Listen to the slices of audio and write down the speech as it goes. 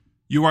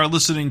You are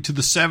listening to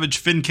the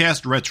Savage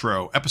Fincast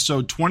Retro,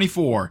 episode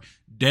 24,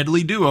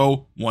 Deadly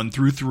Duo 1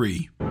 through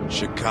 3.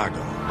 Chicago.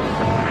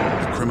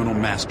 The criminal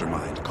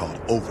mastermind called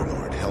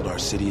Overlord held our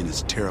city in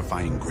his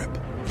terrifying grip.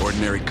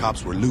 Ordinary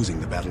cops were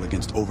losing the battle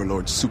against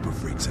Overlord's super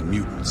freaks and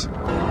mutants.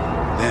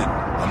 Then,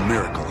 a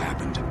miracle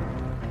happened.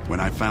 When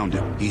I found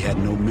him, he had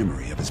no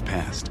memory of his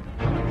past.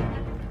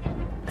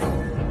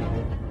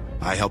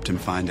 I helped him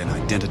find an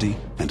identity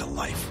and a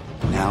life.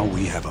 Now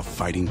we have a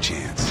fighting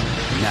chance.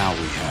 Now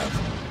we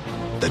have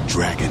the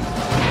Dragon.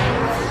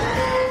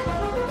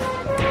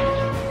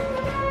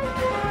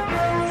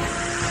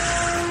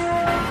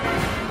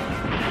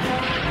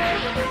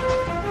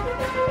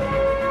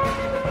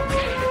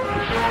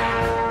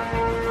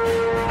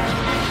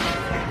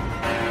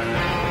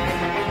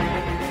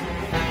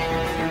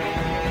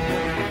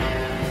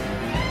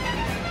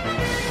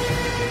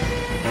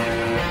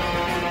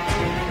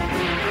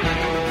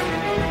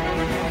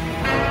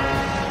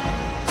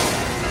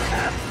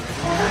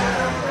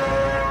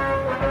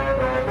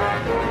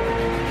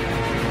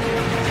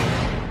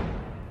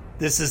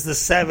 This is the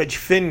Savage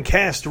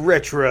Fincast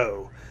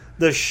Retro,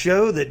 the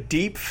show that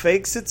deep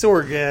fakes its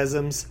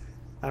orgasms.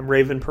 I'm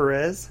Raven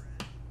Perez.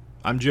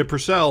 I'm Jim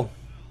Purcell.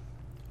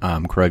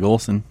 I'm Craig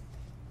Olson.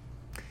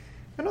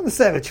 And on the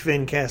Savage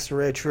Fincast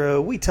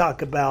Retro, we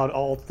talk about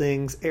all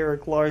things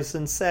Eric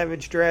Larson,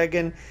 Savage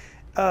Dragon,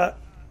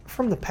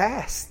 from the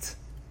past.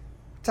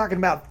 Talking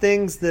about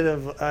things that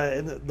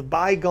have, the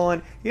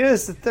bygone. You know,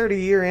 it's the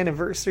 30-year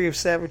anniversary of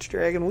Savage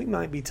Dragon. We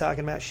might be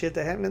talking about shit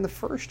that happened in the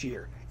first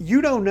year.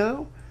 You don't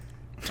know.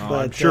 But,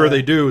 I'm sure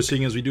they do,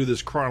 seeing as we do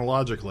this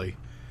chronologically.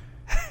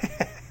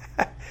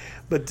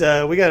 But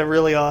we got a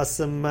really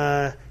awesome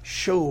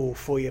show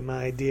for you,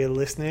 my dear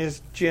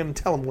listeners. Jim,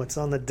 tell them what's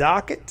on the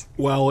docket.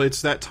 Well,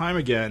 it's that time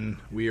again.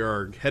 We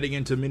are heading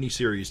into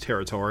miniseries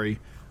territory.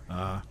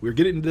 We're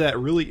getting into that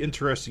really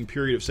interesting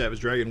period of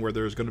Savage Dragon where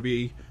there's going to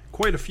be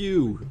quite a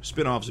few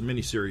spin-offs and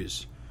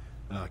miniseries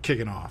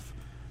kicking off.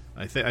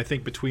 I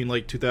think between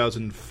like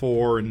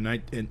 2004 and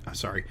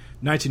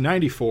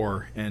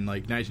 1994 and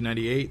like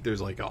 1998,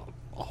 there's like a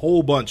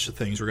whole bunch of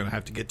things we're going to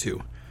have to get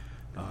to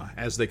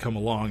as they come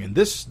along. And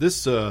this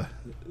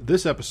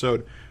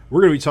episode,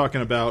 we're going to be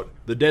talking about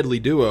the Deadly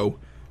Duo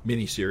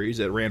miniseries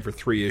that ran for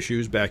 3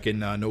 issues back in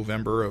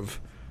November of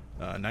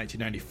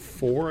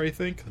 1994, I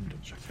think.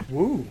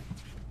 Woo!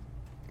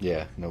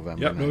 Yeah,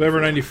 November. Yep, 94.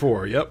 November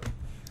 94. Yep.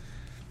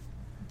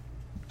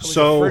 I was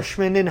a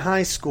freshman in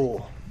high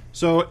school.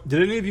 So,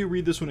 did any of you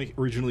read this when it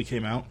originally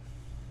came out?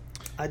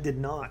 I did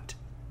not.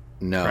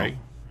 No. Right.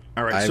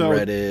 All right. I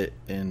read it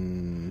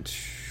in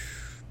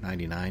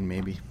 99,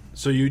 maybe.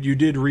 So you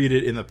did read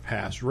it in the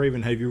past.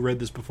 Raven, have you read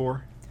this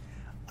before?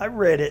 I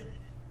read it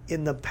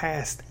in the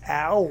past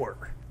hour.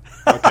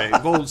 Okay.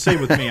 Well,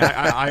 same with me.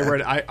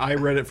 I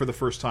read it for the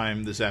first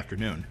time this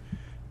afternoon.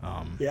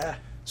 Yeah.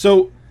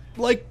 So,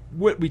 like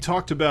what we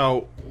talked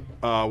about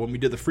when we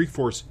did the Freak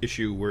Force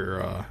issue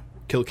where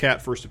Kill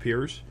Cat first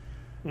appears.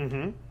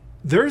 Mm-hmm.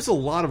 There's a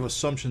lot of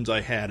assumptions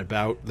I had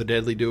about the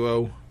Deadly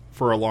Duo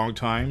for a long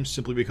time,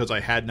 simply because I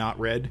had not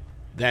read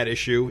that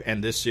issue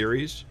and this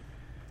series.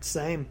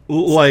 Same.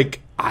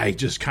 Like, I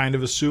just kind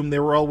of assumed they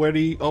were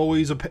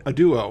always a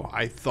duo.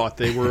 I thought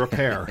they were a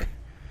pair.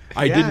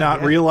 I did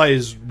not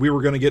realize we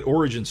were going to get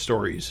origin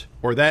stories.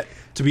 Or that,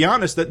 to be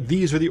honest, that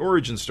these are the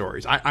origin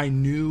stories. I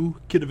knew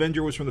Kid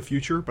Avenger was from the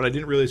future, but I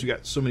didn't realize we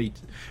got some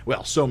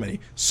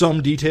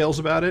details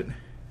about it.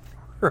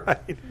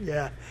 Right,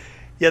 yeah.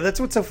 Yeah,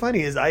 that's what's so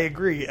funny is I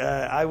agree.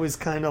 I was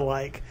kind of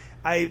like,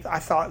 I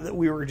thought that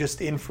we were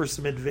just in for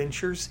some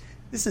adventures.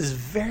 This is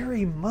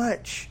very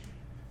much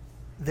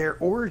their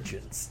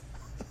origins.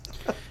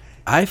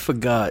 I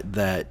forgot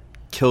that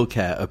Kill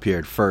Cat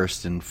appeared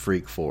first in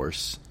Freak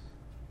Force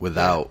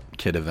without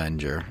Kid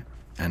Avenger.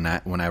 And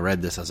when I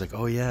read this, I was like,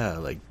 oh yeah,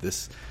 like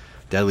this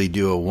Deadly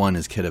Duo 1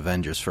 is Kid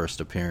Avenger's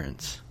first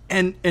appearance.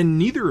 And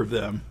neither of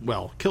them,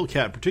 well, Kill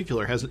Cat in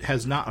particular,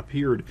 has not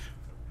appeared.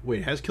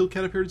 Wait, has Kill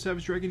Cat appeared in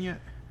Savage Dragon yet?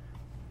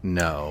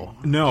 No.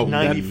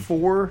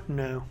 94?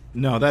 No.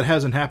 No, that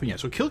hasn't happened yet.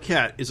 So Kill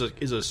Cat is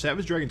a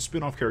Savage Dragon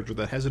spin-off character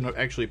that hasn't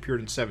actually appeared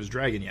in Savage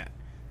Dragon yet.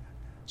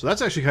 So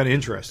that's actually kind of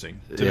interesting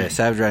to me.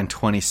 Savage Dragon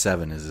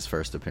 27 is his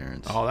first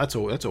appearance. Oh,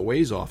 that's a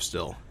ways off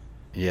still.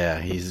 Yeah,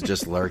 he's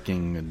just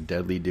lurking in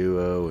Deadly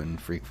Duo and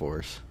Freak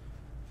Force.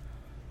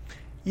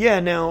 Yeah,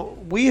 now,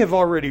 we have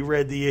already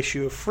read the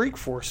issue of Freak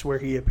Force where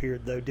he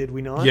appeared, though, did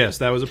we not? Yes,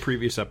 that was a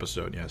previous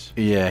episode, yes.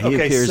 Yeah, he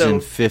appears in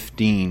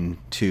 15,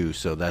 too,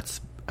 so that's,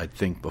 I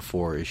think,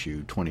 before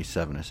issue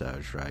 27 of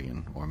Savage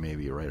Dragon, or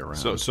maybe right around.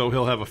 So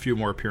he'll have a few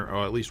more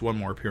at least one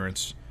more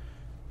appearance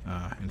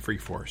in Freak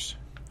Force.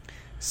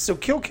 So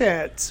Kill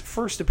Cat's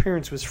first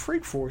appearance was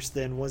Freak Force,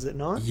 then, was it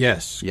not?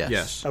 Yes.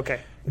 Okay,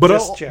 but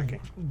just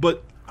checking.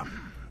 But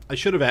I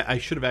should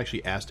have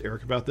actually asked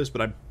Eric about this,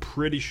 but I'm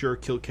pretty sure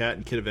Kill Cat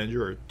and Kid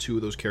Avenger are 2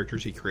 of those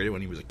characters he created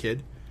when he was a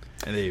kid.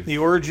 And the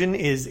origin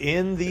is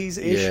in these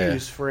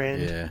issues,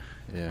 friend.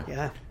 Yeah.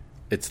 Yeah.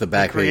 It's the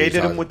back. They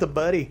created him with the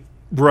buddy.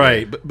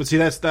 Right, but see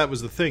that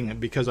was the thing,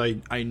 because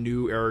I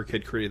knew Eric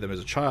had created them as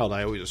a child.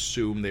 I always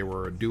assumed they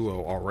were a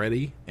duo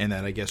already, and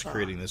then I guess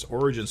creating this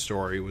origin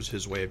story was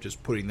his way of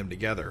just putting them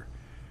together.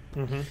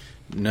 Mm-hmm.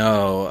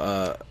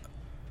 No,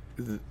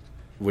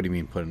 what do you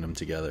mean putting them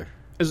together?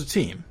 As a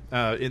team,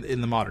 in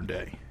the modern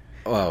day.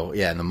 Oh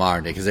yeah, in the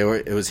modern day, because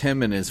it was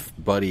him and his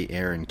buddy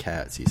Aaron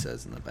Katz. He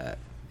says in the back,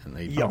 and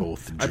they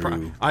both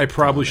drew. I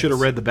probably should have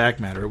read the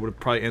back matter. It would have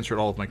probably answered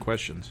all of my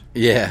questions.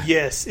 Yeah.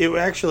 Yes, it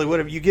actually would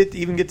have. You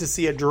even get to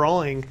see a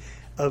drawing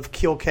of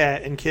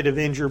Killcat and Kid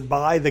Avenger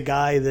by the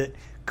guy that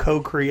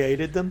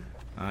co-created them.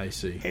 I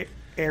see.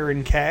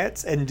 Aaron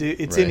Katz, and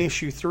it's in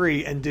issue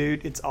 3, and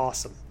dude, it's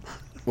awesome.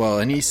 Well,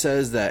 and he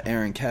says that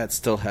Aaron Katz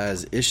still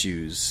has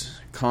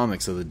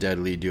comics of the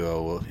Deadly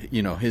Duo.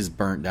 Well, his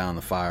burnt down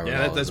the fire with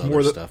all this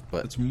other stuff,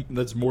 but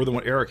that's more than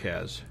what Eric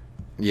has.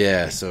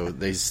 Yeah, so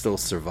they still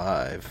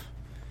survive.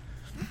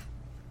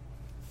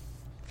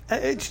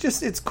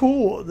 It's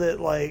cool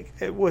that, like,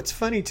 what's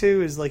funny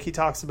too is, like, he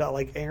talks about,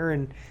 like,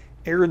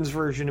 Aaron's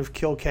version of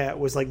Killcat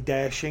was, like,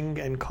 dashing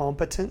and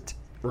competent.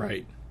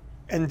 Right.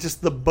 And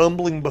just the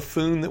bumbling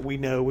buffoon that we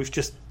know was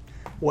just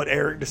what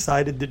Eric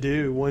decided to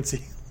do once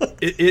he...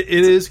 It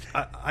is.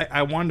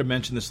 I wanted to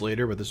mention this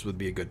later, but this would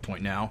be a good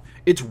point now.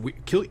 It's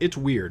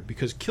weird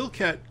because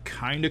Killcat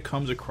kind of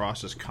comes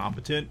across as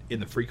competent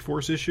in the Freak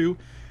Force issue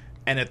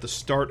and at the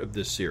start of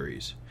this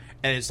series.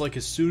 And it's like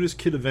as soon as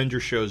Kid Avenger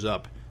shows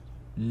up,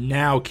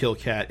 now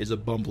Killcat is a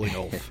bumbling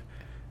oaf.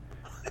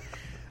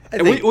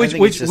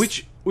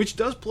 Which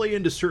does play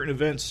into certain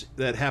events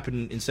that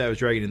happen in Savage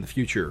Dragon in the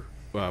future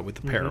with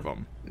the pair of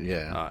them.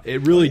 Yeah,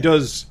 it really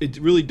does. It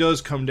really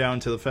does come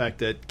down to the fact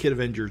that Kid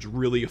Avenger is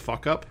really a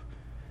fuck up,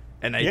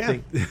 and I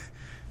think,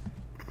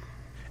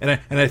 and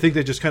I think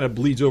that just kind of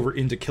bleeds over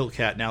into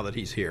Killcat now that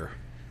he's here.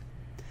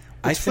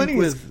 What's funny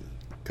Go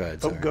ahead.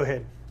 Oh, Sorry. go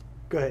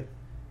ahead.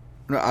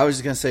 No, I was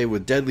just gonna say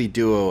with Deadly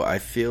Duo, I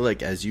feel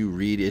like as you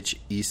read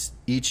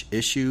each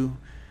issue,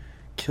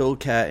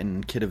 Killcat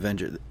and Kid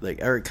Avenger, like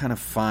Eric kind of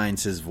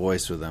finds his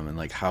voice with them and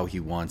like how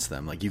he wants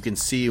them. Like you can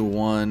see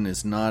one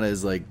is not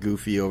as like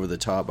goofy over the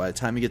top. By the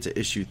time you get to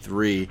issue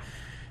 3,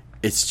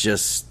 it's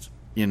just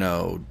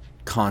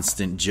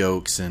constant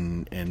jokes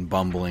and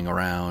bumbling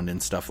around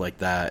and stuff like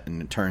that,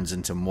 and it turns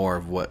into more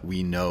of what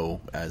we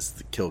know as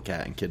the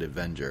Killcat and Kid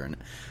Avenger. And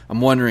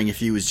I'm wondering if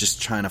he was just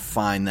trying to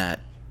find that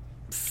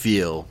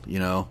feel,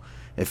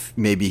 if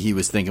maybe he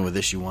was thinking with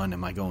issue 1,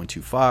 am I going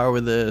too far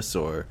with this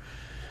or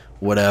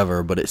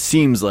whatever, but it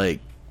seems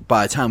like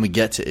by the time we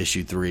get to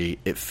issue 3,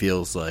 it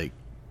feels like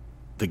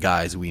the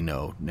guys we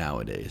know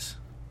nowadays.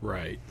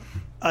 Right.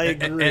 I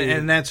agree.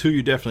 And that's who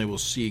you definitely will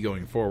see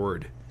going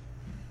forward.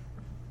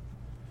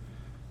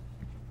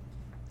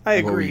 I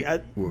agree.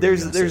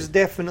 There's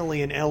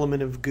definitely an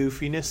element of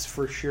goofiness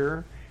for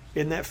sure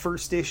in that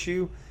first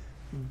issue,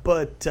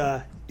 but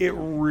they're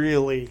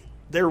really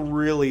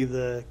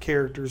the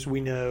characters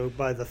we know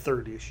by the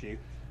 3rd issue.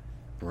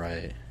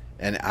 Right.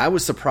 And I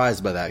was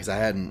surprised by that because I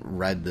hadn't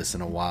read this in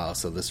a while,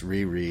 so this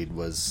reread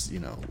was,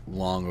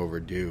 long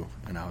overdue.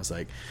 And I was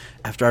like,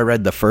 after I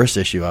read the first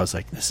issue, I was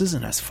like, this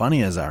isn't as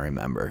funny as I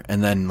remember.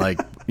 And then, like,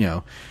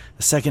 the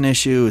second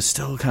issue is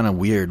still kind of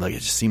weird. Like, it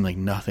just seemed like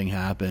nothing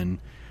happened.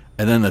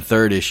 And then the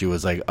 3rd issue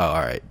was like, oh,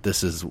 all right,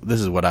 this is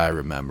what I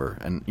remember.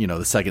 And,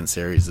 the second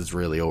series is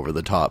really over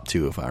the top,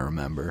 too, if I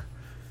remember.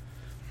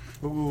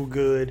 Ooh,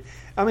 good.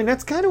 I mean,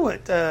 that's kind of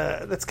what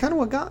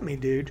got me,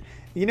 dude.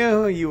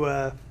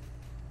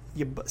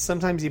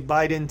 Sometimes you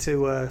bite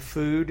into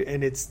food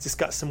and it's just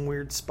got some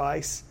weird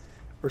spice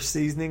or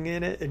seasoning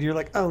in it, and you're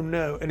like, oh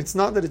no. And it's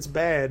not that it's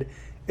bad,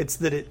 it's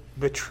that it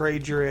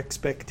betrayed your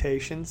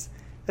expectations.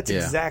 That's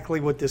exactly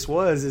what this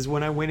was. Is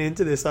when I went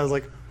into this, I was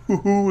like,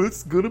 ooh,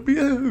 it's gonna be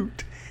a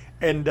hoot.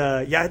 And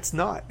it's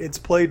not. It's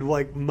played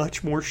like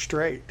much more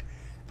straight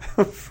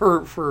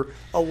for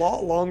a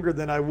lot longer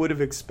than I would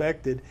have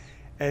expected.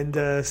 And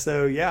that's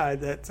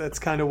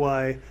kind of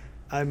why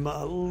I'm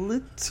a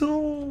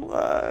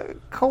little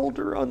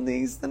colder on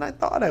these than I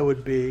thought I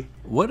would be.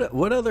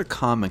 What other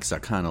comics are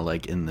kind of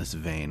like in this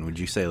vein? Would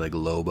you say like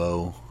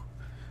Lobo?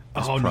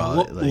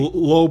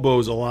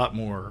 Lobo's a lot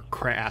more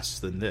crass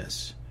than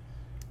this.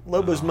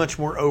 Lobo's much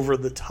more over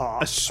the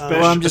top.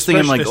 I'm just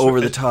thinking like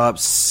over the top,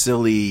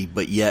 silly,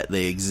 but yet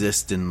they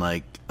exist in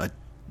like a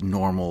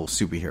normal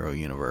superhero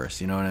universe.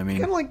 You know what I mean?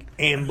 Kind of like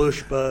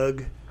Ambush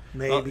Bug.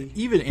 Maybe.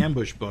 Even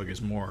Ambush Bug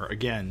is more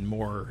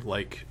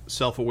like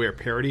self-aware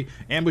parody.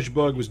 Ambush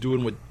Bug was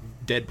doing what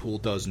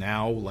Deadpool does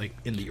now, like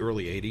in the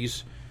early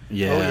 80s.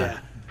 Yeah.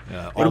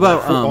 What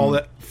about all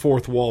that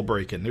fourth wall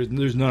breaking?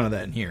 There's none of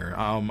that in here.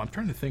 I'm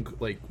trying to think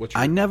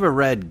I never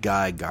read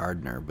Guy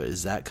Gardner, but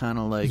is that kind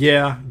of like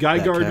Guy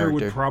Gardner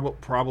character?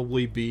 would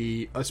probably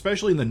be,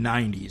 especially in the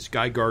 90s.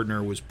 Guy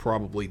Gardner was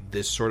probably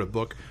this sort of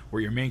book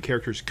where your main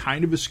character is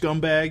kind of a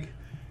scumbag.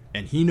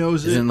 And he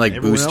knows it. Isn't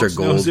like Booster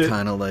Gold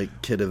kind of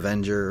like Kid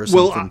Avenger or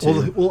something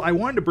too? Well, I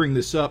wanted to bring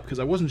this up because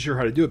I wasn't sure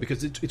how to do it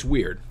because it's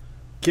weird.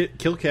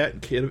 Killcat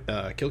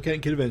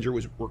and Kid Avenger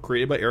were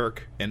created by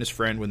Eric and his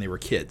friend when they were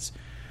kids,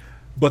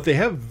 but they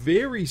have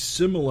very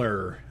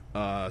similar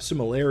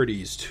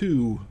similarities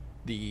to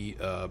the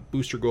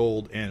Booster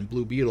Gold and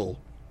Blue Beetle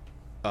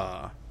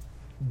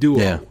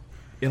duo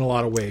in a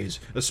lot of ways,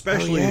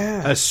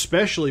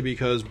 especially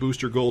because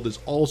Booster Gold is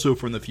also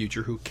from the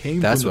future, who came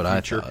That's from the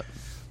what future. I thought.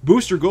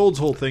 Booster Gold's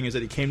whole thing is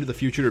that he came to the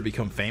future to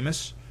become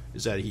famous.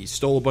 Is that he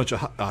stole a bunch of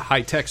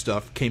high-tech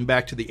stuff, came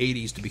back to the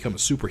 80s to become a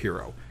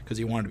superhero because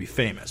he wanted to be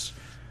famous.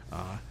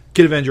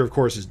 Kid Avenger, of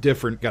course, is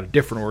different, got a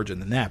different origin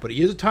than that, but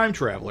he is a time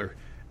traveler.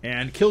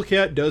 And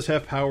Killcat does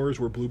have powers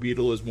where Blue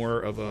Beetle is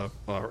more of a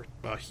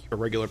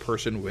regular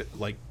person with,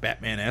 like,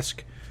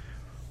 Batman-esque.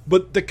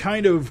 But the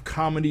kind of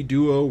comedy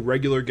duo,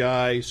 regular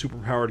guy,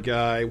 superpowered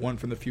guy, one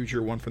from the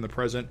future, one from the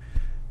present,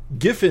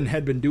 Giffen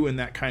had been doing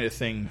that kind of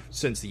thing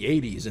since the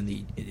 80s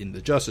in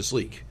the Justice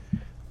League.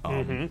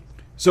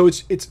 So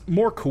it's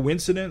more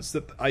coincidence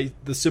that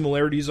the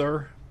similarities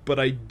are, but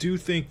I do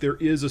think there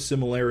is a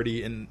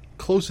similarity, and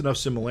close enough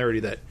similarity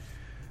that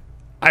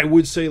I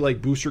would say,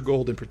 like, Booster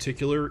Gold in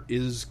particular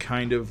is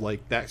kind of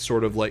like that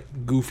sort of like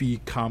goofy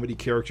comedy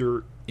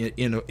character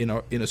in a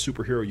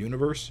superhero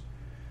universe.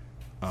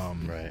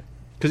 Right.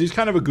 Because he's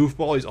kind of a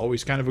goofball. He's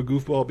always kind of a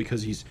goofball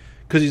because he's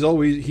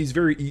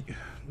very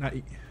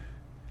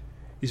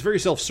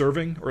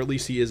self-serving, or at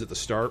least he is at the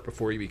start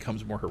before he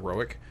becomes more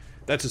heroic.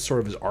 That's sort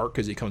of his arc,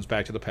 because he comes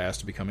back to the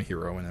past to become a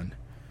hero and then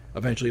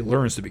eventually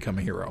learns to become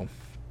a hero.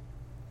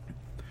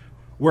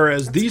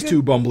 Whereas these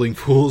two bumbling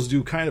fools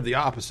do kind of the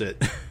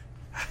opposite.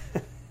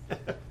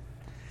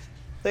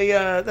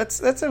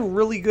 That's a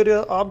really good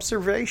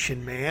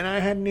observation, man. I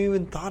hadn't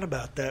even thought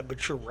about that,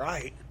 but you're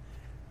right.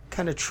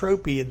 Kind of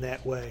tropey in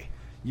that way.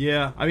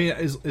 Yeah, I mean,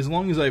 as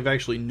long as I've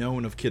actually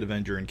known of Kid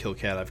Avenger and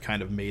Killcat, I've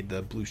kind of made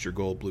the Booster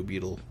Gold, Blue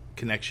Beetle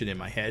connection in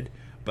my head,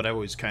 but I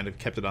always kind of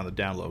kept it on the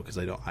down low because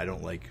I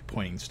don't like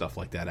pointing stuff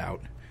like that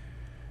out.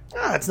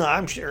 It's not.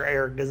 I'm sure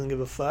Eric doesn't give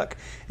a fuck.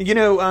 You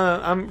know,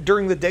 I'm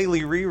during the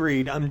daily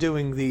reread. I'm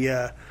doing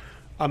the.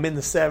 I'm in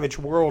the Savage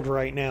World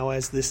right now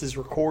as this is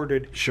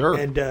recorded. Sure.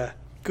 And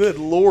good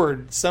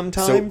Lord,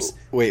 sometimes. So,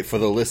 wait, for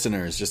the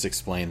listeners, just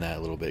explain that a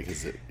little bit,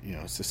 because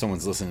so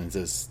someone's listening to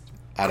this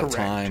out of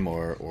time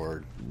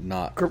or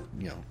not,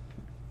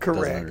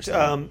 Correct.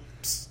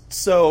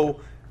 So,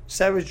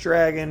 Savage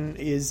Dragon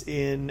is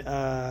in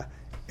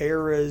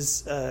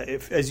eras.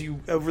 As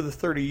you over the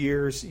 30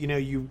 years,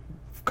 you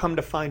come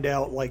to find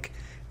out, like,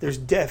 there's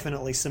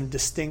definitely some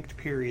distinct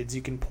periods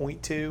you can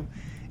point to,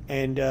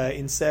 and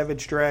in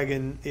Savage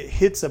Dragon, it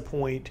hits a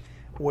point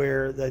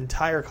where the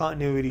entire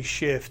continuity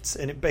shifts,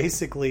 and it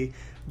basically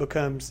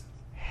becomes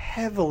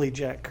heavily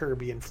Jack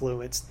Kirby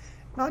influenced.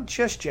 Not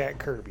just Jack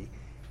Kirby,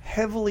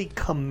 heavily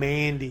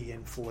Commandy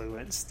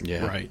influenced.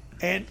 Yeah, right.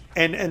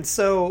 And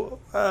so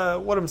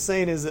what I'm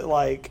saying is that,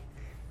 like,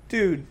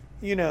 dude,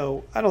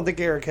 I don't think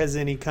Eric has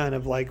any kind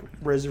of, like,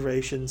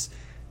 reservations,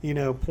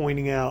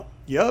 pointing out,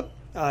 yup,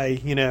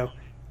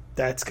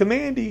 that's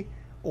Commandy.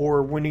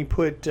 Or when he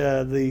put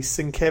the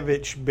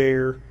Sienkiewicz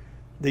bear,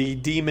 the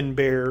demon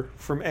bear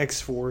from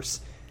X-Force,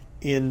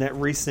 in that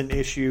recent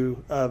issue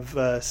of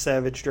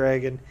Savage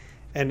Dragon.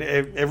 And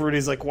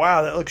everybody's like,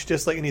 wow, that looks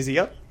just like... And he's like,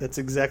 yep, that's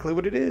exactly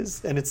what it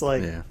is. And it's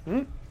like,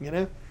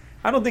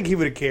 I don't think he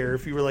would have cared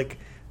if you were like,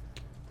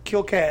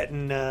 Killcat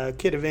and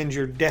Kid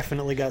Avenger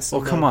definitely got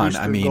some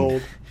Booster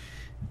Gold.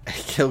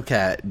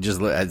 Killcat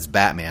just as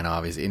Batman,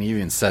 obviously, and he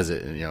even says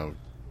it,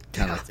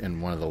 kind of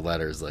in one of the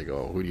letters, like,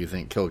 oh, who do you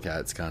think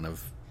Killcat's kind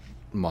of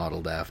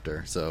modeled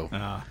after? So,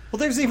 well,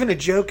 there's even a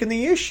joke in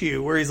the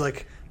issue where he's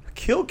like,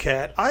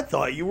 Killcat, I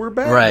thought you were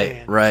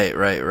Batman.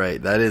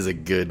 Right. That is a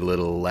good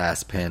little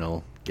last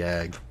panel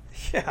gag.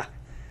 Yeah.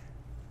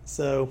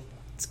 So,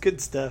 it's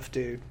good stuff,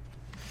 dude.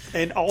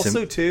 And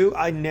also, too,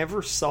 I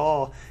never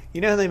saw... You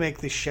know how they make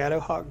the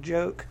Shadowhawk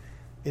joke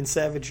in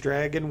Savage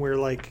Dragon where,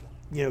 like,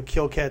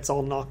 Killcat's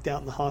all knocked out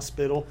in the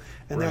hospital,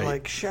 and they're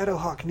like,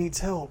 Shadowhawk needs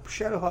help.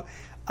 Shadowhawk.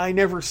 I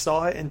never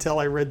saw it until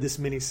I read this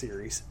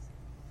miniseries.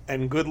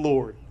 And good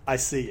Lord, I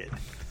see it.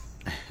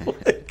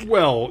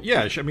 Well,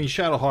 yeah, I mean,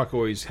 Shadowhawk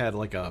always had,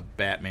 like, a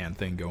Batman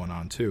thing going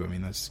on, too. I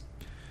mean, that's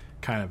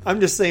kind of...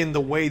 I'm just saying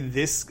the way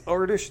this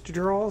artist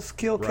draws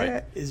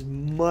Killcat is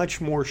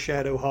much more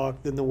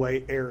Shadowhawk than the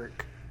way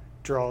Eric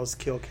draws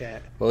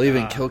Killcat. Well,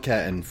 even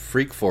Killcat and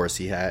Freak Force,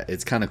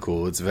 it's kind of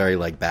cool. It's very,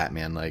 like,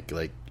 Batman,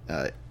 like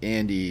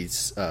Andy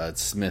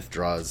Smith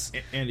draws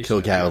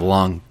Killcat with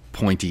long,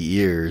 pointy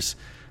ears,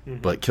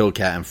 but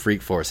Killcat and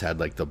Freak Force had,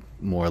 like, the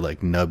more,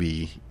 like,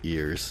 nubby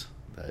ears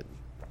that,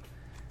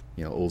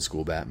 old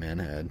school Batman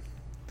had.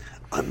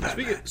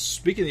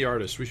 Speaking of the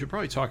artist, we should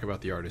probably talk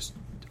about the artist.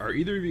 Are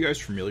either of you guys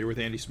familiar with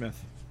Andy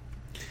Smith?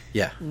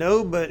 Yeah.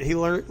 No, but he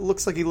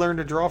looks like he learned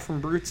to draw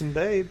from Brutes and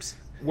Babes.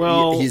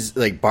 Well, he's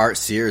like Bart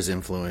Sears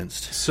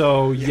influenced.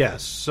 So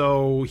yes,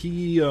 so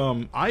he.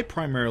 I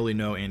primarily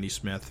know Andy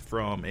Smith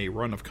from a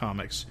run of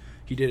comics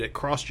he did at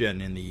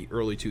CrossGen in the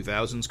early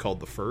 2000s called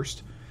The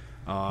First.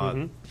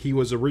 He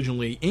was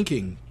originally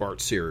inking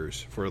Bart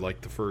Sears for like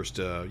the first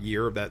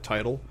year of that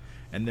title,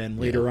 and then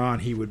later on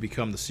he would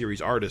become the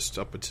series artist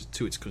up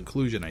to its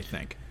conclusion, I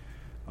think.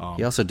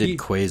 He also did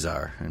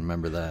Quasar. I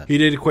remember that. He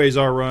did a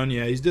Quasar run.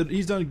 Yeah, he's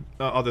done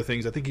other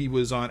things. I think he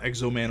was on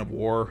Exo-Man of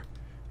War.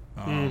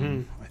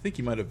 I think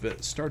he might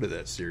have started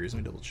that series.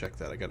 Let me double check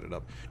that. I got it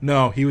up.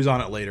 No, he was on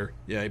it later.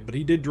 Yeah, but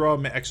he did draw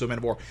Exo-Man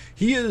of War.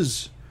 He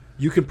is.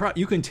 You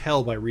can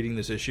tell by reading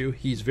this issue.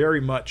 He's very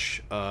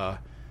much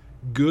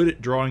good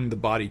at drawing the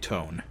body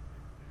tone.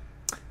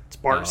 It's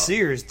Bart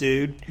Sears,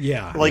 dude.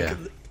 Yeah,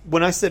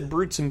 When I said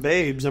Brutes and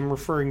Babes, I'm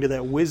referring to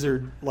that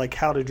Wizard, like,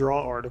 how to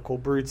draw article,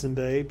 Brutes and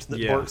Babes,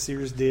 that Bart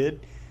Sears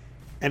did.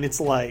 And it's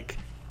like,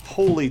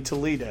 holy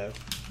Toledo.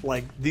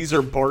 Like, these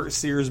are Bart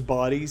Sears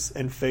bodies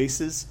and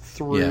faces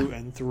through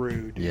and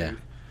through, dude. Yeah.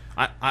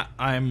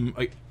 I'm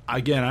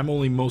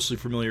only mostly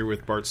familiar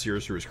with Bart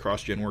Sears through his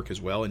cross-gen work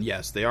as well. And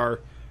yes,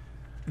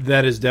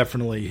 that is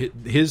definitely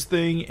his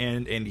thing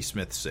and Andy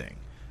Smith's thing.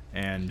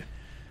 And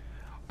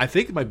I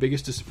think my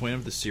biggest disappointment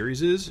of the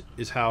series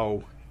is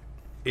how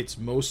it's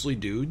mostly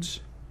dudes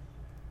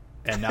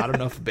and not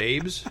enough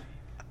babes.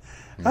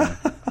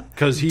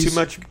 Because he's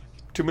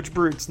too much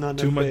brutes,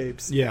 not enough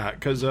babes. Yeah,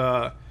 because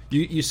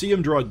you see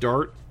him draw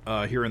Dart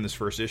here in this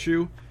first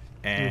issue,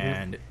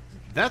 and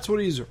that's what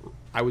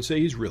I would say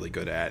he's really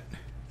good at.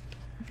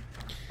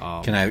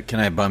 Can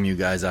I bum you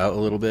guys out a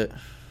little bit?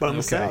 Bum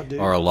us out,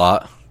 dude. Or a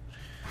lot?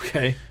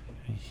 Okay.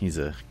 He's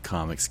a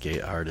comic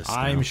skate artist.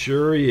 I'm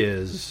sure he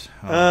is.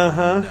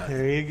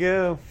 There you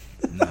go.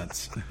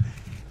 Nuts.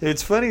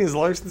 It's funny, as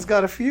Larson's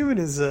got a few in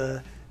his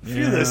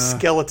few of those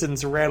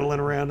skeletons rattling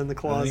around in the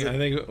closet. I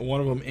think one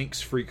of them inks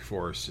Freak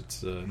Force.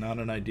 It's not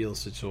an ideal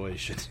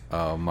situation.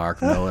 Oh,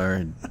 Mark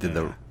Miller did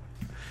the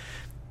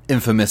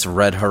infamous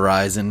Red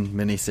Horizon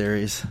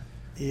miniseries.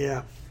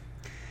 Yeah.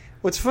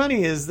 What's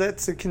funny is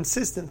that's a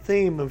consistent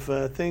theme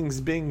of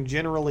things being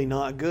generally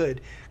not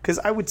good. Because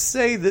I would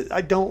say that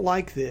I don't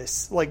like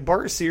this. Like,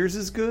 Bart Sears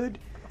is good,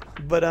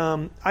 but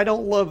I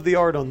don't love the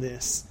art on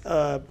this.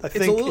 I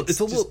think it's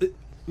a little.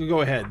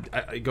 Go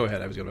ahead. Go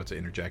ahead. I was about to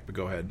interject, but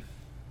go ahead.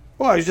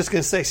 Well, I was just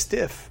going to say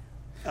stiff.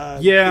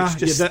 It's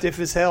just stiff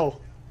as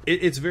hell.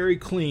 It's very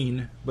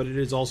clean, but it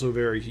is also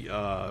very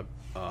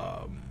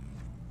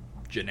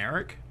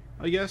generic,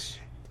 I guess.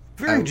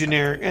 Very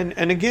generic.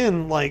 And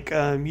again, like,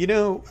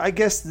 I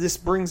guess this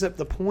brings up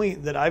the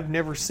point that I've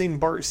never seen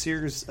Bart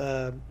Sears,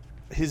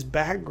 his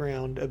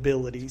background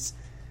abilities.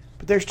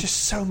 But there's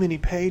just so many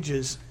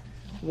pages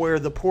where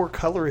the poor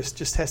colorist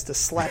just has to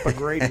slap a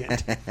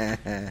gradient.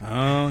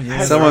 Oh,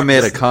 yeah. Someone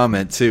made a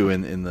comment too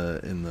in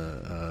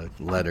the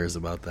letters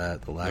about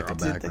that, the lack of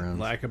backgrounds.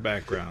 Lack of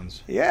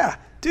backgrounds. Yeah,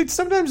 dude.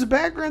 Sometimes the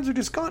backgrounds are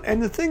just gone,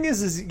 and the thing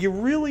is you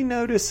really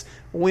notice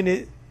when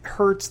it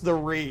hurts the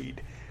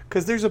read,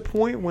 because there's a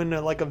point when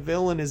like a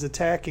villain is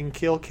attacking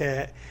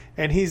Killcat,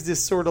 and he's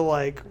just sort of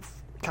like,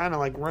 kind of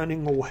like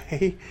running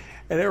away,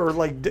 or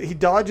like he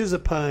dodges a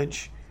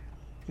punch.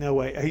 No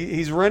way.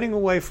 He's running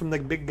away from the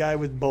big guy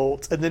with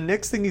bolts, and the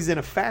next thing he's in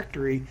a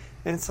factory,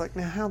 and it's like,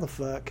 now how the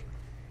fuck?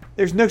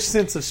 There's no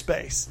sense of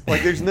space.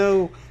 Like, there's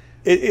no...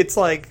 It's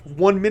like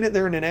 1 minute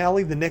they're in an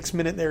alley, the next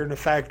minute they're in a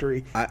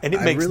factory, and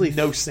it makes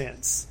no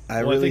sense.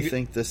 I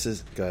think this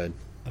is good.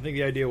 I think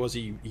the idea was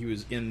he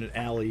was in an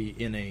alley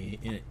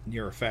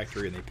near a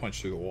factory, and they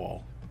punched through the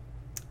wall.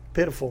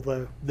 Pitiful,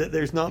 though.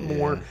 There's not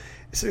more...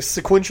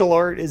 Sequential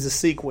art is a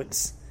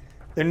sequence.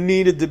 There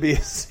needed to be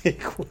a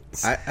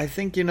sequence. I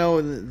think,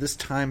 this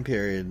time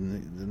period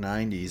in the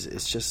 90s,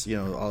 it's just,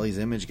 all these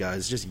image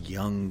guys, just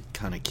young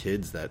kind of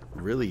kids that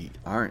really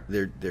aren't,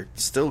 they're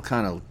still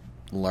kind of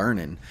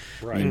learning.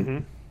 Right. I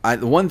mean,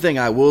 the one thing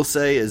I will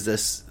say is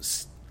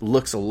this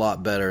looks a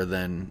lot better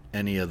than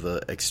any of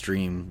the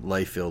extreme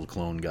Liefeld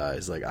clone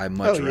guys. Like, I'd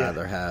much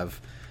rather have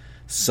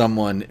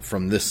someone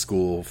from this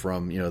school,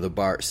 from, the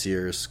Bart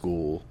Sears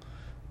school,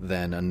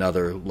 than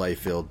another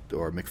Liefeld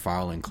or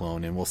McFarlane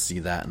clone, and we'll see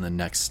that in the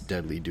next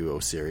Deadly Duo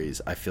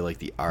series. I feel like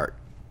the art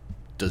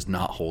does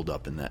not hold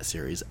up in that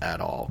series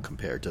at all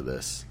compared to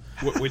this.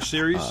 Which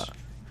series?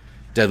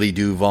 Deadly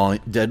Duo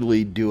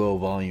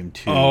Volume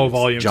 2. Oh,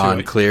 Volume 2.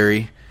 John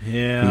Cleary.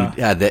 Yeah.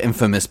 Who had the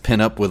infamous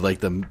pinup with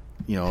like the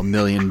a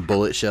million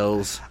bullet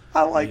shells.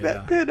 I like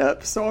that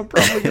pinup, so I'm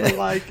probably going to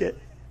like it.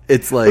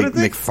 It's like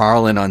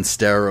McFarlane on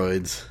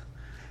steroids.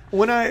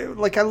 When I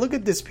look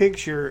at this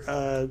picture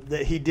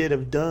that he did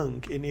of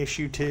Dung in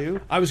issue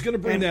 2. I was going to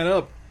bring that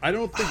up. I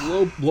don't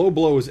think Low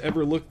Blow has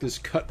ever looked this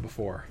cut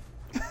before.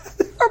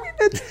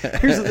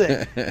 Here's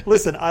the thing.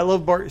 Listen, I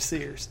love Bart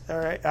Sears. All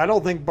right, I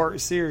don't think Bart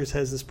Sears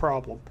has this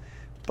problem,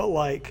 but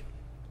like,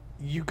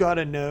 you got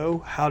to know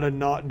how to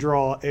not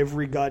draw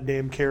every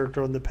goddamn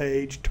character on the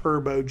page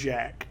turbo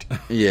jacked.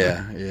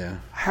 Yeah.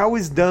 How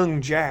is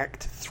Dung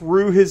jacked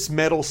through his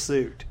metal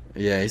suit?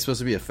 Yeah, he's supposed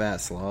to be a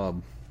fat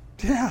slob.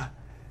 Yeah.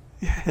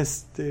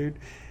 Yes, dude.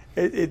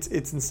 It's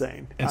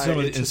insane. And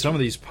some of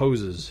these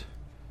poses.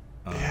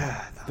 I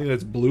think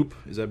that's Bloop.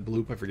 Is that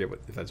Bloop? I forget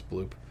if that's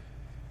Bloop.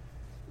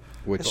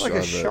 It's like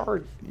a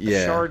shard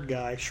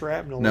guy,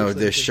 shrapnel. No,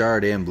 there's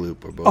Shard and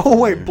Bloop are both. Oh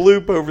wait,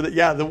 Bloop over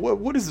the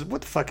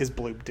what the fuck is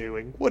Bloop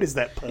doing? What is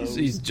that pose?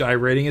 He's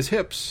gyrating his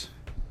hips.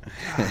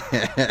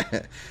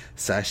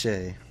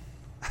 Sachet.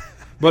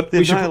 But the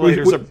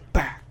Annihilators are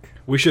back.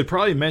 We should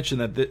probably mention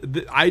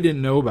that I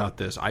didn't know about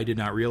this. I did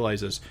not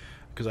realize this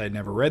because I had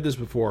never read this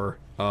before.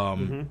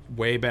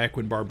 Way back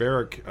when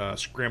Barbaric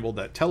scrambled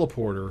that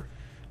teleporter,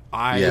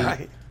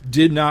 I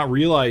did not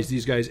realize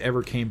these guys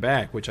ever came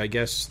back, which I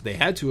guess they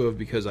had to have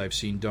because I've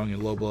seen Dung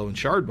and Low Blow and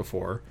Shard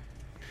before.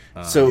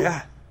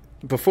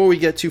 Before we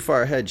get too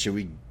far ahead, should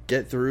we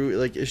get through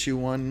like issue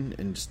 1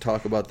 and just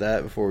talk about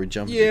that before we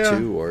jump into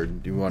 2, or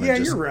do you want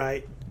to you're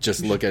right.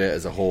 just look at it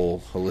as a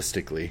whole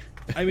holistically?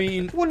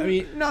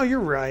 No, you're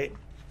right.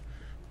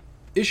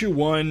 Issue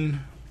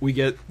 1,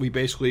 we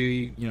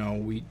basically,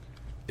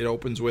 it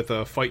opens with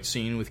a fight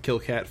scene with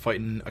Killcat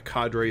fighting a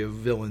cadre of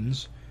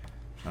villains.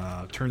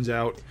 Turns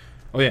out,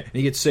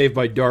 he gets saved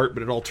by Dart,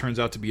 but it all turns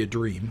out to be a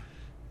dream.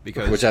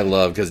 Which I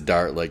love, because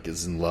Dart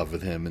is in love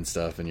with him and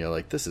stuff, and you're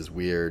like, this is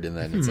weird, and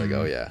then it's like,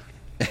 oh yeah.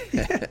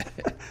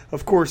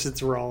 Of course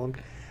it's wrong.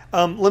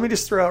 Let me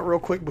just throw out real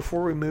quick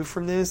before we move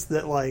from this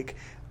that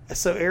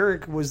so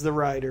Eric was the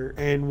writer,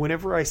 and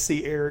whenever I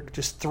see Eric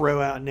just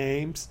throw out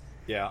names,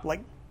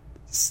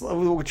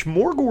 which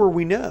Morgor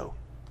we know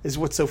is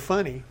what's so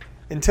funny.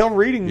 Until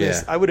reading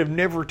this, I would have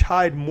never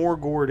tied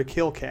Morgor to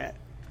Killcat.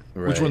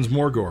 Right. Which one's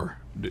Morgor?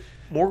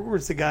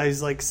 Morgor's the guy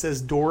who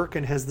says dork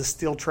and has the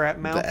steel trap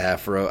mouth. The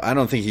afro. I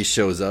don't think he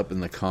shows up in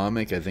the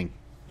comic. I think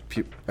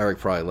Eric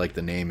probably liked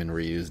the name and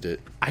reused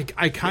it.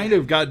 I kind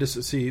of got to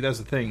see, that's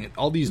the thing.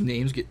 All these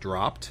names get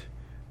dropped,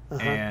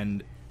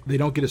 and they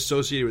don't get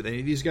associated with any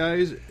of these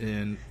guys,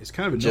 and it's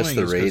kind of annoying. Just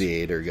the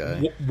Radiator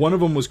guy. One of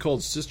them was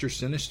called Sister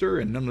Sinister,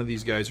 and none of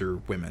these guys are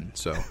women,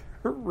 so...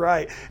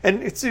 Right.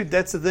 And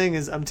that's the thing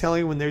is, I'm telling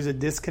you, when there's a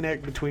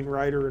disconnect between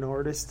writer and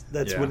artist,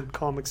 that's when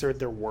comics are at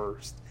their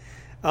worst.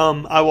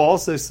 I will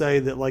also say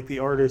that the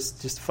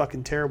artist, just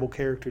fucking terrible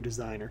character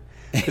designer,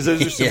 because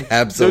those are some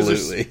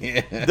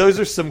absolutely those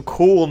are some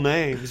cool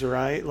names,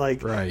 right?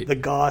 Right. The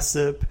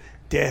Gossip,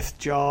 Death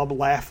Job,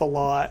 Laugh a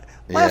Lot.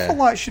 Laugh a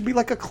Lot should be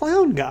like a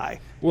clown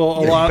guy.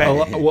 Well,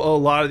 a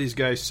lot of these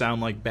guys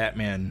sound like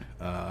Batman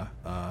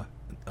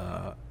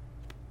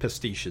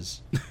pastiches.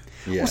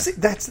 Yeah. Well, see,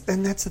 that's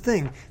the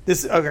thing.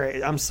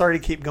 I'm sorry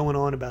to keep going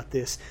on about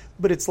this,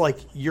 but it's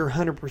you're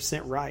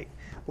 100% right.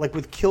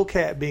 With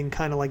Killcat being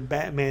kind of like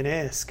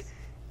Batman-esque,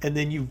 and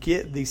then you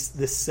get this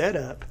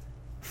setup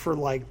for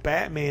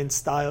Batman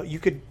style. You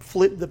could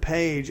flip the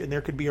page and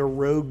there could be a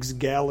rogues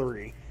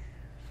gallery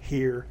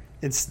here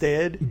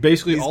instead.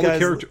 Basically,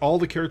 all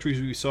the characters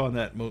we saw in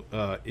that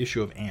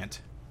issue of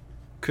Ant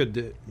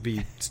could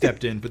be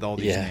stepped in with all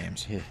these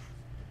names. Yeah.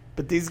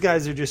 But these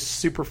guys are just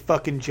super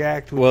fucking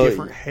jacked with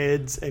different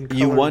heads and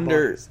colored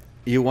bodies.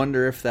 You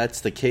wonder if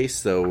that's the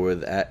case, though,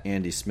 with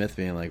Andy Smith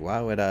being like,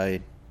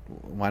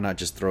 why not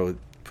just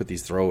put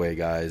these throwaway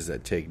guys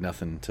that take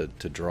nothing to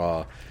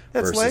draw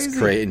versus lazy.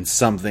 Creating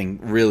something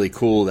really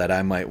cool that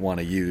I might want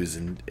to use.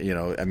 And,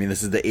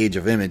 this is the age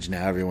of Image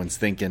now. Everyone's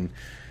thinking,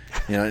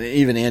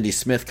 even Andy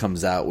Smith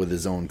comes out with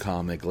his own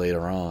comic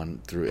later on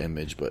through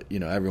Image. But,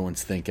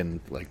 everyone's thinking,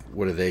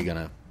 what are they going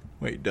to...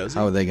 Wait, does he?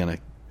 How are they going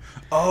to...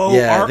 Oh,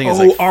 yeah, I think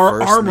it's Armor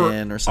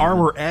or something.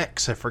 Armor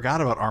X. I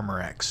forgot about Armor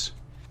X.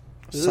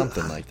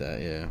 Something like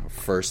that, yeah.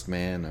 First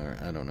Man, or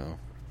I don't know.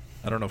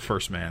 I don't know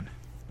First Man.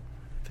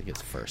 I think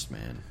it's First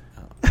Man.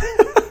 Oh.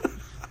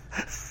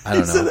 I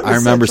don't know. I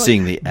remember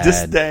seeing the ad.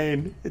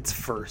 Disdain. It's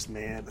First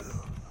Man.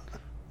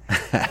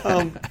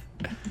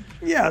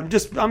 Yeah,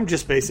 I'm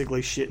just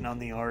basically shitting on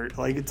the art.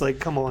 It's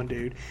come on,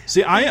 dude.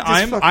 See,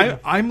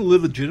 I'm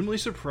legitimately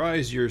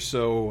surprised you're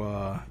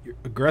so you're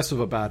aggressive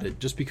about it.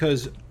 Just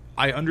because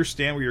I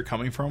understand where you're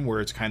coming from,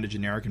 where it's kind of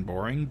generic and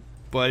boring,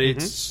 but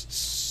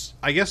it's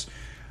I guess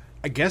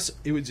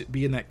it would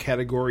be in that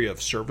category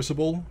of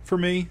serviceable for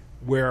me,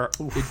 where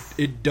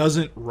it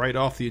doesn't write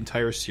off the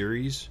entire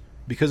series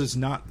because it's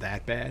not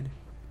that bad.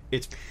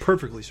 It's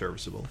perfectly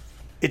serviceable.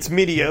 It's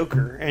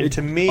mediocre, and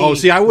to me,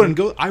 I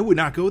would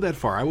not go that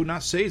far. I would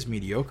not say it's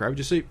mediocre. I would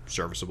just say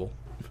serviceable.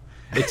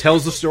 It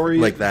tells the story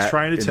like that, it's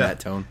trying to in tell. that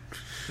tone.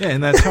 Yeah,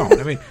 in that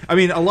tone. I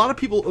mean, a lot of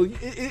people.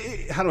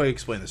 How do I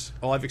explain this?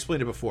 Well, I've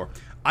explained it before.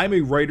 I'm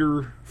a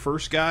writer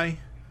first guy.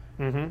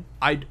 Mm-hmm.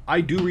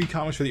 I do read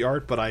comics for the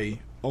art, but I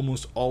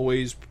almost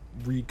always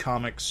read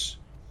comics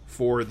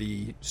for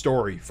the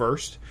story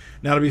first.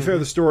 Now, to be fair,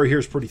 the story here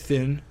is pretty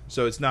thin,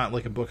 so it's not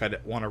like a book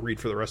I'd want to read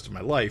for the rest of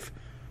my life.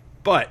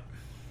 But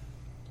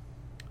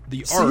the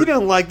art. So you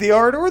don't like the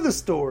art or the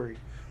story?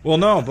 Well,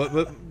 no,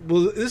 but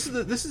this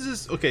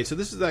is okay. So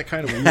this is that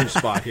kind of weird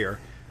spot here.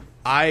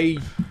 I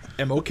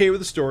am okay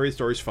with the story. The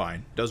story's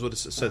fine. Does what it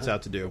sets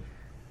out to do.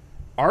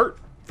 Art,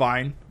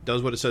 fine.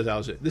 Does what it says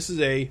out to do. This is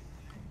a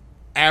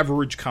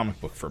average comic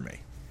book for me.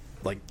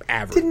 Like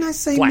average. Didn't I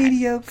say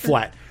mediocre?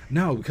 Flat.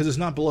 No, because it's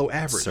not below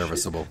average.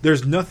 Serviceable.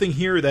 There's nothing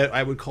here that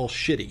I would call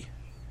shitty.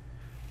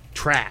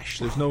 Trash.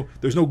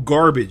 There's no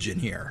garbage in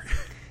here.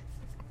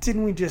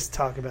 Didn't we just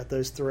talk about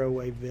those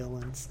throwaway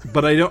villains?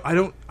 But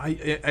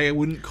I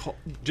wouldn't call,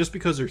 just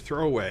because they're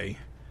throwaway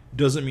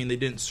doesn't mean they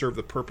didn't serve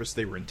the purpose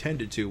they were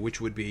intended to, which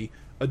would be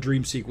a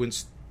dream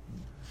sequence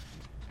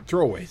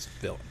throwaway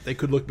villain. They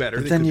could look better.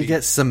 But then you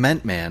get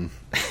Cement Man.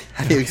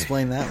 How do you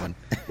explain that one?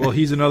 Well,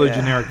 he's another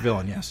generic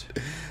villain, yes.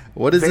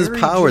 What is his Very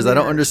powers? I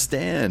don't generic.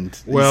 understand.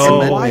 He's Well-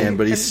 Cement Why- Man,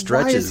 but he and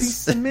stretches. Why is he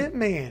Cement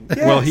Man?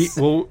 Yes.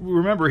 Well,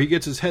 remember he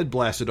gets his head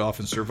blasted off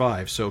and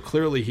survives. So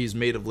clearly he's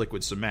made of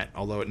liquid cement.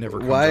 Although it never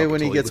comes Why, up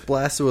when he until gets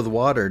blasted with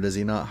water, does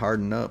he not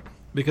harden up?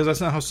 because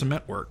that's not how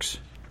cement works.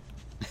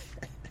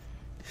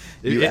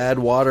 You add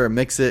water,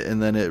 mix it,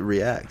 and then it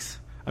reacts.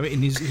 I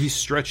mean, he's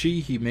stretchy.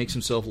 He makes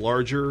himself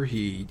larger.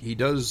 He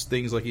does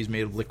things like he's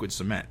made of liquid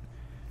cement.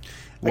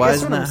 Why guess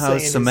isn't what that I'm how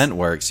saying cement is-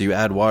 works? You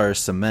add water,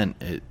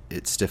 cement,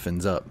 it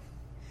stiffens up.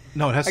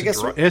 No, it has I to guess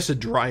dry, what- it has to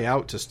dry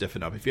out to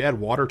stiffen up. If you add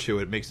water to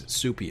it, it makes it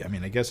soupy. I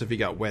mean, I guess if he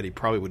got wet, he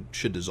probably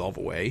should dissolve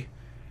away.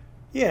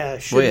 Yeah, Well,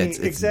 shouldn't yeah, he- it's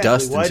exactly.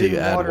 dust Why until you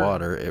didn't add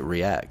water. It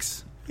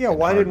reacts. Yeah, and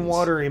why didn't hardens.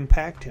 water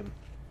impact him?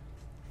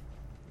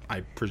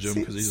 I presume See,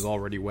 because he's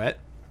already wet,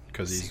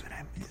 because he's See what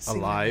I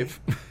mean? alive.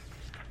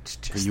 It's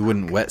But just you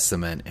wouldn't wet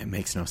cement. It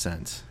makes no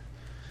sense.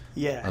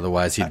 yeah.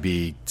 Otherwise, he'd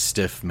be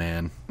stiff,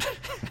 man.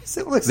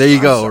 So, listen, There you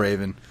I'm go, sorry.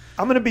 Raven.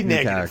 I'm going to be New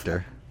negative.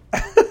 character.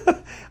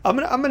 I'm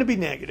gonna be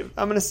negative.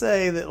 I'm gonna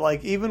say that,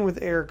 like, even with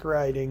Eric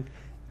writing,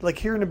 like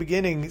here in the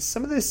beginning,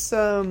 some of this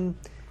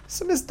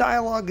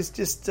dialogue is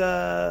just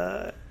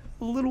a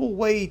little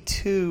way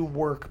too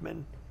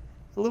workman,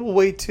 a little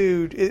way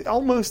too. It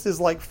almost is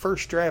like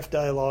first draft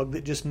dialogue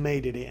that just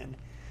made it in.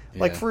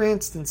 Like, Yeah. for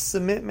instance,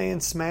 Cement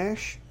Man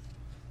Smash.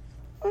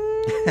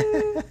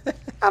 I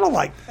don't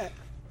like that.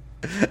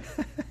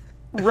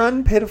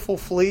 Run, pitiful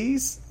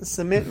fleas.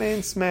 Cement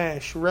Man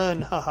Smash.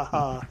 Run, ha ha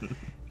ha.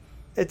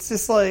 It's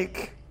just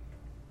like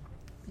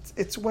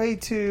it's way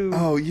too.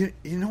 Oh, you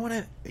know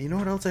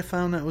what else I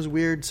found that was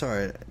weird?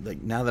 Sorry,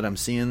 like now that I'm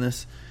seeing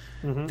this,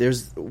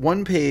 there's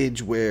one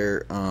page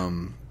where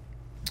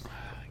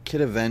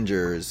Kid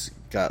Avenger's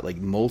got like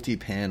multi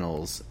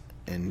panels,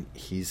 and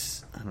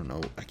I don't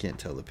know, I can't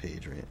tell the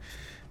page right.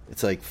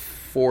 It's like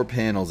 4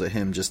 panels of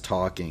him just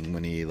talking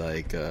when he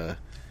like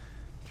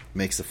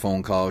makes a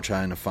phone call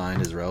trying to find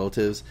his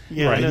relatives.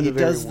 Yeah, I and know he the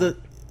very does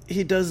one.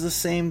 he does the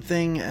same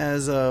thing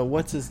as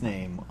what's his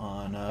name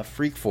on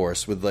Freak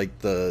Force with like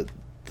the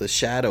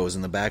shadows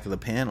in the back of the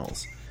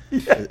panels.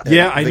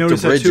 Yeah, I Victor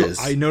noticed Bridges.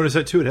 that too. I noticed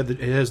that too. It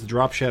has the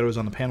drop shadows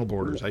on the panel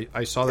borders.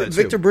 I saw that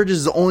Victor too. Bridges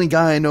is the only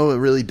guy I know that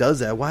really does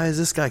that. Why is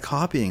this guy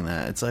copying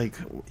that? It's like,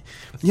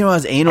 you know,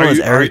 as anal as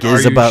Eric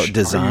is about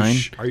design,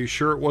 Are you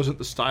sure it wasn't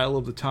the style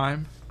of the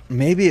time?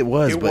 maybe it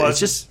was, It but wasn't. it's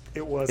just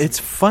It wasn't. It's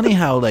funny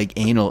how like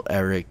anal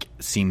Eric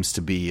seems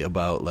to be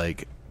about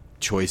like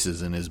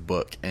choices in his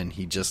book, and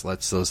he just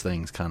lets those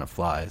things kind of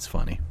fly. It's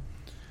funny.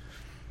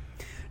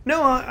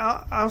 No,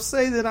 I'll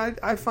say that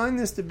I find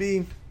this to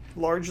be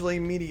largely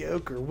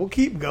mediocre. We'll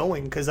keep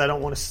going because I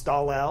don't want to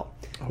stall out.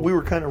 We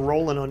were kind of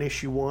rolling on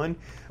issue 1,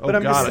 but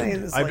I'm just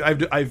saying it's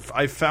like,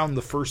 I've found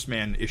the First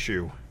Man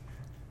issue.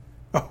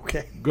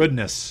 okay,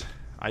 Goodness,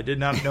 I did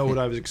not know what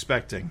I was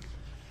expecting.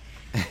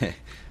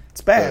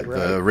 it's bad, The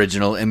right?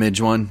 original Image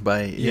one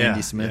by Yeah,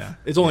 Andy Smith. yeah.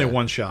 It's only Yeah.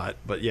 one shot,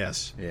 but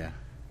yes. Yeah.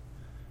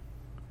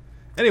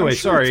 Anyway, I'm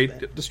sure sorry, it's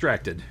bad.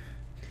 Distracted.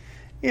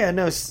 Yeah,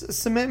 no,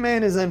 Cement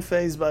Man is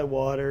unfazed by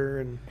water,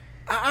 and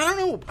I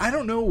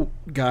don't know,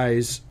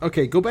 guys.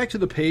 Okay, go back to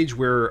the page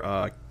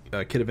where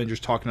Kid Avenger's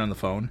talking on the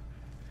phone,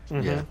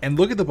 Yeah. and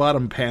look at the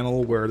bottom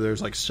panel where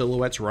there's like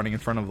silhouettes running in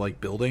front of like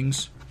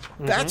buildings.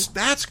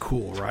 That's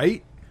cool,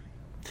 right?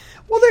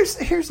 well,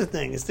 here's the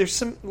thing: is there's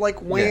some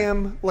like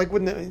Wham, like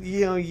when the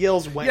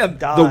yells Wham, Yeah,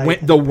 die.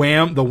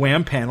 the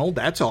Wham panel.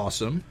 That's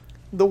awesome.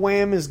 The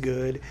Wham is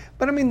good,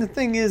 but I mean the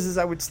thing is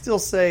I would still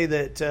say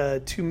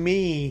that to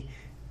me,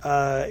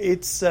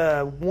 it's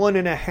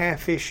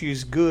 1.5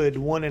 issues good,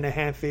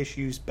 1.5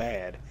 issues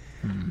bad.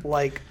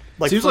 Like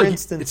Seems for like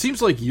instance, it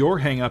seems like your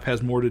hang up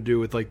has more to do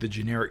with like the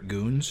generic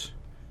goons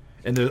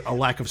and a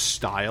lack of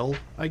style,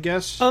 I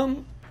guess.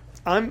 I'm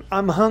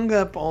hung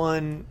up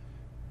on.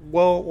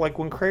 Well, like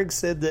when Craig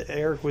said that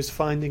Eric was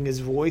finding his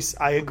voice,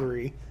 I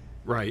agree.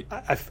 Right.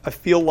 I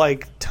feel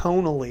like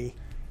tonally,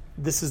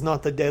 this is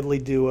not the Deadly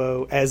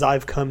Duo as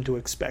I've come to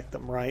expect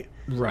them. Right.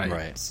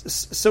 Right.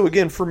 So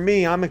again, for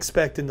me, I'm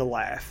expecting to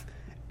laugh,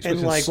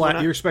 and like when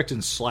I- You're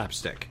expecting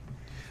slapstick.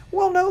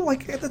 well, no,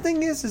 like the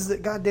thing is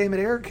that goddamn it,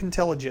 Eric can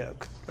tell a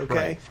joke. Okay,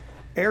 Right.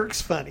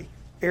 Eric's funny.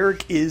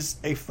 Eric is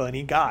a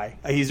funny guy.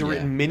 He's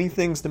written many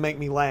things to make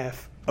me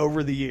laugh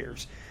over the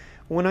years.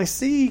 When I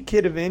see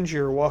Kid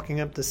Avenger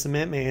walking up to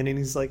Cement Man and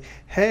he's like,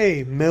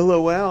 "Hey,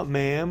 mellow out,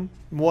 ma'am.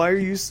 Why are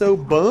you so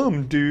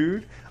bummed,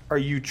 dude? Are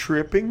you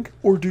tripping,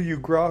 or do you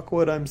grok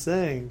what I'm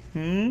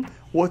saying?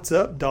 What's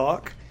up,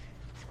 Doc?"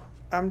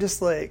 I'm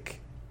just like,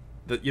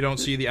 That you don't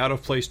see the out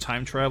of place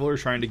time traveler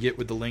trying to get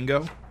with the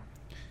lingo.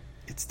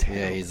 it's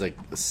terrible. Yeah, he's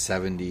like the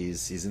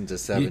 70s. He's into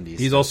 70s.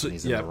 He's stuff, also and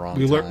he's in yeah. the wrong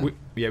We time.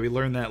 we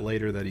learned that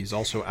later that he's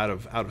also out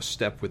of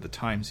step with the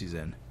times he's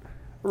in.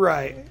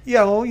 Right.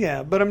 Yeah, oh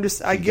yeah. But I'm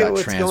just, I He get got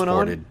what's going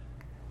transported on.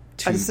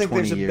 I just think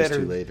 20 there's a years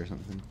better- too late or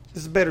something.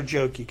 There's a better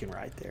joke you can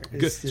write there.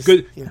 Good, It's it's just,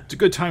 good. you know. It's a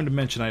good time to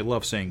mention. I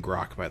love saying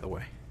grok. By the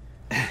way,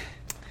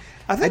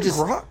 I think just-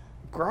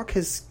 Grok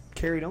has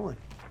carried on.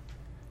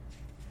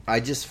 I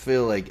just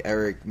feel like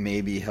Eric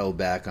maybe held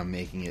back on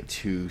making it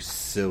too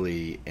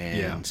silly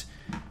and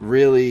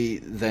really,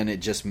 then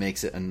it just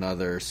makes it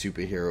another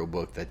superhero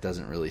book that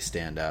doesn't really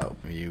stand out.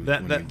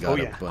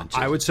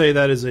 I would say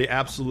that is a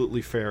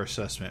absolutely fair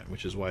assessment,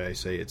 which is why I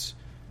say it's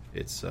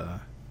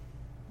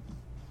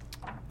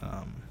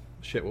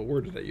shit. What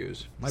word did I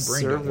use? My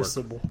brain don't work.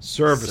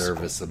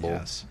 Serviceable.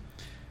 Yes.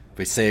 If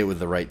we say it with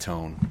the right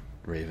tone,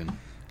 Raven.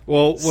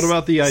 Well, what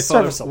about the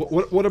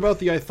what about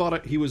the I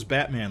thought he was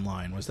Batman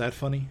line? Was that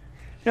funny?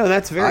 No,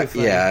 that's very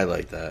funny. Yeah, I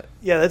like that.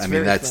 Yeah, that's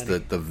very funny. That's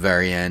the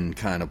very end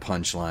kind of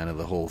punchline of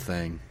the whole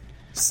thing.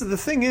 So the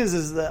thing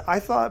is that I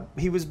thought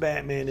he was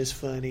Batman is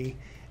funny,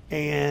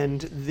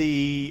 and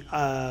the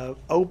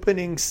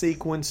opening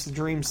sequence, the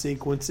dream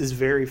sequence, is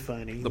very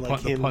funny. The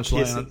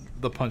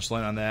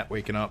punchline on that,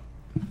 waking up.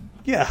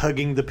 Yeah,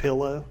 hugging the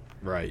pillow.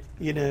 Right.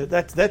 You know,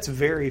 that's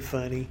very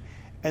funny.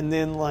 And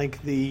then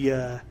like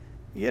the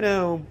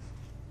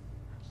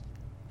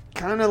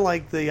kind of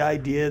like the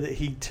idea that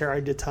he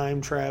tried to time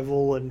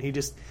travel and he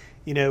just,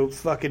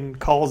 fucking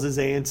calls his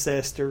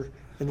ancestor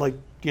and like,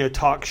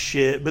 talks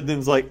shit, but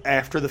then's like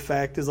after the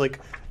fact is like,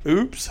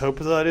 oops,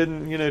 hope I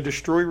didn't,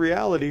 destroy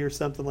reality or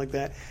something like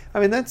that. I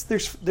mean,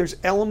 there's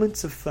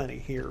elements of funny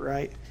here,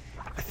 right?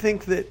 I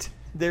think that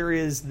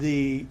there's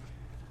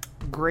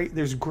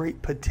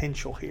great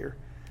potential here,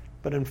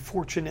 but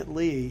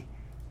unfortunately,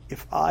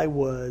 if I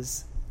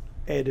was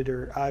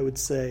editor, I would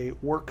say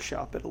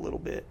workshop it a little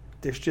bit.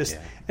 There's just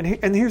and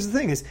here's the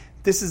thing is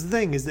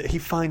that he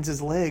finds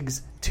his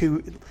legs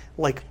to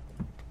like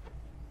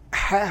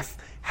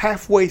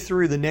halfway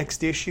through the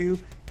next issue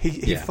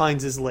he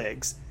finds his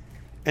legs,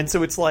 and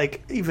so it's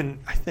like even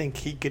I think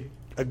he could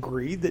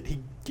agree that he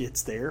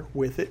gets there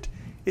with it.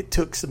 It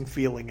took some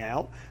feeling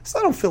out, so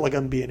I don't feel like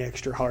I'm being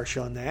extra harsh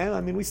on that.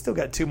 I mean, we still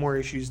got 2 more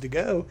issues to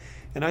go,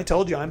 and I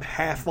told you I'm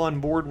half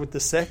on board with the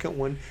second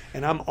one,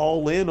 and I'm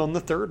all in on the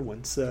third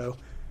one. So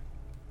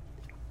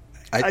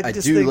I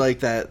do think, like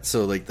that.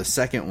 So, like the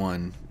second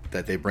one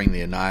that they bring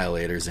the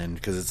Annihilators in,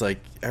 because it's like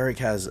Eric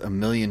has a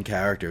million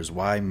characters.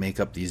 Why make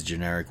up these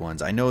generic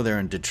ones? I know they're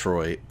in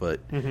Detroit,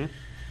 but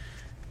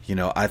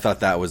I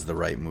thought that was the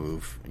right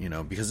move.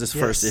 Because this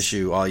first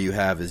issue, all you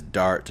have is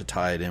Dart to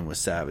tie it in with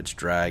Savage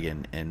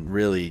Dragon, and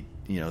really,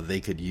 they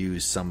could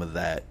use some of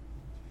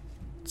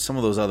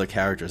those other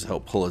characters to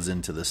help pull us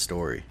into the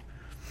story.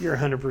 You're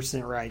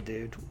 100% right,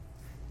 dude.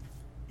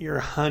 You're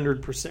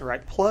 100%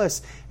 right.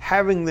 Plus,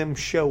 having them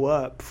show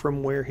up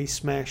from where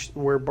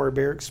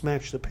Barbaric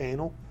smashed the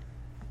panel,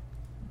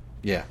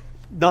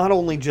 not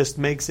only just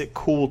makes it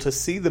cool to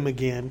see them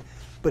again,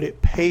 but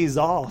it pays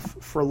off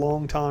for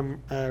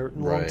long-time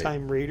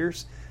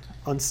readers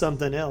on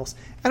something else.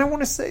 And I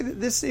want to say that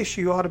this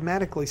issue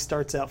automatically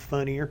starts out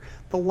funnier.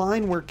 The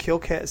line where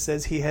Killcat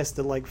says he has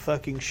to like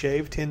fucking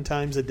shave 10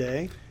 times a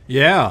day,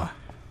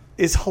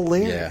 is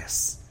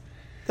hilarious.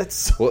 That's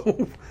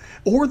so.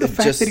 Or the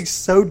fact that he's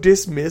so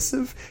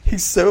dismissive.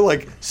 He's so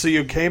like, so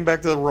you came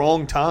back to the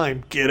wrong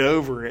time. Get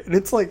over it. And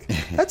it's like,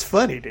 that's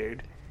funny,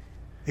 dude.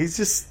 He's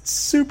just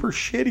super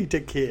shitty to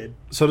kid.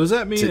 So does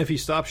that mean if he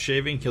stops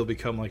shaving, he'll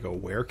become like a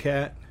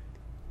werecat?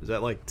 Is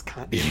that like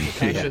the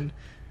implication?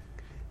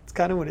 It's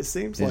kind of what it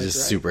seems like. He's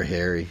just super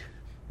hairy.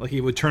 Like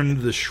he would turn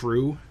into the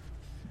shrew?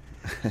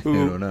 I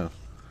don't know.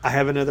 I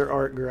have another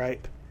art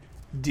gripe.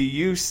 Do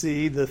you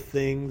see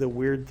the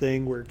weird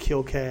thing where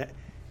Killcat,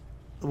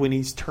 when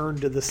he's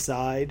turned to the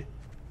side,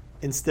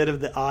 instead of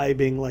the eye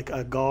being like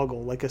a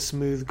goggle, like a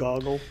smooth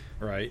goggle,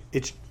 right?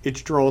 It's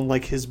drawn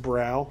like his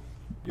brow.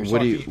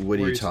 What are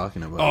you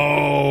talking about?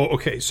 Oh,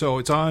 okay. So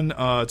it's on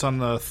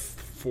the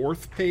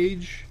 4th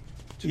page.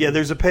 Yeah,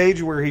 there's a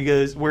page where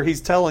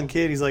he's telling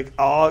Kid, he's like,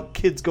 "Oh,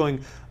 Kid's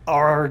going,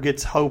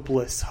 gets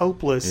hopeless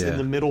in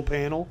the middle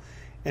panel,"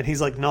 and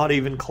he's like, "Not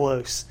even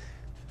close."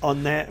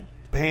 On that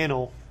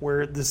panel,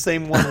 where the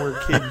same one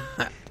where Kid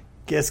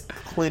guess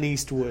Clint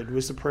Eastwood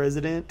was the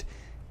president,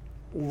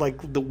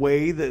 like the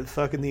way that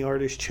fucking the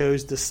artist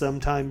chose to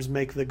sometimes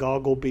make the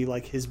goggle be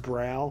like his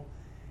brow.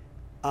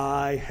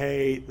 I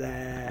hate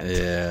that.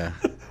 Yeah.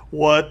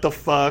 What the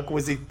fuck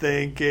was he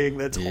thinking?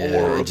 That's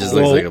horrible. It just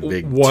looks like a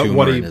big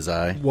tumor in his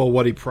eye. Well,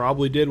 what he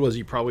probably did was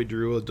he probably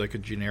drew like a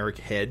generic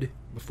head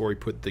before he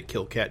put the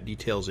Killcat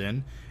details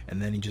in,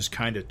 and then he just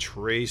kind of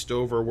traced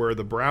over where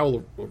the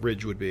brow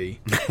ridge would be,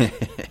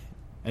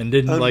 and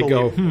didn't like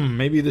go,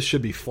 maybe this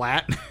should be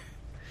flat.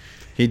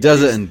 He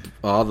does it in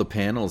all the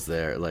panels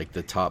there, like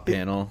the top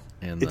panel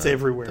and it's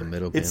everywhere. The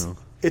middle panel.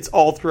 It's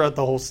all throughout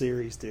the whole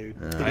series, dude.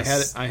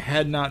 I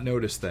had not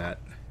noticed that.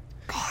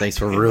 God, thanks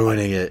for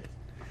ruining it.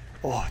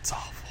 Oh, it's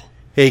awful.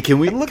 Hey, can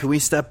we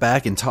step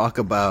back and talk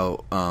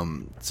about?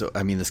 So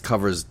I mean, this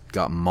cover's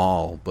got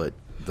Maul, but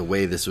the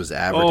way this was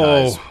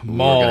advertised,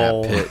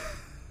 Maul. Pit.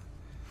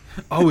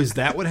 Oh, is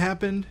that what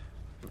happened?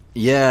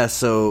 Yeah.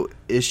 So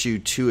issue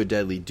 2 of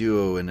Deadly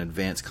Duo in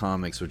Advanced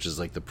Comics, which is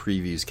like the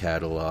previews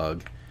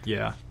catalog.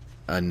 Yeah.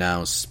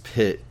 Announced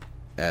Pit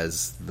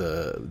as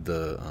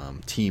the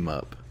team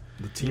up.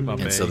 The team up,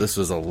 and so this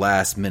was a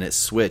last minute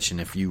switch. And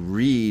if you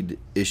read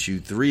issue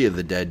 3 of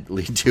the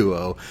Deadly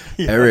Duo,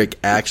 Eric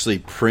actually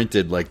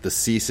printed like the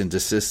cease and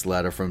desist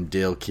letter from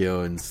Dale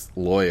Keown's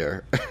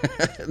lawyer,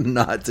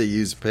 not to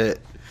use Pitt.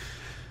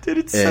 Dude,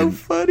 it's so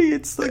funny.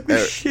 It's like the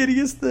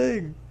shittiest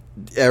thing.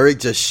 Eric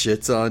just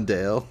shits on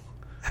Dale.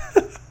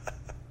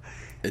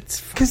 It's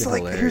fucking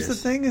hilarious. Here's the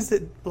thing: is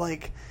that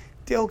like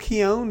Dale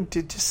Keown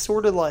did just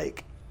sort of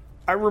like.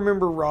 I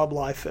remember Rob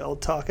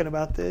Liefeld talking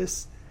about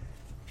this,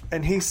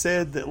 and he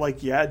said that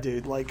like, yeah,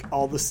 dude, like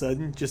all of a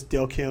sudden, just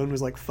Dale Keown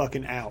was like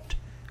fucking out.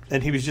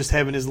 And he was just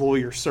having his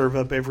lawyer serve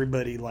up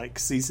everybody like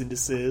cease and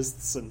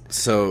desists. And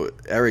so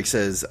Eric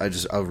says,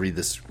 I'll read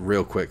this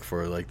real quick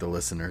for like the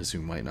listeners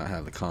who might not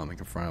have the comic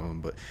in front of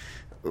them, but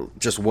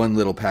just one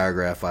little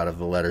paragraph out of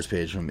the letters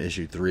page from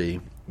issue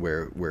 3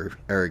 where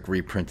Eric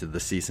reprinted the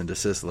cease and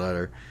desist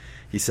letter.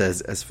 He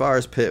says, as far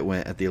as Pitt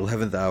went, at the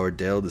 11th hour,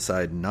 Dale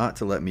decided not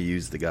to let me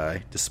use the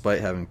guy, despite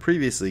having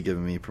previously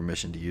given me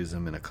permission to use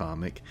him in a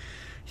comic.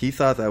 He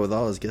thought that with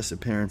all his guest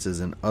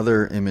appearances in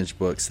other Image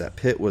books, that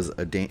Pitt was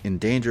in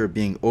danger of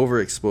being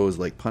overexposed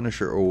like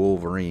Punisher or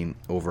Wolverine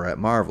over at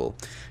Marvel.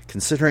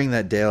 Considering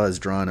that Dale has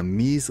drawn a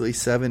measly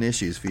 7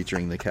 issues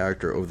featuring the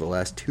character over the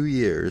last 2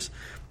 years,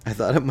 I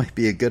thought it might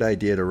be a good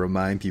idea to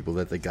remind people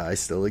that the guy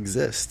still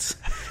exists.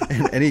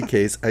 In any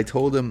case, I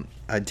told him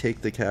I'd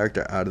take the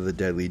character out of the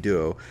Deadly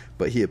Duo,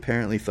 but he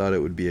apparently thought it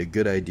would be a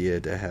good idea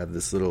to have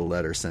this little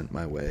letter sent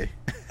my way.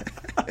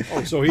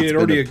 Oh, so he had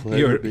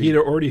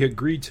already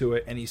agreed to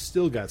it, and he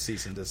still got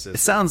cease and desist. It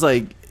sounds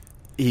like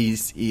he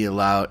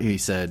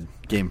said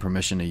gave him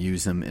permission to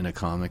use him in a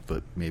comic,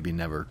 but maybe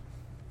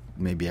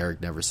Eric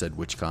never said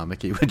which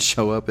comic he would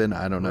show up in.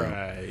 I don't know.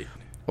 Right.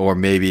 Or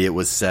maybe it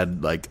was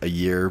said like a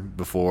year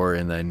before,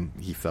 and then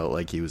he felt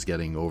like he was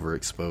getting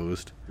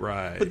overexposed.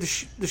 Right. But the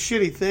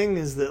shitty thing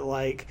is that,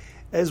 like,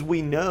 as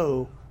we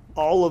know,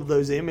 all of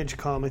those Image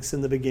comics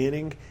in the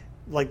beginning,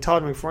 like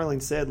Todd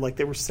McFarlane said, like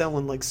they were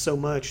selling like so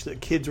much that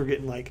kids were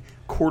getting like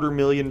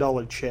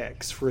 $250,000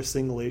 checks for a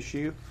single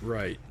issue.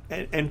 Right.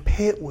 And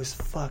Pitt was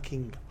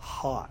fucking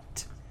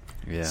hot.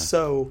 Yeah.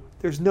 So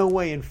there's no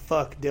way in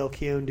fuck Dale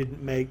Keown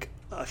didn't make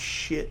a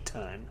shit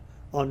ton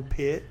on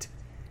Pitt.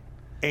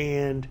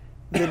 And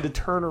then to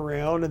turn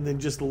around and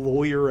then just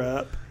lawyer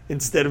up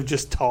instead of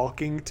just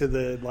talking to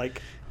the like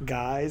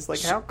guys,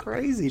 like how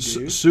crazy,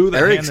 dude.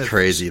 Eric's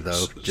crazy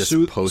though, just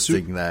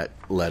posting that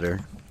letter.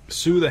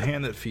 Sue the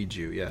hand that feeds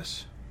you.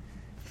 Yes,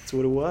 that's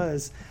what it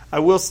was. I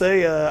will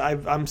say,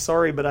 I'm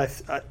sorry, but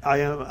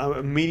I'm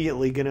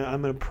immediately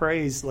gonna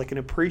praise like and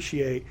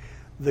appreciate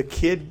the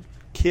kid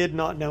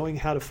not knowing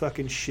how to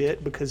fucking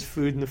shit because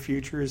food in the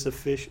future is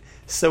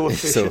so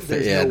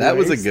efficient. Yeah, that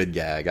was a good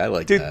gag. I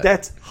like that. Dude,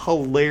 that's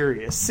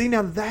hilarious. See,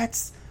 now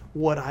that's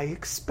what I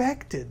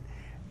expected.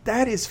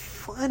 That is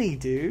funny,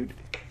 dude.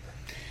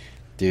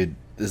 Dude,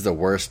 this is the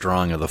worst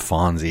drawing of the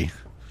Fonzie.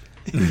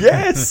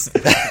 Yes!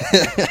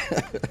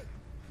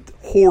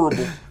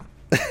 Horrible.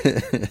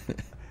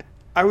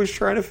 I was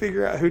trying to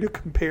figure out who to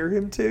compare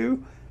him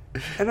to,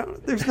 and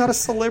there's not a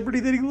celebrity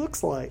that he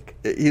looks like.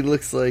 He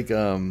looks like,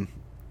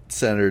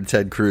 Senator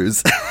Ted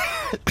Cruz.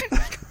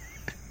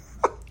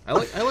 I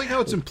like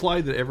how it's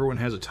implied that everyone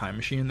has a time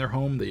machine in their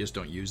home. They just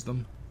don't use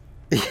them.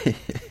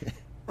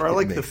 Or I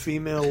like the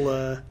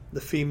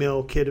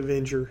female Kid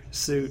Avenger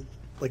suit,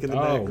 like in the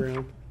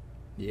background.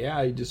 Yeah,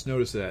 I just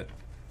noticed that.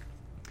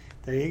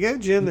 There you go,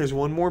 Jim. There's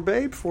one more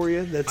babe for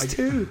you. That's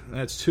 2.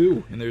 That's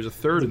 2, and there's a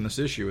 3rd in this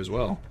issue as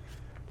well.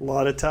 A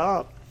lot of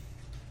top.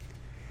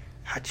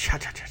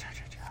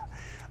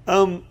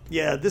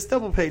 Yeah, this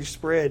double page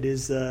spread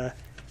is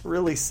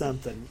really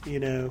something,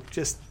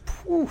 just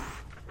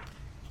poof.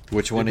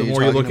 Which one are you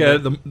talking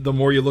about? The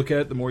more you look at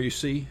it, the more you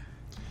see.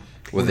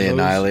 With the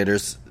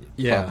Annihilators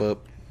pop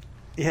up.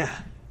 Yeah.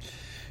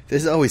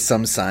 There's always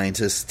some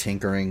scientists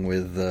tinkering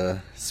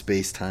with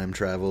space-time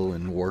travel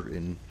and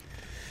warping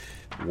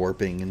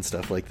and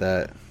stuff like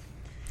that.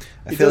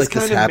 I feel like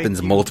this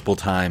happens multiple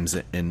times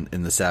in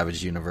the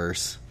Savage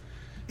universe.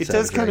 It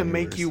does kind of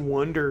make you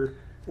wonder,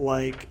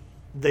 like,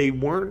 they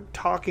weren't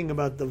talking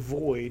about the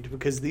Void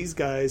because these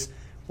guys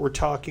were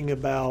talking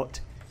about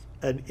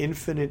an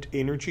infinite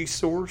energy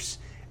source.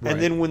 Right.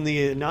 And then when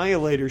the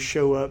Annihilators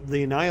show up,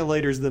 the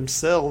Annihilators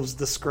themselves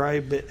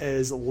describe it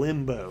as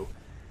limbo.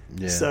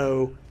 Yeah.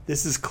 So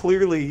this is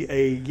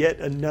clearly yet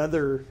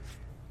another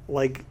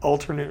like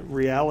alternate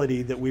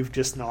reality that we've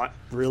just not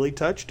really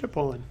touched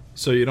upon.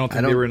 So you don't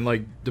think they were in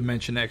like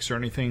Dimension X or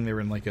anything? They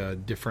were in like a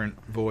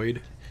different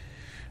void?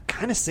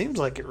 Kind of seems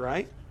like it,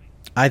 right?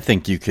 I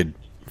think you could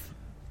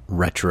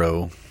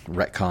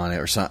retcon it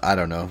or something. I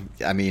don't know.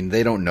 I mean,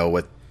 they don't know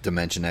what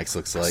Dimension X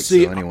looks like,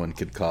 so anyone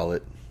could call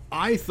it.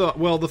 I thought.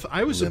 Well,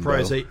 I was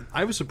Limbo. surprised.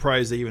 I was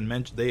surprised they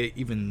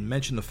even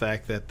mentioned the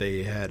fact that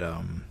they had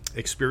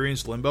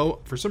experienced Limbo.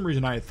 For some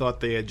reason, I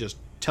thought they had just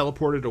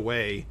teleported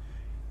away.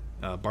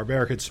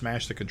 Barbaric had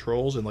smashed the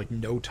controls, and like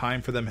no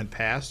time for them had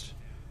passed.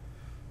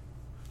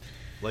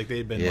 Like they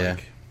had been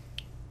like.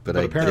 But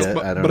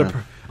apparently, I don't know.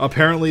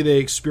 Apparently, they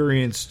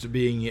experienced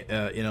being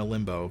in a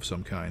limbo of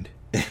some kind.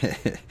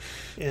 Yeah.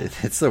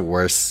 It's the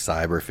worst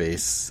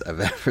Cyberface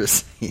I've ever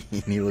seen.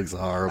 He looks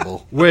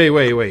horrible. Wait.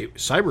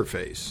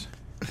 Cyberface.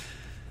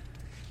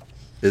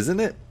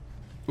 Isn't it?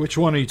 Which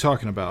one are you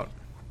talking about?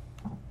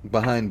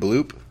 Behind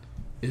Bloop.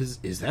 Is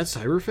that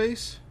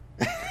Cyberface?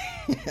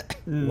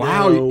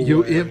 Wow, No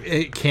way.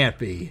 it can't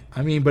be.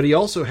 I mean, but he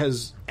also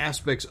has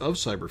aspects of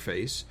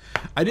Cyberface.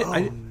 No, dude.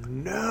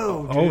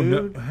 Oh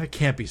no, that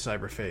can't be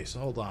Cyberface.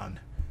 Hold on.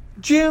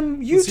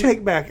 Jim, you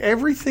take back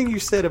everything you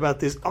said about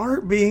this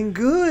art being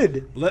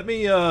good. Let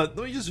me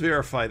just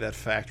verify that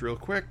fact real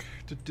quick.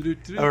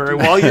 All right,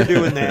 while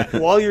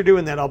you're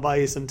doing that, I'll buy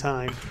you some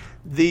time.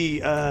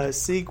 The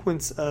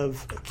sequence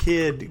of a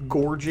kid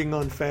gorging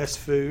on fast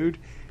food.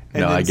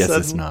 And No, then I guess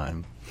it's suddenly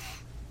not.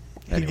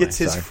 He Anyway, gets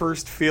his sorry.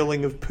 first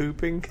feeling of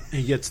pooping.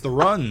 He gets the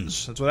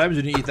runs. That's what happens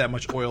when you eat that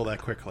much oil that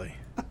quickly.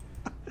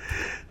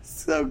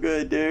 So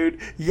good, dude.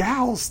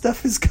 Yow,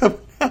 stuff is coming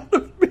out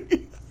of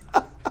me.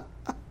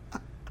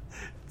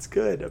 It's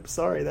good. I'm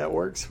sorry, that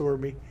works for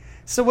me.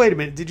 So wait a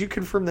minute. Did you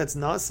confirm that's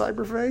not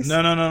Cyberface? No.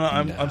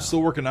 I'm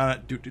still working on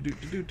it.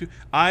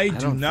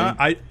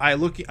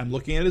 I'm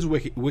looking at his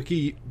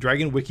wiki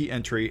Dragon Wiki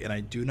entry, and I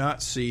do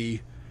not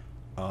see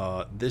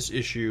this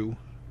issue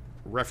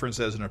referenced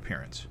as an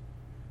appearance.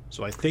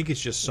 So I think it's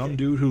just some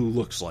dude who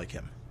looks like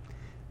him.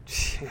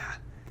 Yeah.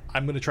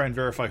 I'm going to try and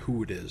verify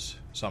who it is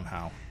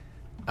somehow.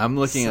 I'm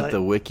looking at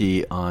the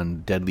wiki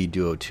on Deadly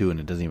Duo 2, and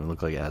it doesn't even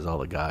look like it has all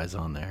the guys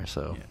on there.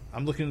 So, Yeah.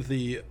 I'm looking at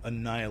the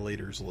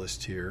Annihilators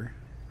list here.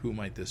 Who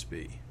might this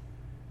be?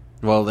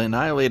 well, the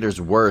Annihilators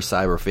were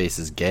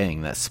Cyberface's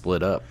gang that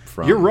split up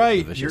from You're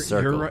right. the Vicious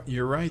Circle.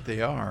 You're right.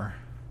 They are.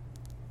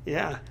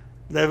 Yeah.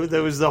 That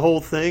was the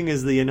whole thing,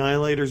 is the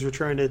Annihilators were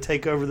trying to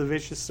take over the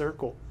Vicious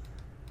Circle.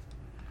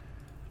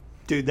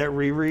 Dude, that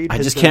reread. I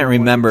has just been can't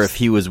remember wonders. if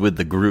he was with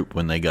the group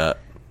when they got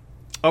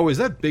Oh, is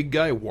that big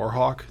guy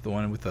Warhawk, the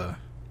one with the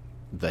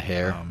the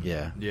hair.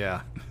 Yeah.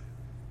 Yeah.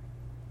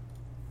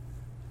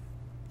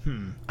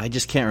 I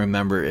just can't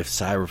remember if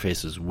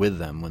Cyberface was with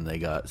them when they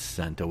got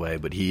sent away,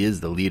 but he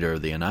is the leader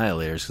of the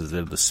Annihilators because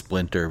they're the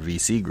Splinter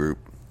VC group,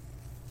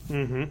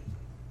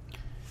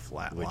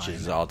 Flatline. which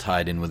is all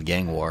tied in with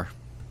gang war.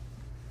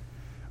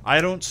 I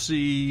don't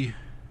see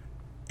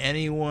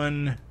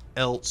anyone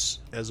else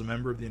as a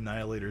member of the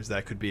Annihilators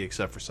that could be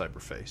except for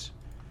Cyberface.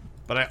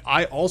 But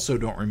I also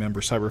don't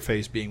remember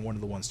Cyberface being one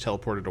of the ones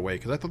teleported away,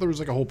 because I thought there was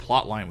like a whole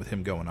plot line with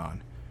him going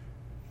on.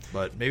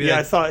 But maybe Yeah,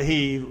 I thought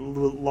he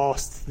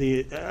lost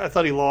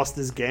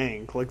his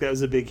gang. Like, that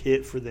was a big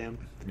hit for them.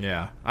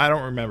 yeah, I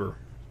don't remember.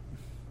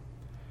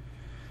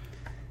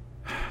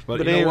 But But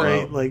you at any know what?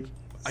 rate, like,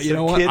 You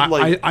know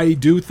what? I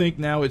do think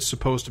now it's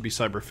supposed to be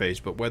Cyberface,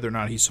 but whether or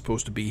not he's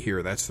supposed to be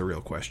here, that's the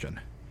real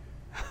question.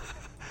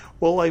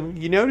 well, like,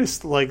 you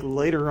noticed, like,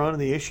 later on in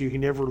the issue, he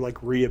never,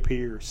 like,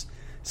 reappears.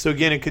 So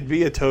again, it could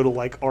be a total,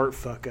 like, art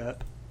fuck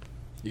up.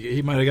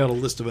 He might have got a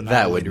list of Annihilators.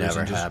 That would never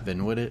and just-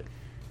 happen, would it?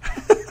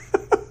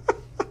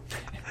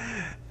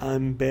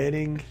 I'm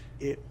betting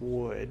it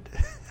would.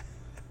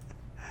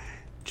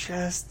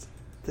 Just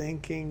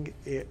thinking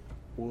it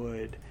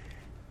would.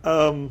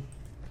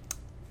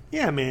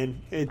 Yeah,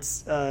 man,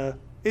 it's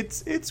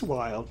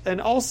wild. And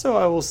also,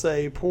 I will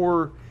say,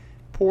 poor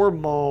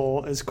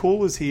Maul, as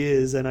cool as he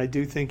is, and I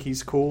do think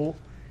he's cool.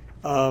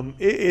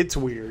 It's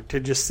weird to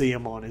just see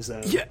him on his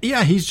own.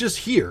 Yeah, he's just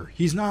here.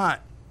 He's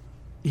not.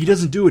 He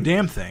doesn't do a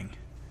damn thing.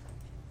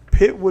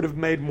 Pitt would have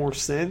made more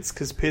sense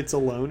because Pitt's a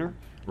loner.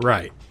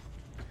 Right.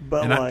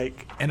 But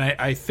And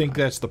I think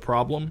that's the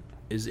problem.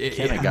 Is it,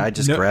 Can a guy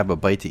just grab a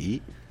bite to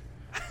eat?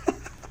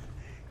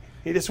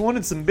 he just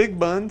wanted some big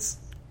buns.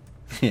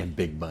 Yeah,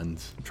 big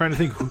buns. I'm trying to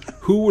think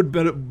who would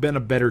have been a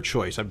better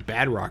choice.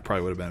 Bad Rock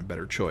probably would have been a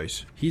better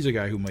choice. He's a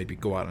guy who might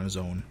go out on his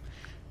own.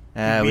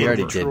 We in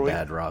already did Detroit.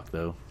 Bad Rock,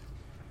 though.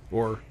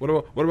 Or what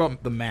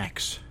about the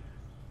Max?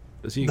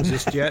 Does he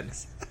exist yet?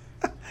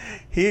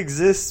 He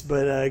exists,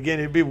 but again,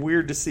 it'd be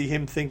weird to see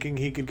him thinking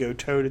he could go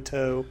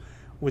toe-to-toe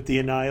with the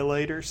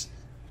Annihilators,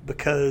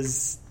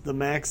 because the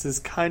Max is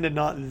kind of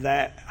not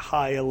that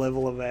high a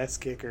level of ass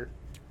kicker.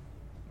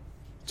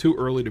 Too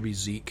early to be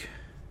Zeke.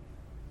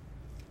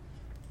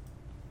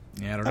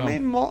 Yeah, I don't know. I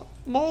mean,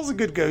 Maul's a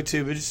good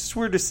go-to, but it's just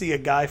weird to see a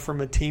guy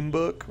from a team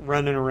book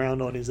running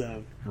around on his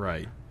own.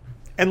 Right.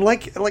 And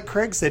like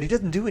Craig said, he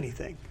doesn't do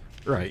anything.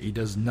 Right. He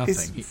does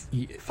nothing.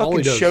 He all Fucking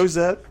he does, shows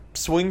up,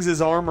 swings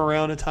his arm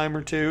around a time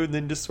or two, and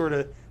then just sort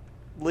of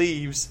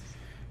leaves.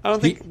 I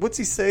don't think. What's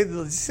he say?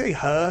 Does he say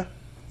 "huh"?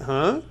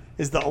 Huh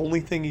is the only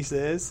thing he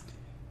says.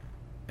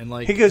 and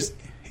like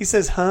He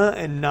says "huh"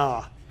 and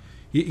 "nah."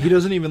 he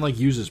doesn't even like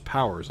use his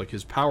powers. Like,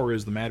 his power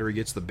is the madder he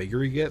gets, the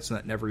bigger he gets, and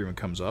that never even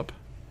comes up.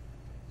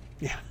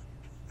 Yeah.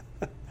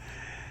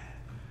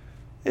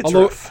 It's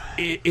Although rough.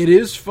 it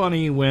is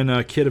funny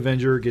when Kid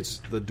Avenger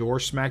gets the door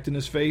smacked in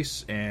his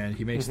face, and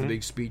he makes the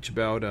big speech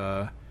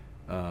about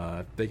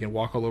they can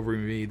walk all over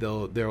me,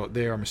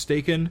 they are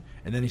mistaken,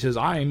 and then he says,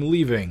 "I'm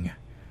leaving,"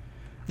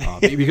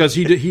 because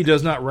he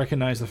does not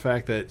recognize the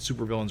fact that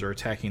supervillains are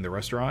attacking the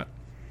restaurant.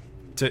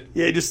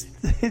 Yeah, he just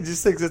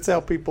thinks that's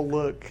how people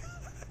look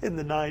in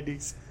the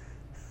 90s.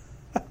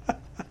 That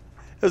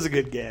was a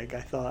good gag,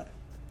 I thought.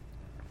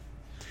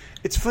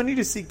 It's funny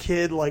to see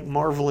Kid like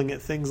marveling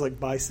at things like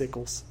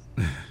bicycles.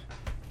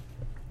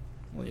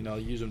 Well,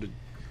 use them to.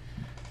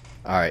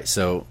 All right,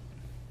 so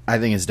I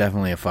think it's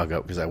definitely a fuck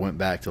up because I went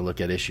back to look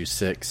at issue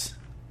 6,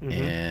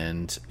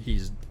 and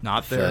He's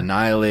not the there.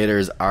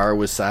 Annihilators are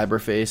with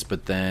Cyberface,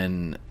 but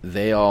then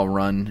they all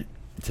run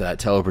to that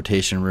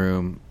teleportation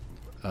room.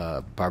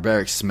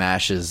 Barbaric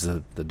smashes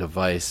the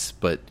device,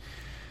 but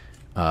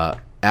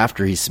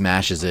after he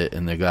smashes it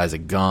and the guys are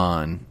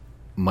gone,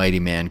 Mighty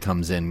Man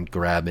comes in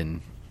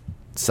grabbing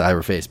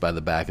Cyberface by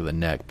the back of the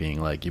neck,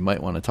 being like, you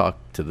might want to talk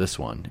to this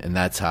one. And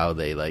that's how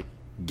they like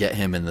get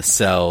him in the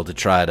cell to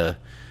try to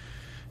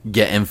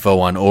get info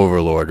on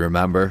Overlord,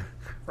 remember?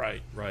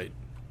 Right.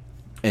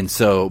 And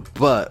so,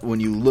 but when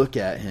you look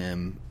at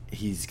him,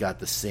 he's got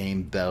the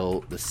same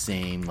belt, the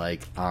same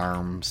like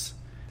arms,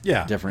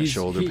 Yeah. different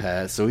shoulder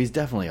pads. So he's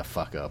definitely a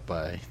fuck up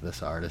by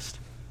this artist.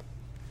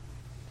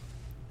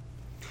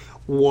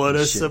 What a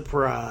Shit.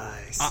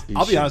 surprise.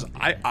 I'll be honest,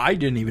 I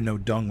didn't even know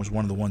Dung was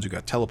one of the ones who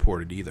got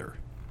teleported either.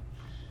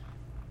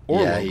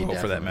 Or Yeah, he Logo,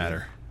 for that definitely-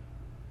 matter.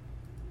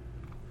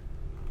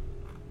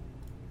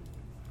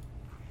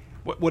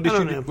 What I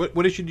don't issue? know.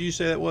 What issue did you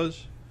say that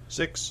was?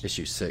 6?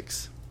 Issue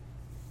 6.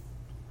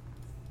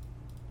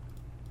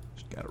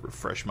 Just got to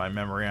refresh my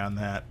memory on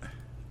that.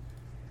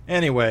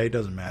 Anyway, it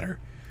doesn't matter.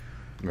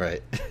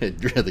 Right.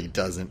 It really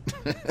doesn't.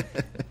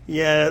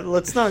 Yeah,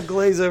 let's not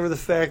glaze over the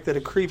fact that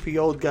a creepy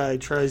old guy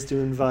tries to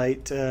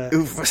invite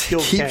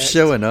Killcat Keeps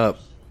showing up.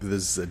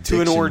 This to an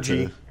addiction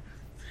orgy,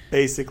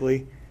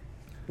 basically,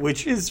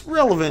 which is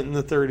relevant in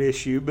the 3rd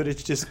issue, but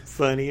it's just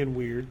funny and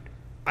weird.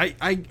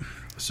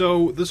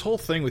 So this whole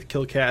thing with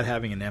Killcat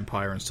having an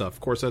empire and stuff, of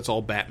course, that's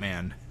all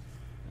Batman.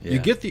 Yeah. You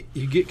get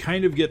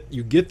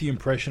the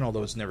impression,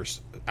 although it's never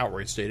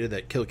outright stated,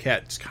 that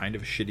Killcat's kind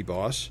of a shitty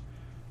boss,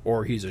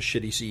 or he's a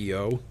shitty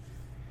CEO.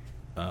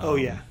 Oh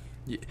yeah,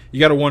 You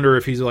got to wonder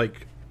if he's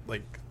like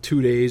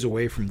 2 days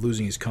away from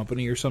losing his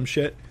company or some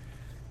shit,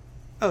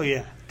 oh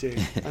yeah, dude.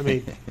 I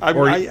mean,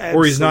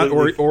 or he's not,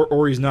 absolutely-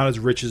 or he's not as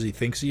rich as he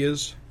thinks he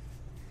is.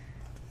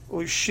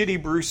 Well,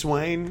 shitty Bruce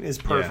Wayne is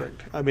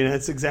perfect. I mean,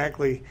 that's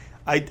exactly.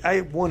 I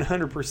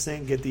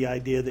 100% get the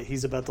idea that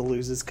he's about to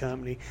lose his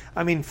company.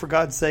 I mean, for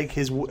God's sake,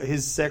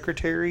 his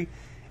secretary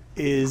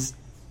is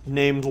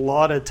named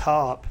Lotta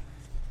Top,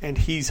 and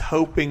he's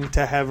hoping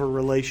to have a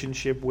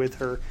relationship with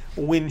her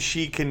when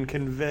she can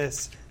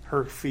confess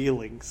her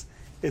feelings.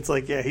 It's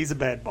like, yeah, he's a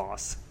bad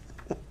boss.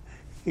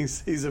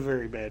 he's a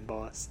very bad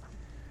boss.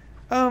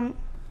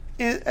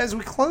 As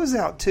we close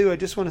out, too, I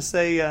just want to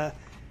say,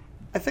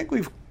 I think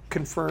we've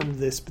confirmed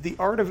this, but the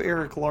Art of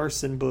Eric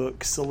Larson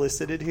book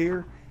solicited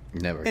here.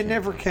 It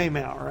Never came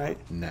out, right?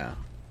 No.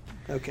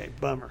 Okay,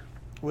 bummer.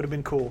 Would have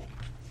been cool.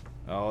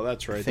 Oh,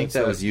 that's right. I think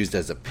That's that was used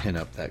as a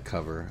pinup, that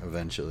cover,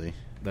 eventually.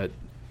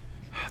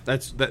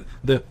 That's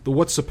the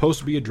what's supposed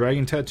to be a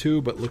dragon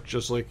tattoo, but looked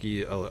just like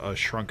a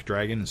shrunk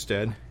dragon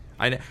instead.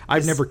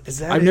 I've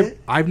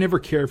never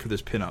cared for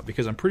this pinup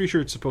because I'm pretty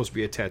sure it's supposed to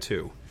be a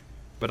tattoo,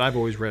 but I've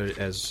always read it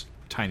as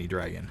Tiny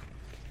Dragon.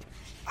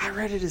 I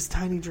read it as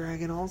Tiny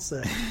Dragon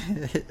also.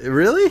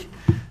 Really?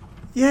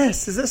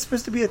 Yes, is that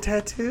supposed to be a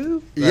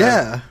tattoo?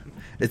 Yeah.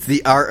 It's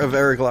the Art of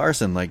Eric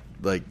Larson. Like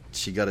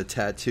she got a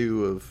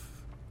tattoo of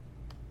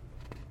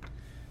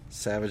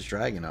Savage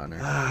Dragon on her.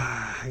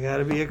 I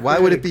gotta be a critic. Why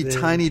would it be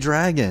then. Tiny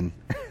Dragon?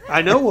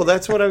 I know, well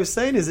that's what I was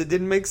saying, is it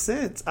didn't make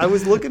sense. I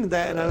was looking at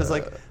that and I was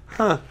like,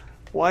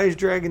 why is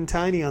Dragon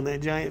tiny on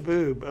that giant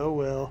boob? Oh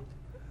well.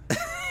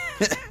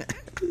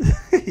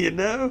 You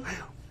know?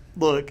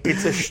 Look,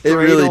 it's a straight It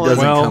really on.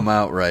 doesn't Well, come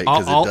out right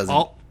because it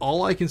doesn't.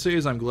 All I can say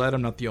is I'm glad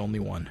I'm not the only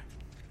one.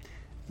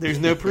 There's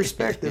no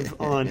perspective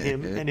on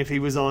him, and if he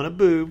was on a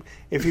boob,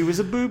 if he was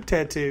a boob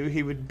tattoo,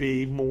 he would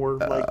be more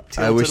like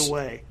tilted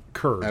away.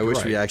 Curved. I wish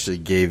right. we actually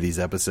gave these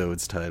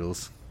episodes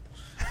titles.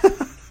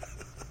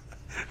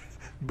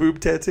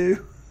 Boob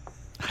tattoo,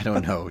 I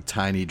don't know,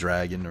 Tiny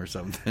Dragon or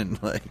something.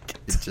 Like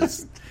it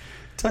just.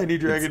 Tiny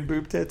Dragon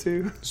boob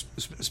tattoo.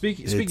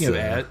 Speaking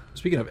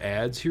of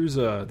ads, here's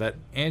that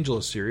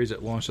Angela series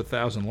that launched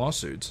 1,000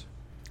 lawsuits.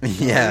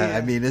 Yeah,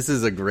 I mean, this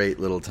is a great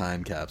little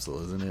time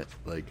capsule, isn't it?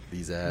 Like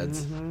these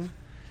ads,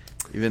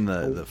 even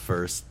the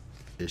first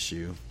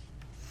issue.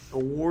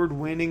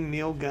 Award-winning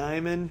Neil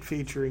Gaiman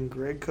featuring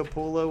Greg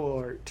Capullo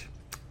art.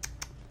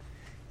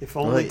 If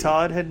only Well,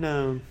 Todd had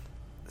known.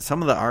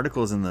 Some of the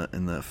articles in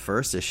the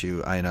first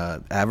issue,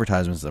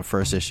 advertisements in the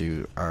first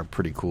issue are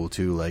pretty cool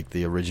too. Like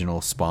the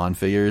original Spawn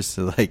figures,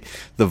 so like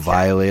the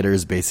Violator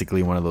is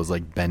basically one of those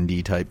like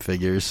bendy type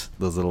figures,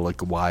 those little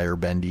like wire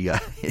bendy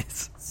guys.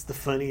 It's the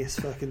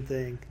funniest fucking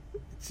thing.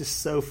 It's just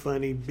so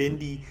funny.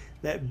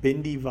 That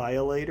bendy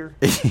Violator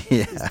is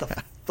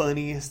the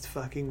funniest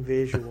fucking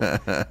visual.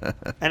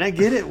 And I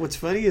get it. What's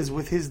funny is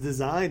with his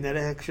design, that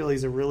actually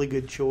is a really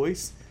good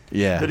choice.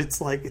 Yeah, But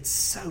it's like, it's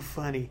so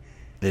funny.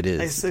 it I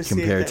is associate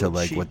compared that to with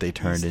like cheap what they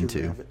turned Easter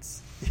into.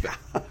 rabbits. Yeah.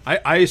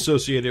 I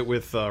associate it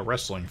with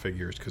wrestling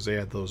figures because they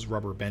had those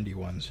rubber bendy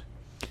ones.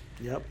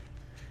 Yep.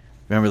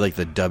 Remember like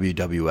the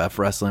WWF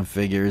wrestling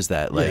figures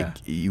that like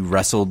Yeah.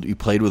 you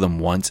played with them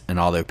once and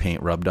all their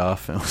paint rubbed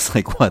off, and it was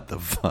like, what the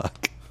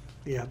fuck?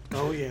 Yeah.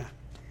 Oh, yeah.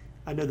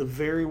 I know the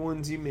very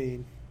ones you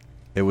mean.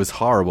 It was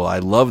horrible. I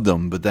loved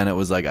them, but then it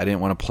was like I didn't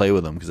want to play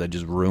with them because I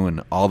just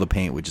ruined all the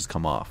paint would just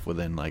come off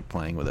within like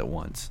playing with it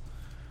once.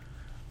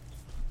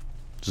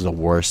 This is the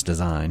worst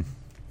design.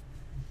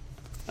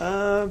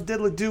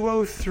 Deadly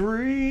Duo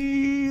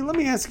 3. Let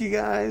me ask you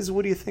guys,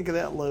 what do you think of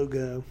that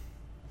logo?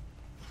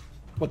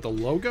 What, the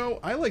logo?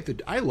 I like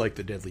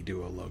the Deadly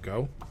Duo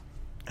logo.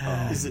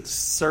 Is it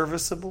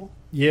serviceable?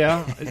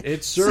 Yeah,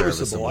 it's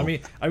serviceable.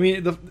 Serviceable. I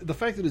mean, the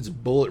fact that it's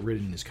bullet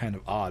ridden is kind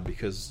of odd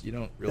because you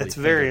don't really. That's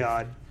very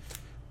odd.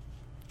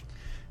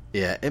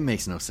 Yeah, it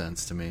makes no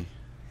sense to me.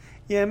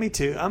 Yeah, me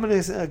too. I'm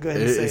gonna go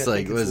ahead and say It's I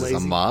like, think was it's this a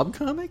lazy. mob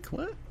comic?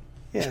 What?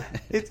 Yeah,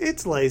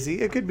 it's lazy.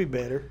 It could be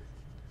better.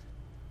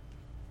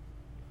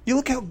 You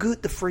look how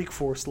good the Freak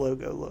Force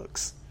logo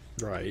looks.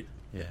 Right.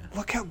 Yeah.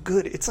 Look how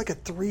good. It's like a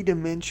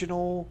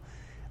three-dimensional,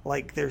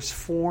 like there's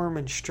form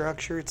and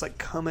structure. It's like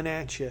coming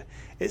at you.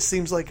 It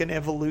seems like an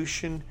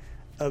evolution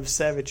of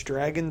Savage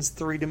Dragon's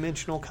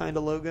three-dimensional kind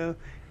of logo.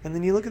 And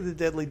then you look at the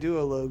Deadly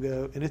Duo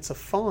logo, and it's a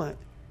font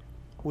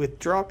with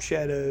drop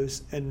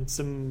shadows and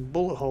some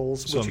bullet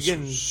holes, Some which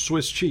again,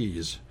 Swiss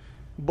cheese.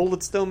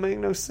 bullets don't make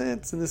no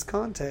sense in this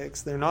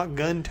context. They're not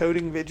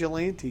gun-toting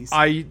vigilantes.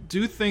 I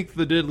do think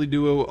the Deadly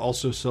Duo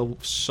also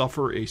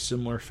suffer a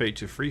similar fate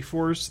to Free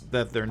Force,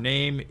 that their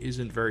name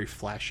isn't very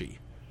flashy.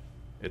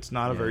 It's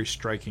not a very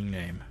striking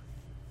name.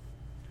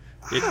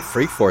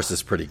 Freak Force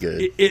is pretty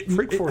good.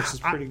 Freak Force is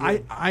pretty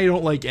good. I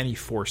don't like any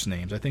Force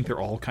names. I think they're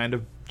all kind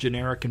of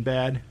generic and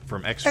bad,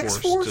 from X-Force,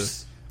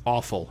 X-Force? to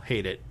awful.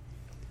 Hate it.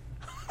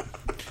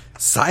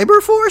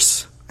 Cyber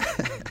Force?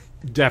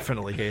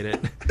 Definitely hate it.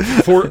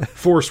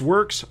 Force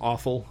Works,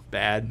 awful,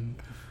 bad.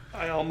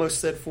 I almost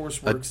said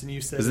Force Works, and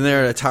you said Isn't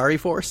there an Atari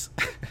Force?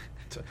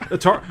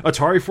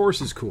 Atari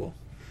Force is cool.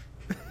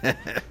 I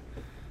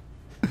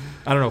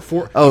don't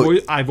know.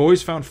 I've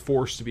always found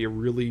Force to be a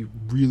really,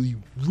 really,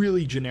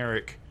 really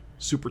generic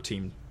super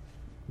team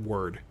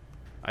word.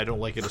 I don't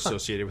like it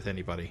associated with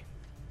anybody.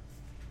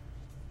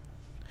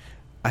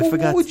 I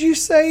forgot. What would you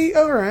say?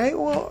 All right.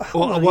 Well,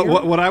 hold on here.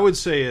 What I would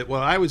say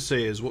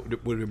is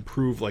what would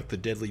improve like the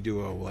Deadly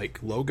Duo like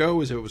logo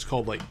is if it was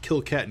called like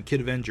Kill Cat and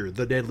Kid Avenger,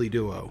 the Deadly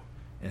Duo,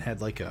 and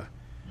had like a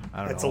I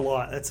don't That's know. a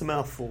lot. That's a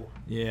mouthful.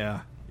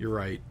 Yeah, you're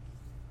right.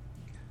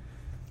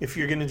 If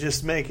you're going to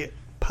just make it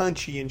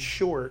punchy and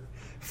short,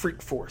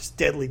 Freak Force,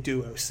 Deadly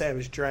Duo,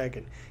 Savage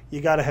Dragon, you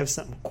got to have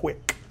something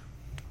quick.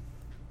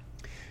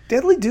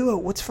 Deadly Duo,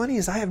 what's funny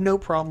is I have no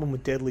problem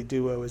with Deadly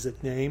Duo as a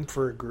name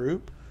for a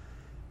group,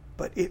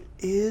 but it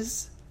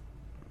is,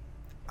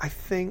 I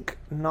think,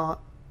 not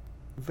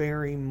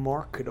very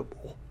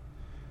marketable.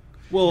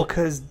 Well,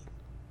 Because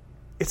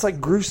it's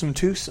like gruesome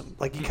twosome.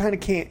 Like, you kind of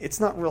can't, it's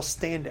not real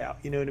standout,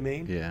 you know what I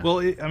mean? Yeah. well,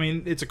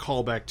 it's a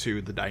callback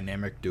to the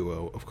Dynamic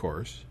Duo, of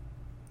course.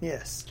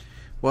 Yes.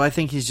 Well, I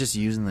think he's just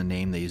using the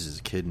name they used as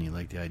a kid, and he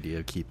liked the idea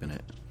of keeping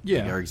it. Yeah.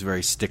 Like, Eric's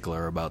very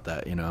stickler about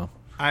that, you know?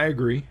 I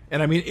agree,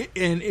 and I mean,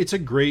 it's a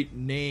great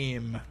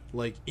name,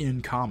 like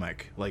in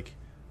comic, like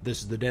this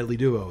is the Deadly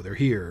Duo. They're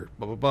here,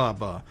 blah blah blah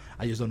blah.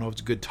 I just don't know if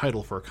it's a good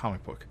title for a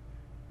comic book.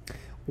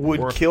 Would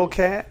Or- Kill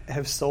Cat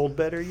have sold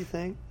better, you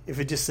think? If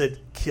it just said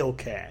Kill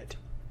Cat.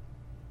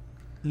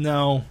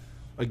 No,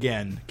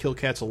 again, Kill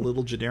Cat's a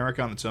little generic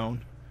on its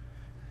own.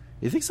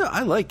 You think so?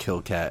 I like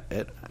Kill Cat.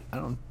 I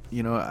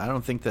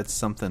don't think that's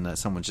something that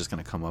someone's just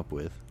going to come up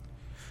with.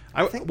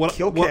 I think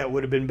Kill Cat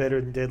would have been better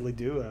than Deadly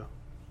Duo.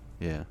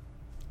 Yeah.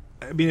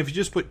 I mean, if you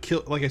just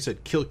put like I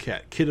said, Kill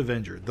Cat, Kid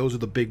Avenger, those are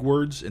the big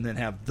words, and then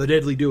have the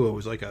Deadly Duo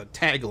as like a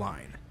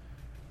tagline,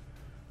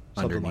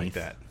 something like Underneath.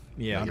 that.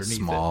 Yeah, Like underneath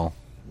small.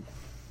 it.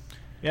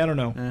 Yeah, I don't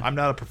know. I'm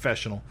not a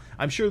professional.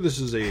 I'm sure this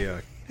is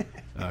a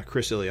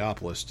Chris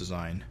Iliopoulos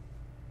design.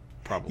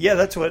 Probably. Yeah,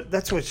 that's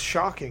what's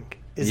shocking.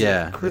 Is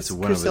Yeah, that Chris it's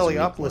one of his weak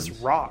Eliopoulos ones.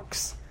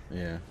 rocks.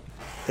 Yeah.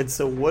 And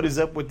so what is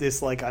up with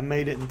this, like, I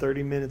made it in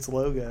 30 minutes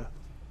logo?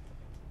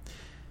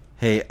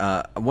 Hey,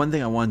 one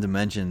thing I wanted to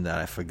mention that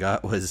I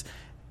forgot was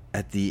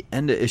at the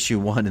end of issue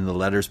 1 in the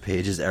letters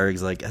pages,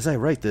 Eric's like, as I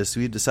write this,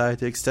 we decided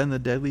to extend the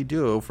Deadly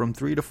Duo from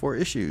 3 to 4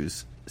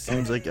 issues.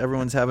 Seems like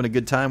everyone's having a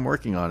good time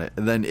working on it.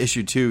 And then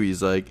issue 2,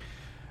 he's like,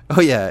 oh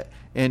yeah,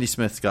 Andy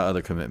Smith's got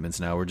other commitments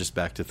now. We're just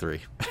back to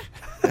 3.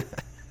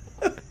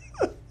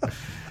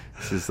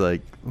 It's just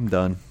like, I'm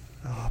done.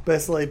 Oh,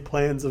 best laid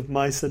plans of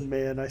mice and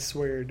man, I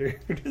swear, dude.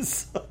 It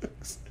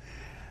sucks.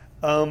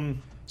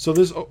 So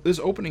this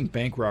opening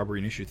bank robbery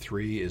in issue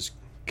 3 is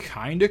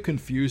kind of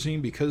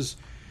confusing because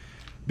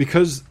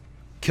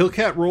Kill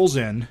Cat rolls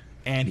in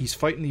and he's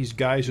fighting these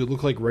guys who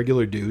look like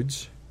regular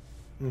dudes,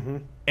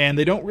 and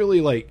they don't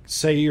really like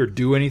say or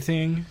do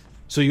anything.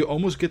 So you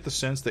almost get the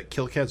sense that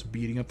Kill Cat's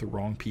beating up the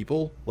wrong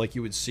people, like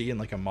you would see in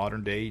like a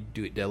modern day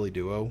Deadly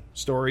Duo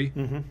story.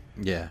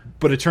 Yeah.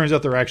 But it turns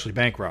out they're actually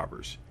bank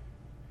robbers.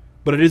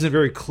 But it isn't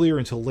very clear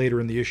until later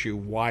in the issue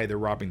why they're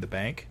robbing the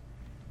bank.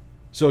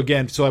 So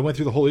I went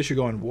through the whole issue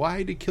going,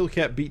 why did Kill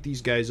Cat beat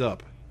these guys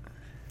up?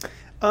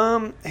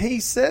 He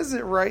says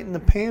it right in the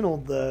panel,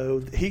 though.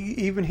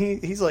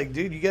 He's like,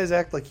 dude, you guys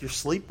act like you're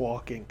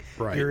sleepwalking.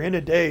 Right. You're in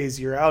a daze.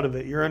 You're out of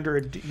it. You're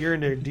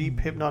in a deep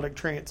hypnotic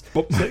trance.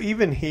 But- So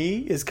even he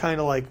is kind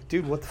of like,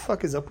 dude, what the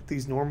fuck is up with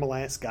these normal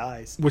ass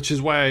guys? Which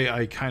is why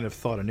I kind of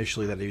thought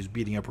initially that he was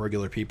beating up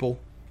regular people,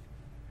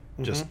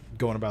 just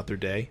going about their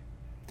day.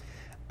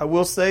 I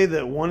will say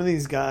that one of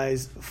these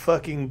guys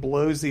fucking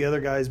blows the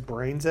other guy's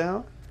brains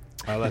out.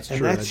 Oh, that's And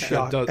true. that's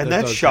shocking. that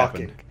That's does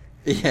shocking. happen.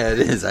 Yeah, it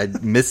is. I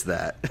missed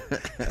that.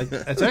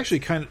 It's actually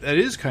that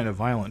is kind of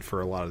violent for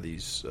a lot of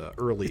these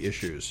early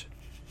issues.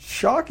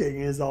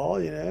 Shocking is all,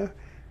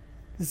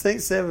 This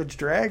ain't Savage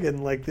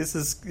Dragon. Like,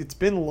 it's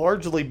been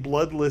largely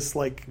bloodless,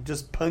 like,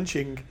 just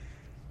punching.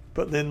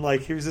 But then,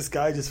 like, here's this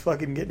guy just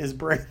fucking getting his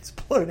brains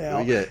blown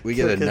out. We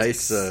get a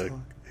nice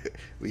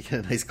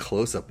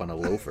close up on a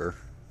loafer.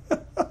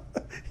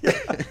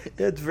 Yeah,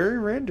 it's very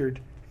rendered.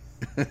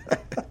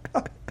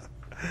 But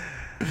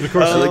of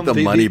course, I like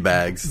the money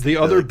bags. The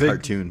other big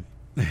cartoon.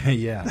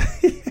 Yeah.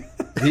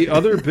 The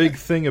other big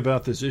thing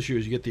about this issue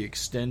is you get the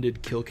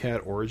extended Kill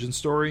Cat origin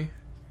story.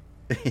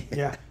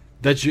 Yeah.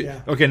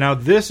 Okay, now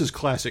this is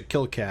classic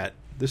Kill Cat.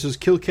 This is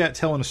Kill Cat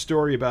telling a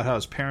story about how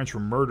his parents were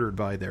murdered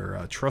by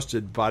their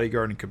trusted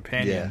bodyguard and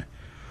companion. Yeah.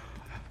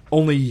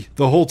 Only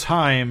the whole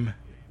time,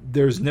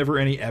 there's never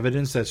any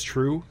evidence that's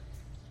true,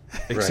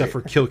 except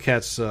for Kill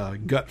Cat's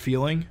gut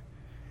feeling.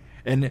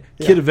 And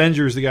Kid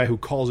Avenger is the guy who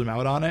calls him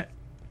out on it.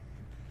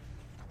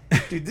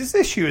 Dude, this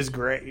issue is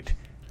great.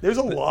 There's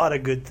a lot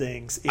of good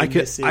things in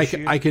this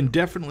issue. I can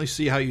definitely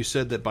see how you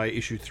said that by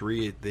issue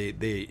 3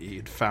 they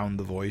had found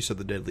the voice of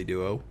the Deadly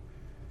Duo.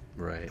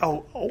 Right.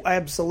 Oh,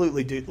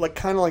 absolutely, dude. Like,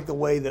 kind of like the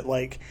way that,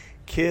 like,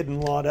 Kid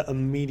and Lotta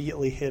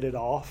immediately hit it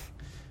off.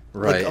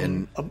 Right, like,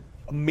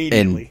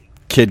 immediately. And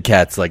Kid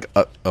Cat's, like,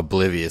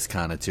 oblivious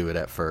kind of to it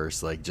at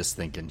first, like, just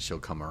thinking she'll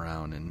come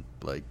around and,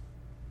 like,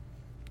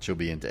 she'll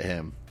be into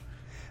him.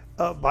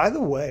 By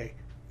the way,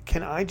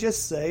 can I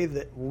just say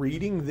that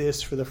reading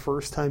this for the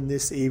first time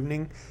this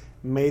evening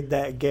made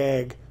that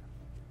gag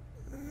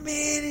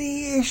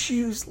many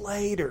issues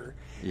later.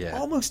 Yeah.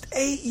 Almost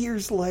 8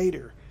 years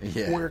later.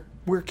 Yeah.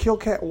 Where Kill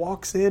Cat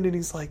walks in and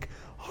he's like,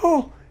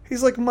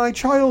 he's like my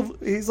kid's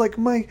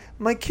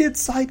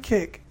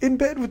sidekick in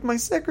bed with my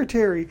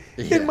secretary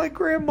in my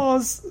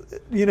grandma's,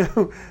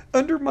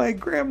 under my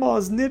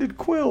grandma's knitted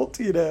quilt,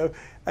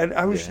 And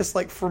I was just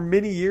like, for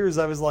many years,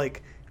 I was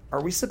like,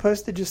 are we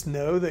supposed to just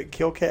know that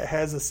Kill Cat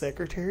has a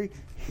secretary?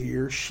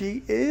 Here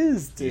she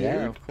is, dude.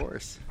 Yeah, of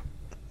course.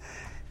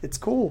 It's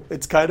cool.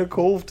 It's kind of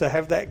cool to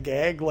have that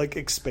gag, like,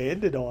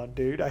 expanded on,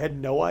 dude. I had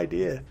no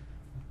idea.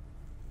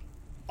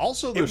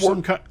 Also, there's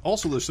some kind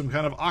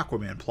of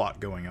Aquaman plot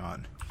going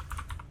on.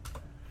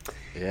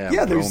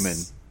 Yeah,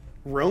 there's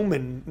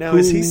Roman. Now,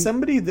 is he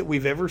somebody that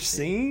we've ever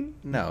seen?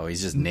 No,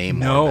 he's just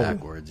Namor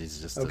backwards.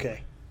 He's just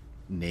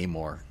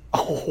Namor.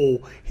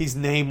 Oh, he's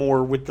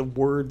Namor with the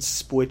words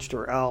switched.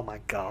 Oh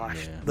my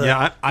gosh!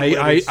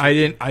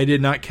 I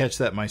did not catch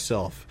that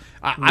myself.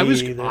 I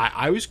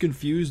was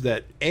confused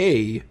that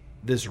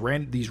these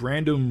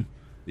random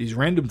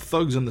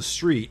thugs on the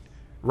street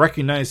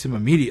recognized him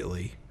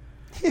immediately.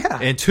 Yeah.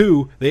 And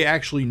 2, they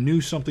actually knew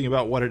something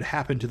about what had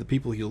happened to the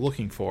people he was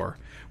looking for,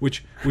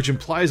 which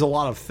implies a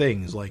lot of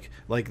things, like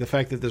the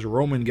fact that this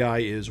Roman guy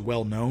is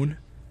well known,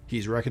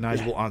 he's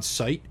recognizable on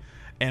sight,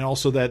 and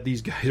also that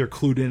these guys are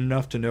clued in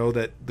enough to know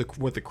that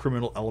what the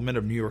criminal element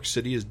of New York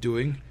City is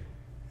doing.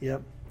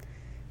 Yep.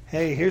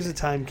 Hey, here's a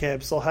time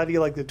capsule. How do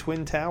you like the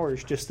Twin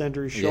Towers just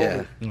under his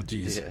shoulder? Oh,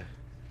 jeez.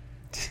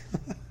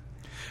 Yeah.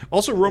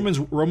 Also,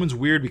 Roman's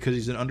weird because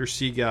he's an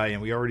undersea guy,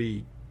 and we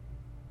already,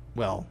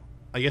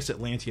 I guess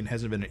Atlantean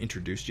hasn't been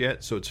introduced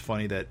yet, so it's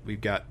funny that we've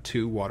got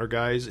 2 water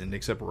guys, and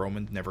except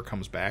Roman never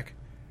comes back.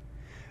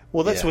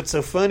 Well, that's what's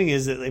so funny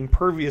is that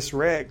Impervious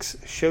Rex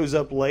shows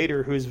up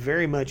later, who is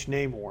very much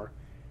Namor.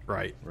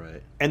 Right.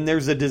 And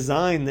there's a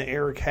design that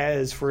Eric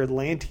has for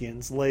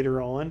Atlanteans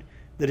later on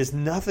that is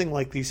nothing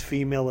like these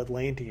female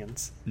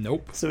Atlanteans.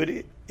 Nope. So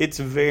it's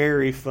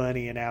very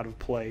funny and out of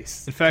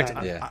place. In fact,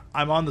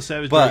 I'm on the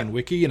Savage Dragon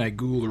wiki, and I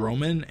googled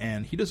Roman,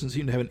 and he doesn't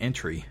seem to have an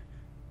entry.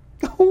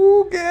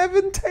 Oh,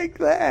 Gavin, take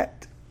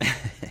that.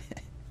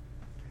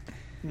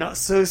 Not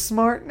so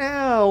smart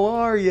now,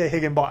 are you,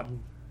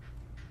 Higginbottom?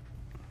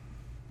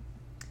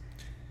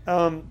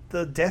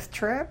 The death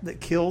trap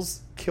that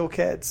kills Kill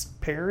Cat's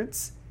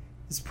parents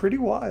is pretty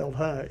wild,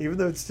 huh? Even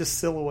though it's just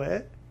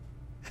silhouette.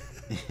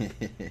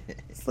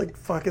 It's like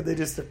fucking they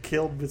just are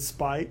killed with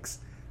spikes.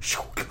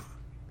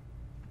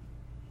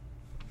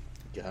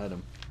 Got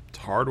him. It's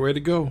a hard way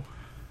to go.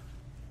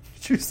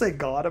 Did you say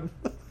got him?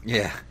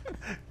 Yeah.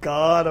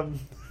 Got him.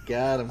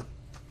 Got him.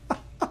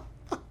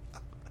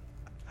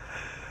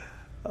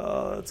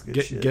 Oh, that's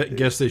good shit.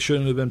 Guess they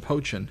shouldn't have been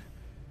poaching.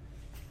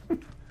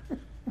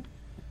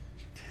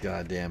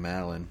 Goddamn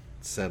Alan.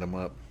 Set him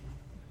up.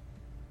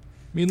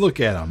 I mean, look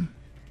at him.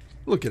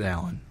 Look at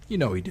Alan. You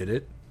know he did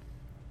it.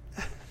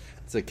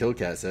 That's what Kill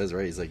Cat says,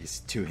 right? He's like, he's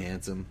too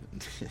handsome.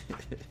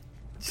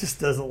 Just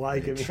doesn't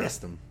like him.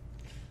 Trust him.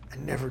 I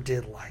never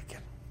did like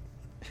him.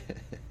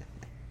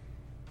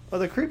 Well,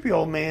 the creepy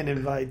old man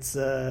invites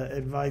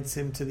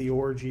him to the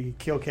orgy,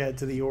 Kill Cat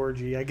to the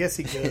orgy. I guess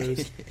he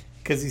goes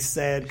because he's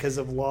sad because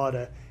of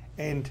Lotta.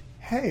 And,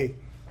 hey,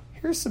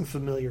 here's some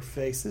familiar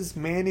faces.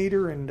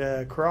 Maneater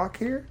and Croc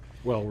here.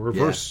 Well,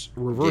 reverse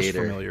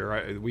Gator.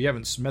 familiar. We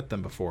haven't met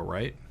them before,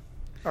 right?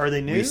 Are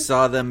they new? We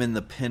saw them in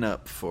the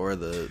pinup for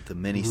the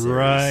miniseries.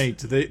 Right.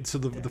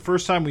 The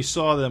first time we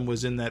saw them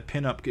was in that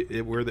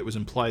pinup where that was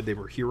implied they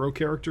were hero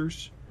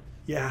characters.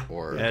 Yeah.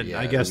 And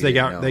I guess they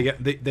got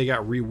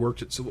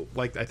reworked it. So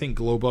like I think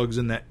Glowbug's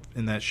in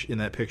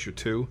that picture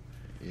too.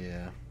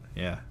 Yeah.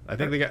 Yeah. I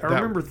think they got. I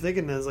remember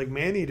thinking that like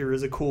Maneater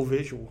is a cool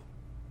visual.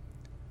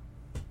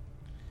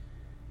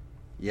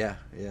 Yeah.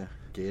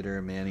 Gator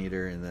and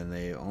Maneater, and then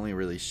they only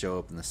really show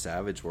up in the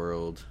Savage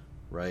World,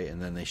 right?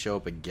 And then they show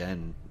up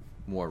again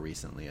more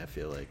recently, I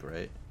feel like,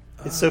 right?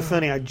 It's so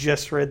funny. I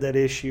just read that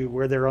issue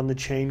where they're on the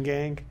Chain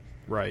Gang.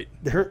 Right.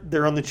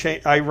 They're on the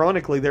chain.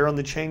 Ironically, they're on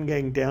the Chain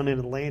Gang down in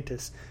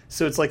Atlantis.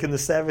 So it's like in the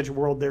Savage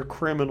World, they're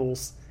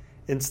criminals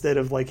instead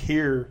of like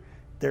here,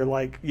 they're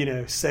like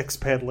sex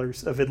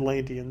peddlers of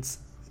Atlanteans.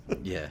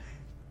 Yeah.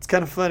 It's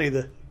kind of funny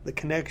the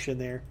connection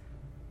there.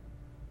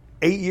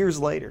 8 years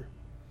later,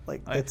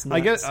 like that's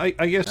nuts.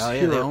 I guess. Oh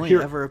yeah, they only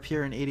ever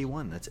appear in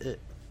 81. That's it.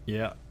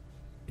 Yeah.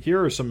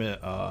 Here are some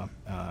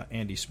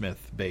Andy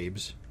Smith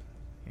babes.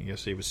 I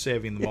guess he was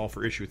saving them all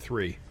for issue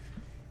 3.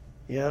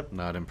 Yep.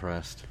 Not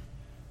impressed.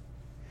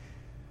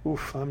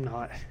 Oof, I'm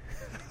not.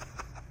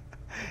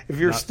 If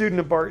you're a student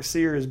of Bart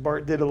Sears,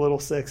 Bart did a little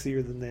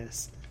sexier than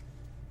this.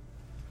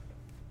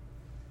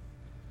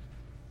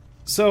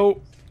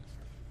 So,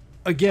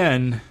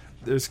 again,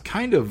 there's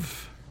kind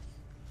of,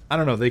 I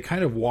don't know, they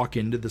kind of walk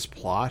into this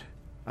plot,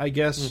 I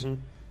guess.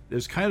 Mm-hmm.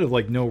 There's kind of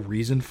like no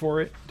reason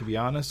for it, to be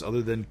honest,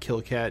 other than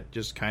Killcat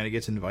just kind of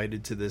gets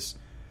invited to this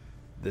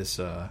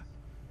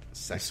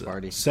sex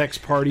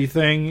party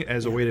thing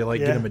as a way to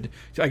get him,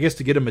 I guess,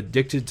 to get him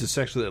addicted to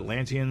sexual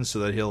Atlanteans so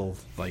that he'll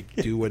like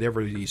do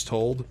whatever he's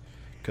told,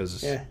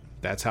 because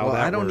that's how that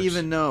works. I don't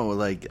even know.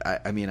 Like,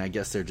 I mean, I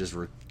guess they're just. I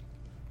mean,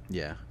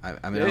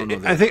 I don't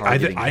know. I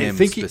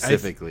think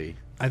specifically.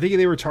 I think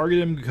they were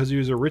targeting him because he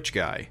was a rich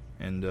guy,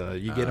 and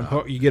you get him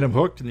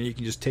hooked, and then you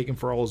can just take him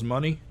for all his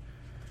money,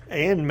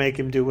 and make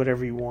him do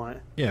whatever you want.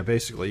 Yeah,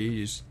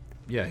 basically,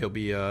 he'll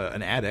be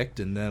an addict,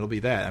 and that'll be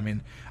that. I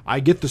mean, I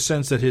get the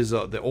sense that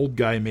the old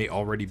guy may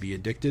already be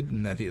addicted,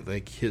 and that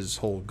his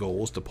whole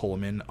goal is to pull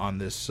him in on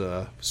this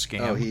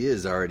scam. Oh, he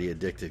is already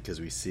addicted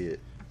because we see it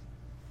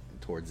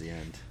towards the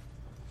end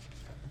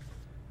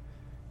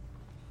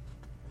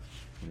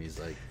when he's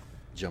like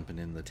jumping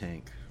in the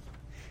tank.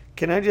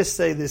 Can I just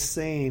say this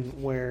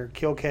scene where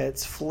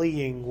Killcat's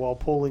fleeing while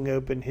pulling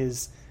open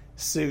his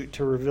suit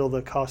to reveal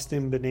the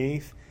costume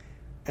beneath,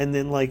 and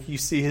then like you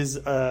see his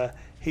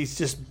he's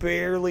just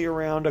barely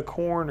around a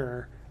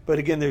corner, but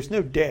again there's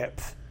no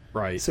depth,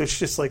 right? So it's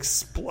just like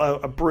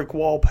a brick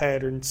wall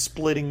pattern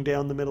splitting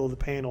down the middle of the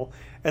panel,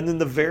 and then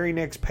the very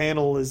next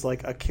panel is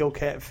like a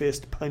Killcat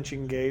fist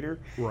punching Gator,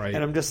 right?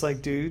 And I'm just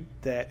like, dude,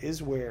 that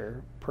is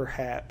where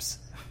perhaps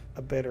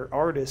a better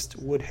artist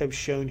would have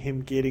shown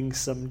him getting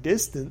some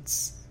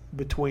distance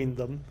between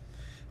them.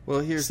 Well,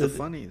 here's the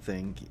funny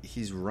thing.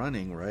 He's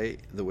running, right,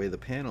 the way the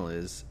panel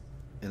is,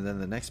 and then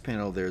the next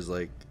panel there's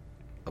like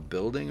a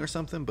building or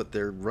something, but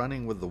they're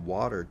running with the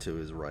water to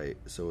his right,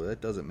 so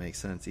that doesn't make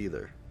sense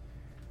either.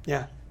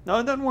 Yeah. No,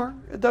 it doesn't work.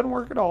 It doesn't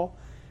work at all.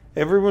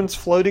 Everyone's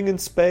floating in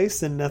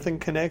space and nothing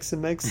connects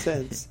and makes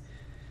sense.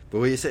 But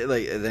when you say,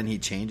 like, then he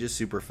changes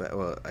super fast,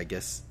 well, I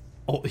guess...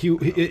 Oh,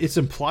 it's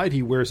implied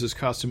he wears his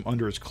costume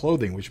under his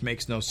clothing, which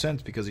makes no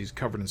sense because he's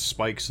covered in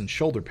spikes and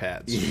shoulder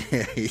pads.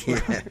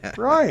 Yeah.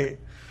 Right.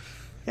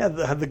 Yeah,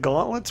 the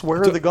gauntlets.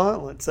 Where are the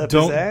gauntlets? Up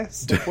his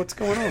ass? What's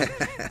going on?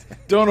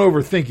 Don't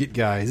overthink it,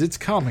 guys. It's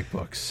comic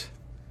books.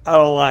 I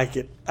don't like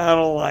it.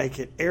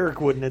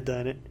 Eric wouldn't have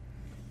done it.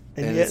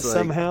 And yet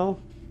somehow...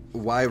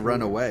 Why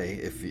run away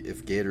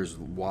if Gator's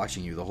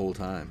watching you the whole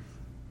time?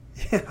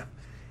 Yeah.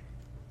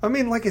 I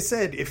mean, like I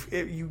said, if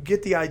you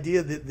get the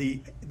idea that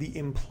the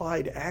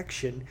implied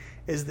action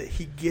is that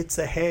he gets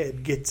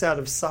ahead, gets out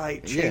of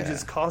sight,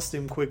 changes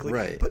costume quickly,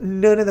 right? But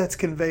none of that's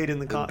conveyed in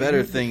the comic. The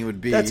better thing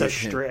would be that's a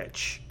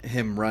stretch.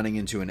 Him running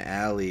into an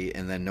alley,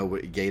 and then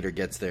Gator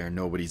gets there, and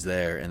nobody's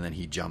there, and then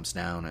he jumps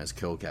down as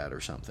Killcat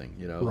or something.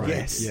 You know? Right.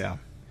 Yes. Yeah.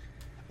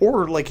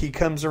 Or like he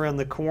comes around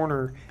the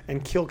corner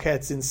and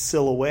Killcat's in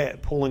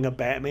silhouette, pulling a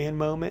Batman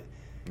moment,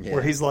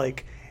 where he's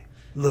like,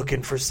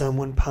 looking for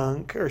someone,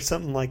 punk, or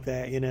something like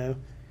that, you know.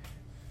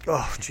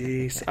 Oh,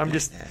 jeez. I'm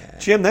just...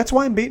 Jim, that's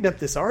why I'm beating up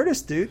this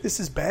artist, dude. This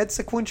is bad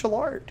sequential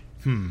art.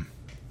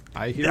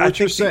 I hear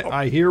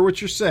what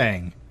you're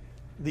saying.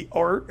 The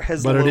art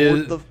has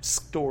lowered the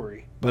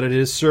story. But it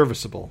is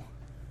serviceable.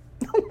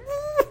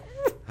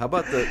 How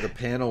about the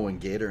panel when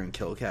Gator and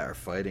Killcat are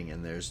fighting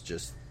and there's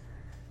just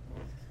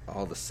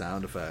all the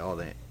sound effect, all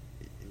that...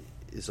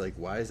 It's like,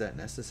 why is that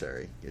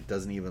necessary? It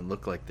doesn't even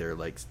look like they're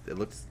like... It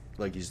looks...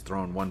 like he's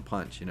throwing one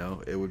punch, you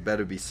know. It would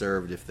better be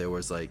served if there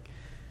was like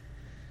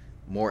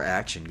more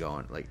action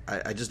going. Like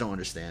I just don't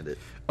understand it.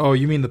 Oh,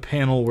 you mean the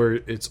panel where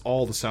it's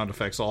all the sound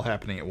effects all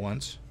happening at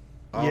once?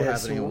 All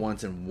happening at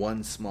once in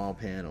one small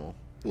panel.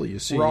 Well, you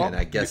see, and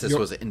I guess this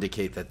was to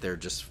indicate that they're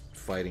just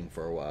fighting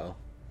for a while.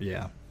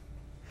 Yeah.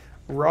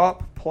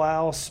 Rop,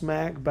 plow,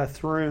 smack,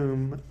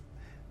 bathroom,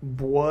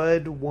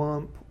 blood,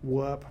 wump,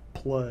 whup,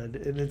 plud,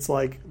 and it's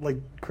like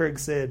Craig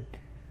said.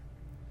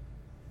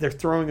 they're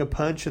throwing a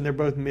punch and they're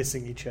both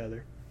missing each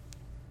other.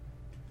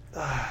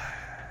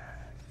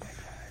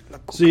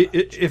 See,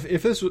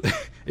 if this was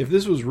if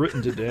this was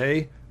written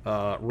today,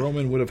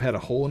 Roman would have had a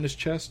hole in his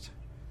chest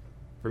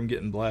from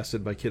getting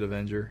blasted by Kid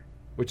Avenger,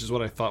 which is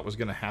what I thought was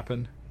going to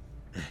happen.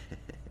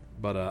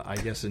 But I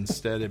guess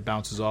instead it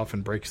bounces off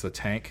and breaks the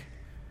tank.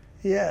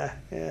 Yeah.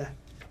 I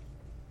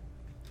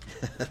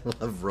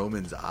love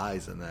Roman's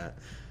eyes in that.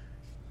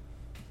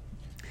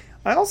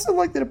 I also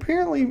like that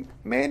apparently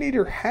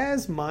Maneater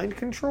has mind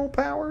control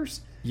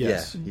powers.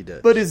 Yes. Yeah, he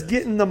does. But is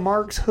getting the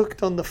marks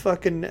hooked on the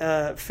fucking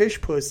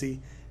fish pussy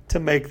to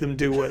make them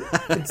do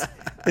what.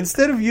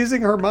 Instead of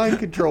using her mind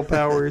control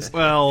powers,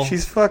 Well,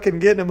 she's fucking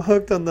getting them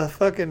hooked on the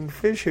fucking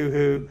fish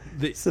hoo-hoo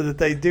so that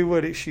they do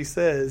what she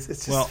says.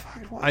 It's just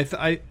fucking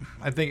wild.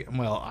 I think,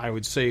 well, I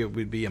would say it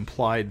would be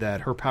implied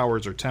that her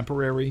powers are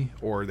temporary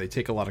or they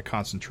take a lot of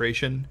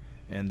concentration,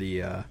 and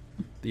the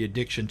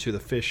addiction to the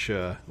fish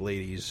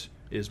ladies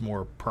is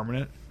more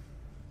permanent.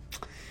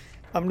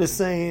 I'm just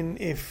saying,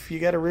 if you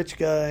got a rich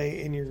guy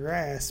in your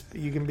grasp,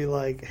 you can be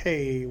like,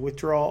 hey,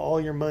 withdraw all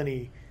your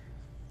money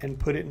and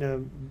put it in a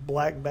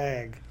black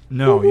bag.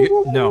 No,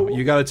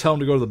 you got to tell him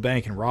to go to the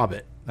bank and rob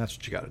it. That's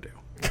what you got to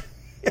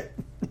do.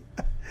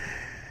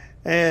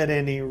 At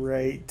any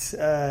rate,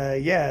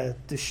 yeah,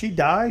 does she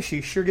die? She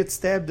sure gets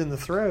stabbed in the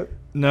throat.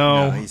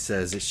 No, he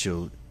says that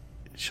she'll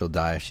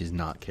die if she's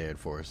not cared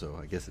for, so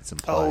I guess it's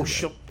implied.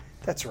 Oh,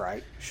 that's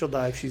right. She'll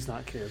die if she's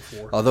not cared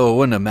for. Although it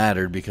wouldn't have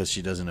mattered because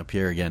she doesn't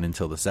appear again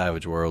until the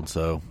Savage World,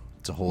 so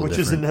it's a whole Which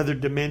different is another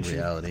dimension.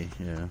 reality.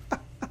 Yeah.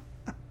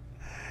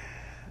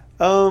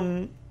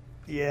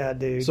 Yeah,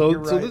 dude. So-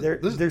 you're so right.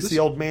 this- There's this- the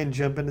old man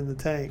jumping in the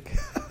tank.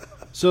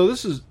 So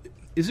is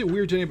it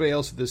weird to anybody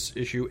else that this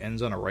issue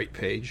ends on a right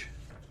page?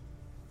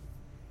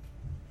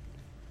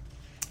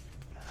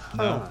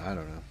 No. I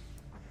don't know.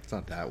 It's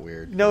not that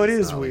weird. No, it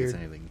It's is not like it's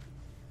weird. anything.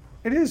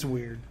 It is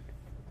weird.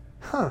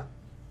 Huh.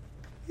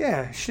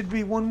 Yeah, it should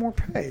be one more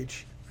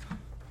page.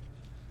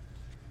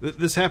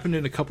 This happened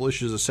in a couple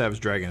issues of Savage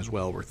Dragon as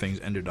well, where things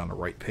ended on a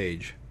right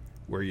page,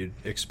 where you'd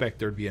expect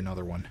there'd be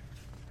another one.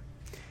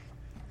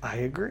 I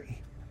agree.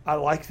 I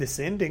like this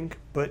ending,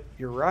 but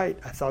you're right.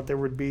 I thought there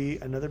would be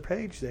another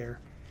page there.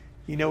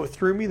 You know what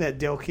threw me? That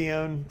Del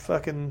Keown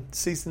fucking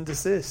cease and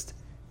desist.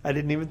 I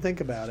didn't even think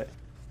about it.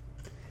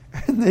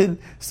 And then,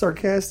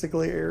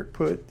 sarcastically, Eric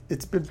put,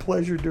 "It's been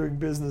pleasure doing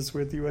business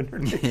with you,"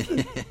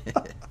 underneath.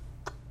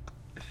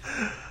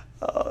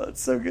 Oh,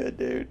 it's so good,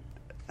 dude.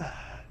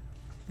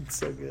 It's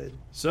so good.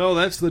 So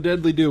that's the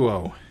Deadly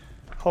Duo.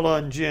 Hold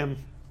on, Jim.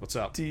 What's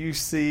up? Do you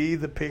see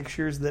the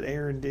pictures that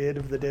Aaron did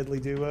of the Deadly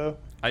Duo?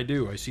 I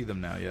do. I see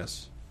them now,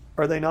 yes.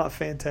 Are they not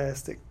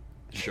fantastic?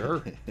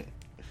 Sure.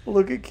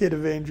 Look at Kid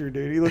Avenger,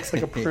 dude. He looks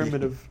like a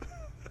primitive.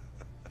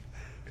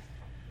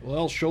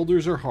 Well,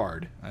 shoulders are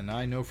hard, and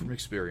I know from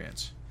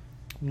experience.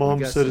 Mom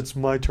We got said some- it's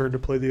my turn to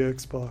play the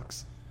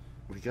Xbox.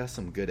 We got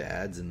some good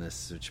ads in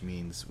this, which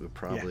means we're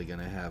probably going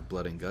to have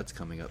Blood and Guts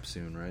coming up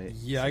soon, right?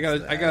 Yeah,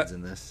 Since the ads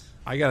in this.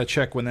 I got to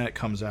check when that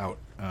comes out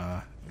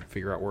and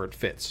figure out where it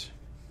fits.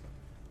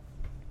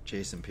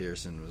 Jason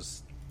Pearson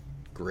was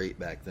great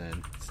back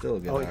then. Still a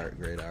good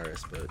great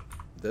artist, but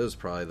that was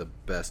probably the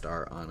best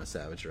art on a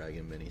Savage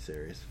Dragon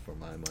miniseries for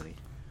my money.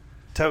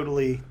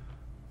 Totally.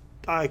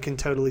 I can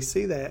totally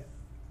see that,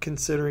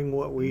 considering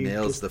what we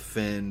Nails the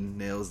fin,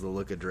 nails the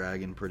look of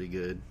Dragon pretty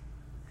good.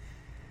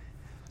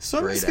 So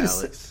I'm Great just gonna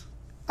Alex. say,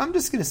 I'm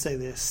just going to say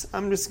this.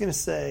 I'm just going to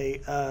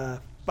say,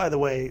 by the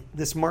way,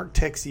 this Mark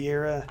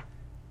Texiera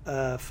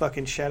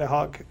fucking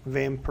Shadowhawk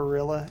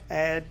Vampirilla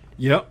ad,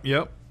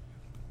 Yep.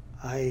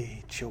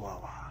 ay,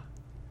 Chihuahua.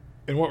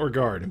 In what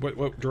regard?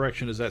 What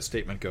direction does that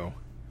statement go?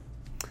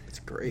 It's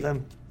great.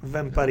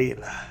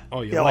 Vampirilla.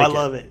 Oh, you Yo, like I it.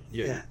 love it.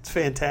 Yeah. Yeah, it's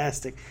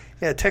fantastic.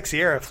 Yeah,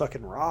 Texiera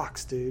fucking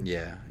rocks, dude.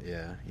 Yeah,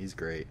 he's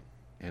great.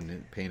 And the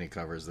painted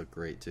covers look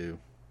great too.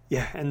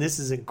 Yeah, and this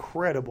is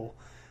incredible.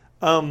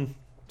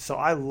 So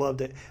I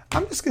loved it.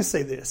 I'm just going to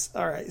say this.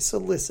 All right, so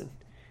listen.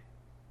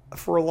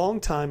 For a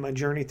long time, my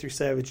journey through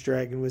Savage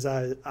Dragon was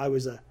I'm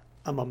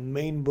a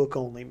main book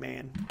only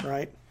man,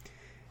 right?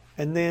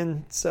 And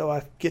then, so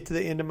I get to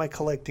the end of my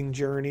collecting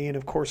journey, and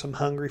of course I'm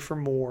hungry for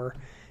more.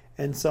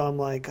 And so I'm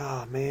like,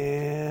 oh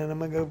man, I'm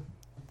going to go.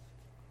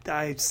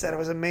 I said I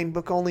was a main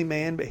book only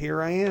man, but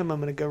here I am. I'm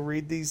going to go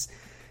read these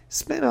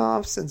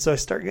spinoffs. And so I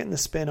start getting the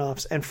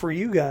spinoffs. And for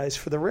you guys,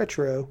 for the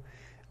retro,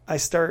 I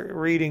start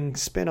reading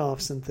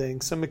spinoffs and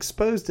things. So I'm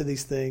exposed to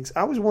these things.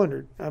 I always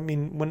wondered. I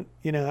mean, when,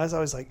 I was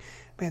always like,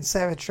 man,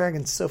 Savage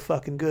Dragon's so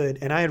fucking good.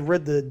 And I had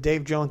read the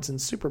Dave Johnson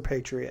Super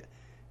Patriot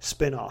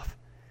spinoff.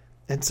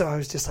 And so I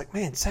was just like,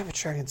 man,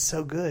 Savage Dragon's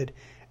so good.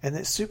 And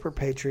that Super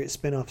Patriot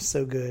spinoff is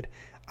so good.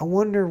 I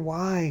wonder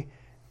why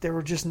there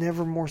were just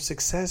never more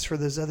success for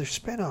those other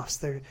spinoffs.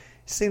 There it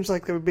seems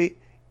like there would be.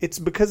 It's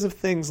because of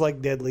things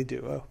like Deadly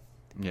Duo.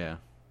 Yeah.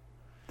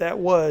 That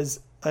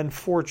was,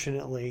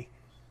 unfortunately,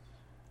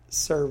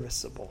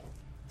 serviceable.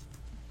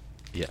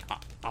 Yeah.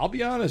 I'll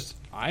be honest.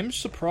 I'm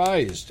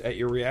surprised at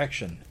your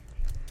reaction.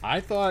 I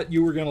thought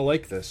you were going to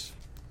like this.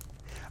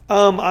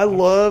 I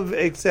love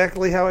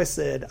exactly how I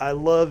said. I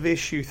love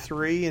issue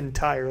 3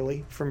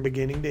 entirely from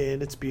beginning to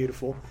end. It's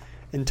beautiful.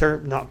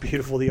 Not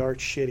beautiful, the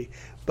art's shitty,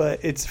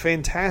 but it's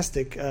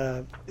fantastic.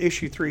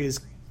 Issue 3 is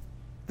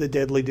the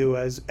Deadly Duo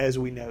as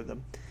we know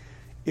them.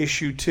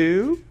 Issue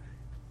 2,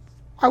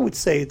 I would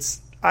say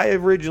I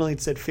originally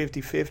said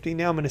 50-50.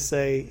 Now I'm going to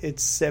say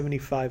it's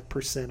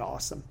 75%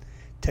 awesome.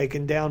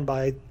 Taken down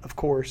by, of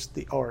course,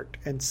 the art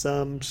and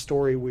some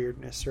story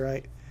weirdness,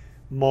 right?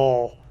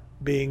 Maul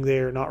being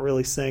there, not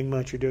really saying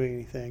much or doing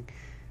anything,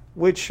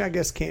 which I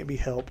guess can't be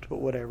helped, but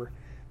whatever.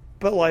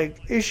 But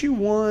like issue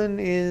 1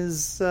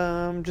 is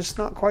just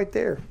not quite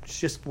there. It's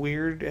just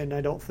weird, and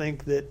I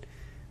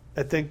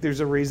think there's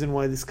a reason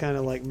why this kind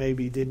of like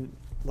maybe didn't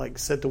like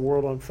set the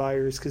world on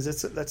fire, is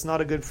because that's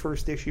not a good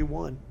first issue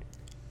 1.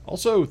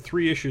 Also,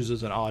 3 issues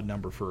is an odd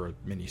number for a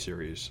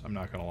miniseries. I'm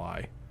not going to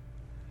lie.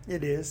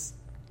 It is.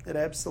 It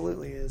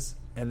absolutely is.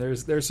 And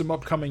there's some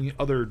upcoming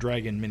other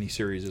Dragon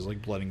miniseries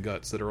like Blood and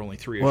Guts that are only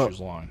 3 issues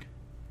long.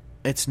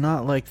 It's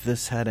not like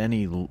this had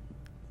any,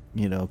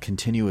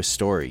 continuous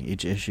story.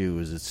 Each issue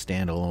was a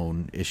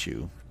standalone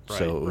issue. Right,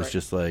 so it was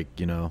just like,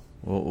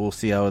 we'll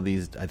see how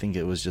these, I think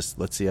it was just,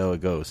 let's see how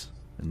it goes.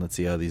 And let's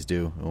see how these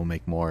do. And we'll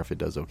make more if it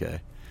does okay.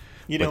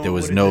 But there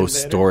was no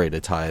story to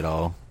tie it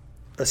all.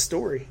 A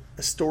story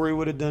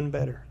would have done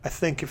better. I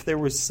think if there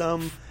was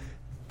some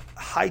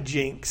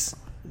hijinks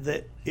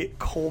that it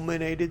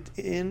culminated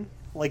in,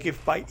 like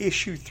if by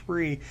issue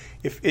 3,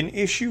 if in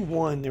issue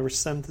 1 there was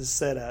something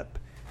set up,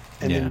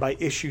 and then by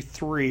issue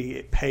 3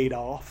 it paid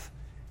off,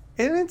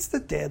 and it's the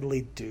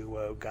Deadly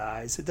Duo,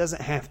 guys. It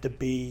doesn't have to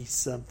be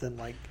something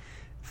like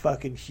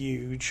fucking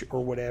huge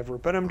or whatever.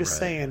 But I'm just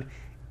saying,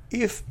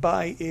 if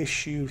by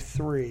issue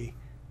 3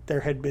 there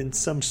had been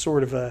some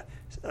sort of a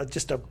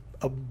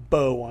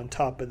bow on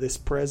top of this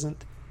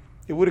present,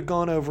 it would have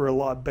gone over a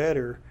lot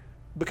better.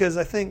 Because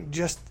I think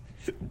just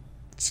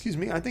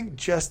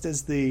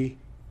as the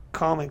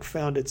comic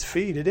found its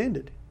feet, it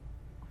ended.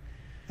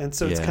 And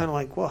so it's kind of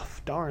like, well,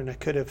 darn, I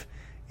could have,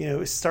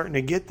 it's starting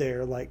to get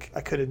there. Like,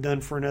 I could have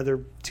done for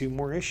another 2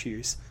 more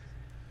issues.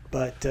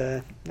 But,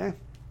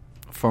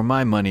 For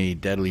my money,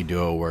 Deadly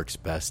Duo works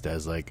best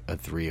as like a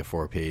 3 or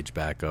 4 page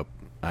backup.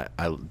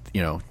 I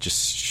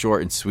just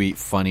short and sweet,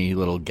 funny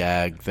little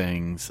gag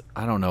things.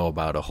 I don't know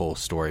about a whole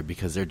story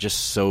because they're just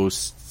so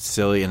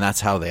silly, and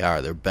that's how they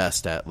are. They're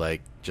best at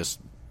like just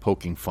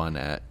poking fun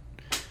at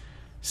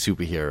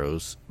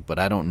superheroes, but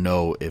I don't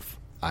know if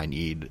I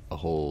need a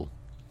whole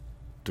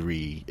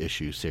 3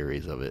 issue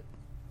series of it.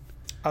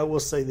 I will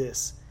say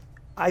this.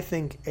 I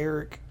think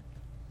Eric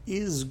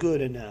is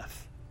good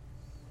enough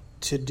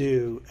to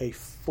do a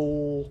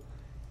full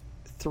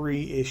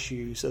 3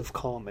 issues of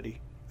comedy,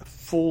 a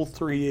full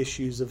 3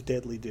 issues of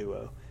Deadly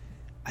Duo.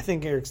 I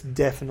think Eric's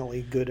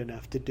definitely good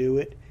enough to do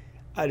it.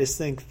 I just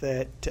think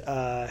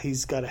that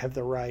he's got to have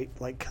the right,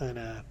 like, kind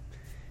of...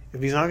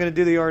 If he's not going to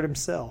do the art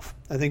himself,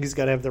 I think he's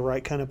got to have the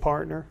right kind of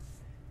partner.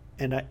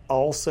 And I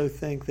also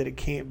think that it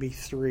can't be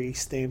 3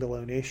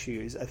 standalone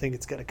issues. I think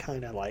it's got to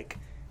kind of, like,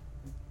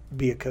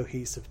 be a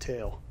cohesive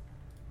tale.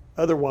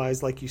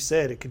 Otherwise, like you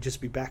said, it could just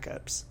be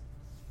backups.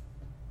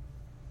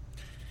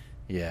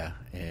 Yeah,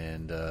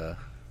 and I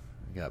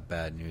got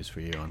bad news for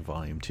you on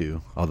Volume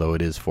 2, although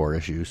it is 4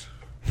 issues.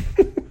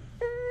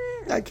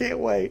 I can't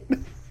wait.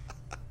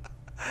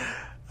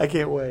 I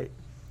can't wait.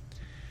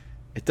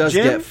 It does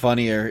get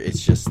funnier.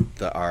 It's just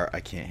the art I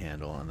can't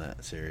handle on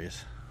that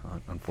series,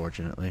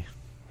 unfortunately.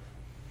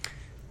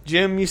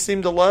 Jim, you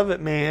seem to love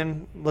it,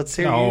 man. Let's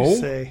hear you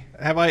say.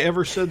 Have I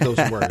ever said those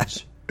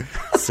words?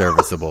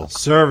 Serviceable.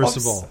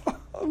 Serviceable.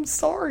 I'm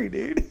sorry,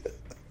 dude.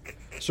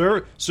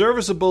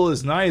 Serviceable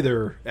is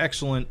neither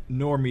excellent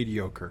nor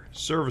mediocre.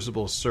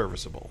 Serviceable is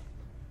serviceable.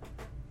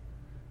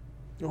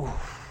 Oh,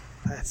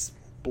 that's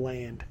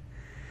bland.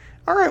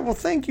 All right, well,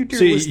 thank you, dear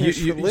listeners,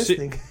 for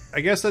listening. I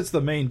guess that's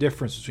the main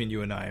difference between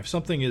you and I. If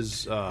something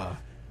is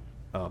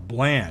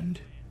bland,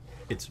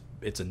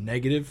 it's a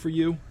negative for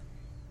you.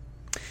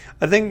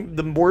 I think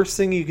the worst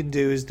thing you can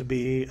do is to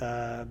be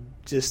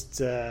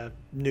just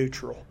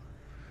neutral.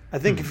 I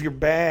think if you're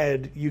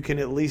bad, you can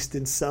at least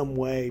in some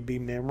way be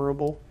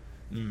memorable.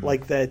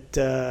 Like that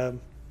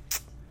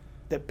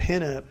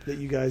pinup that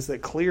you guys,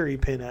 that Cleary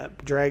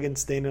pinup, Dragon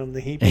standing on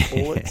the heap of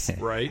bullets.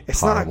 Right.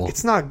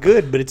 It's not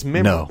good, but it's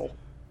memorable.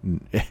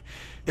 No.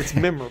 It's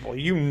memorable.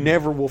 You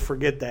never will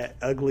forget that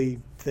ugly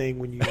thing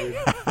when you're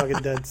fucking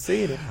done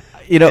seeing it.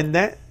 And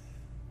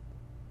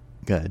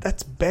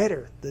that's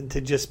better than to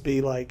just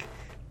be like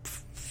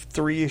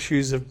 3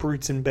 issues of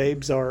Brutes and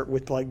Babes art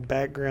with like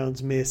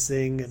backgrounds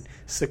missing and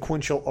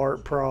sequential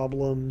art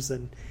problems,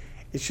 and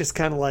it's just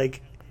kind of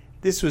like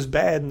this was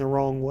bad in the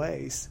wrong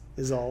ways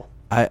is all.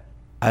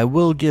 I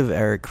will give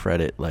Eric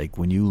credit, like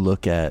when you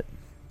look at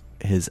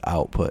his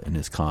output in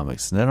his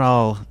comics, they're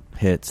all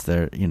hits,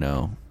 they're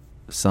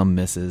some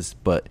misses,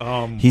 but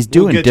he's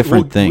doing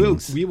different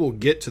things. We will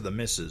get to the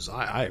misses.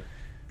 I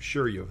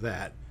assure you of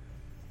that.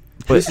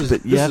 But this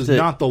is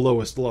not the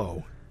lowest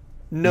low.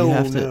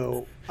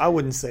 No, I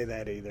wouldn't say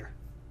that either.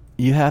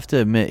 you have to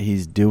admit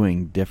he's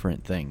doing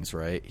different things,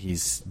 right?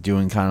 He's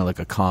doing kind of like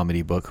a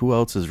comedy book. Who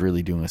else is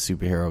really doing a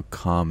superhero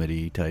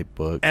comedy type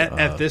book?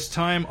 At this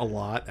time, a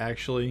lot,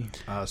 actually.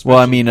 Well,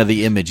 I mean,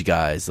 the Image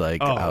guys,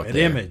 like, out at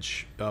there.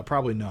 Image,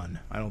 probably none.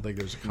 I don't think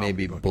there's a comedy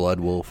Maybe book.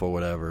 Blood Wolf or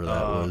whatever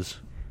that was.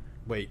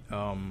 Wait,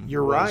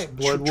 you're right.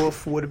 Blood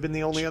Wolf would have been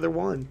the only other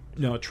one.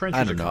 No,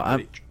 Trencher's a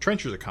comedy.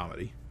 Trencher's a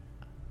comedy.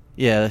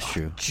 Yeah, that's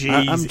true.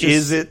 Jeez,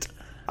 is it?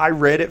 I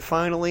read it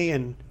finally,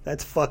 and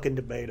that's fucking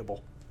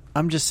debatable.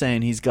 I'm just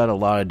saying he's got a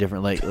lot of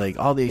different, like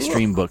all the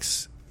Extreme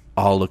books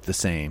all look the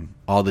same.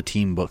 All the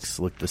team books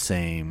look the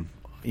same.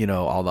 You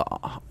know, all the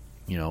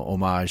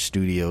Homage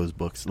Studios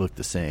books look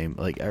the same.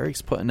 Like,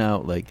 Eric's putting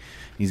out, like,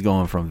 he's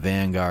going from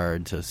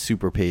Vanguard to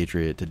Super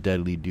Patriot to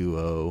Deadly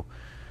Duo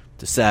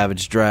to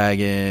Savage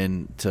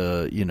Dragon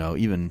to,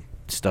 even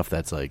stuff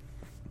that's like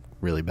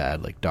really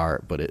bad, like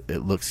Dart, but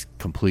it looks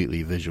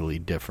completely visually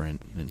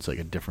different. It's like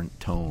a different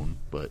tone,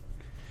 but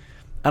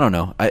I don't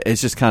know.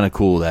 It's just kind of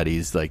cool that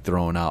he's like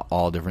throwing out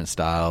all different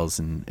styles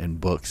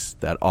and books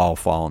that all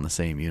fall in the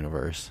same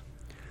universe.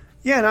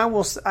 Yeah, and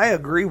I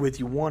agree with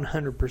you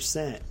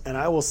 100%. And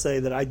I will say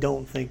that I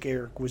don't think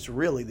Eric was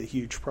really the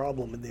huge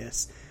problem in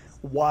this.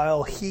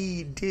 While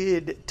he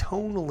did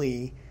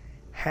tonally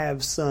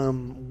have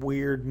some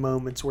weird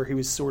moments where he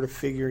was sort of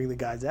figuring the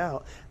guys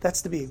out,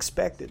 that's to be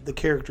expected. The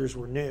characters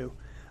were new.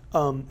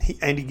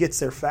 He gets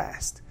there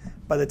fast.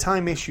 By the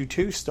time issue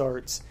 2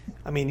 starts,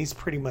 I mean, he's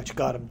pretty much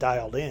got them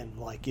dialed in.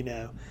 Like,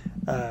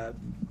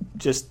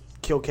 just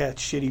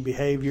Killcat's shitty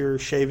behavior,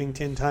 shaving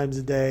 10 times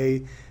a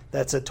day,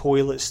 that's a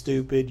toilet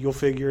stupid, you'll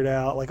figure it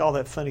out. Like, all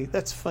that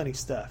that's funny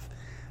stuff.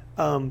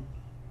 I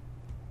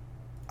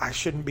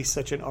shouldn't be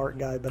such an art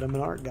guy, but I'm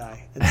an art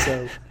guy. And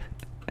so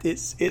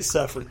it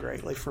suffered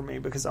greatly for me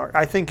because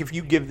I think if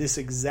you give this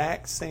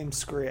exact same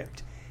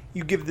script,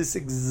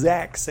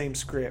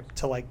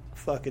 to like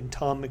fucking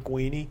Tom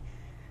McWeeny,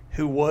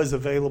 who was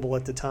available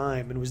at the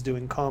time and was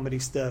doing comedy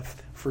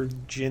stuff for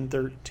Gen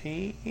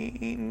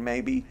 13,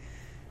 maybe?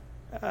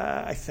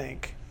 I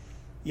think.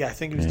 Yeah, I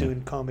think he was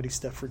doing comedy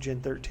stuff for Gen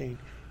 13.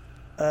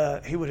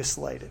 He would have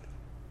slayed it.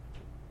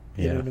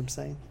 You know what I'm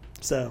saying?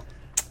 So,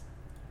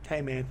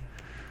 hey, man.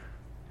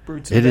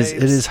 Brutes and It Babes.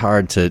 is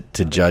hard to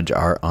judge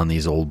art on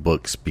these old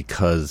books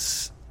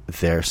because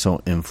they're so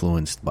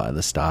influenced by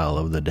the style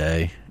of the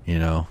day,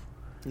 Yeah.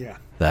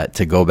 that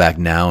to go back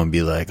now and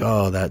be like,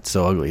 oh, that's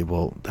so ugly.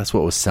 Well, that's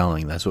what was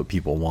selling. That's what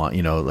people want.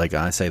 Like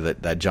I say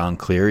that John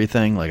Cleary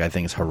thing, like I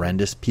think it's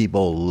horrendous.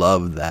 People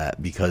love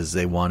that because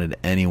they wanted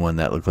anyone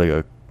that looked like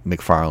a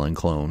McFarlane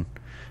clone.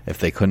 If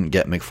they couldn't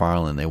get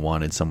McFarlane, they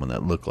wanted someone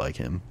that looked like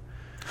him.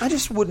 I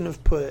just wouldn't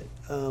have put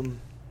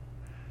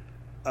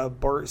a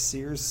Bart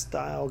Sears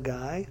style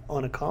guy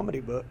on a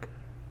comedy book.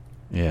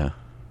 Yeah.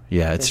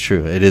 Yeah, it's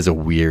true. It is a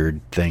weird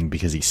thing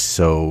because he's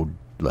so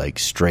like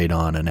straight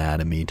on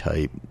anatomy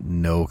type,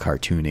 no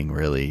cartooning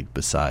really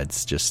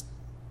besides just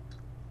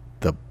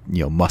the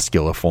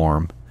muscular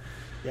form.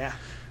 Yeah.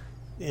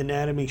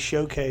 Anatomy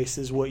showcase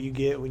is what you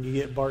get when you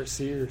get Bart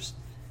Sears.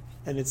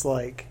 And it's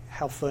like,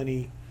 how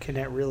funny can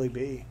that really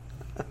be?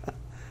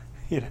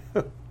 You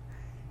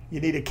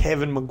need a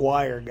Kevin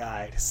Maguire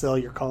guy to sell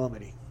your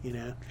comedy,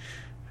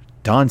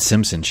 Don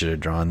Simpson should have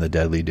drawn the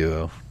Deadly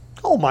Duo.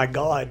 Oh my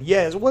God,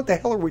 yes. What the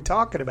hell are we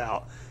talking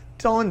about?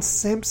 Don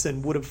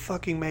Simpson would have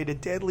fucking made a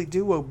Deadly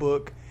Duo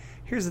book.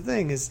 Here's the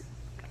thing is,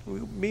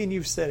 me and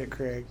you've said it,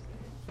 Craig.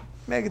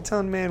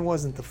 Megaton Man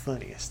wasn't the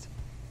funniest.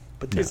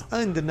 But there's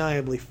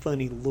undeniably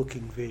funny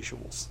looking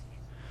visuals.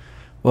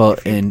 Well,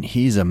 and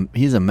he's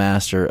a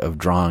master of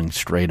drawing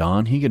straight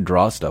on. He could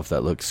draw stuff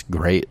that looks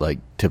great, like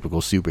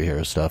typical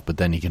superhero stuff, but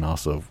then he can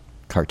also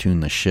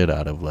cartoon the shit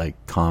out of like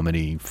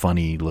comedy,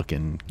 funny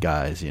looking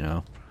guys,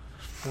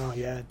 Oh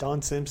yeah,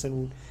 Don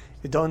Simpson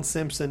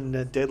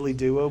Deadly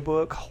Duo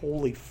book.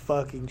 Holy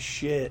fucking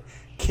shit!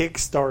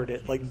 Kickstart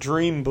it like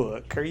Dream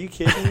Book. Are you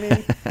kidding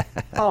me?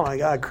 Oh my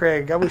God,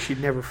 Craig! I wish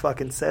you'd never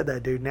fucking said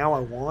that, dude. Now I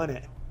want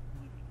it.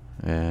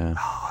 Yeah.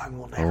 Oh, I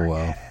will never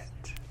get it.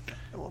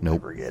 I will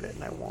never get it,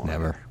 and I won't.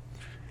 Never.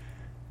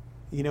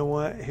 You know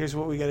what? Here's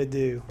what we got to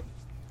do.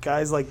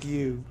 Guys like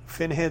you,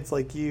 finheads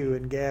like you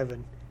and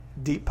Gavin,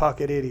 deep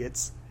pocket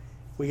idiots.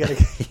 We got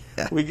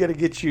to we got to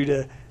get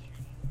you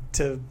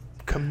to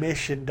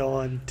commission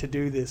Don to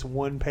do this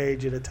one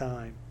page at a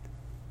time.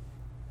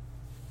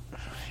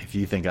 If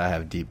you think I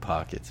have deep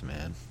pockets,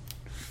 man.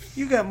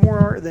 You got more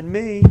art than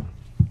me.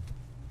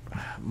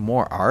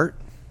 More art?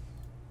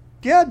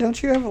 Yeah,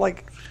 don't you have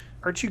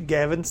aren't you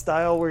Gavin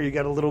style where you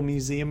got a little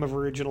museum of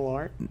original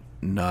art?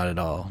 Not at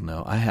all.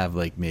 No, I have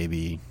like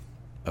maybe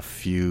a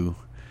few.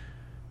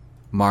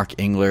 Mark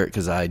Englert,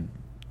 because I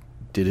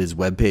did his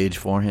webpage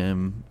for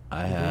him.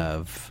 I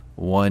have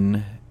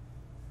one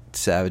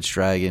Savage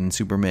Dragon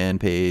Superman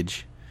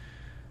page.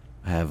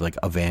 I have like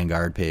a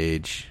Vanguard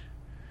page.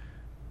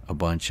 A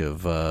bunch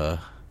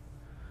of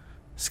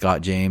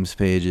Scott James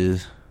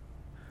pages.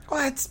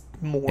 Well, that's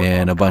more.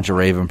 And a bunch of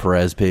Raven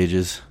Perez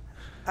pages.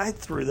 I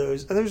threw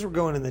those. Those were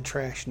going in the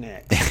trash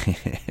next.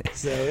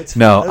 So it's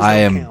no, those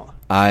I don't am. count.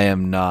 I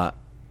am not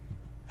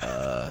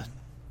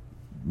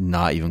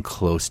not even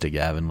close to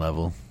Gavin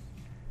level.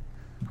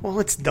 Well,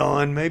 it's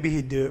done. Maybe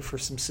he'd do it for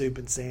some soup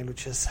and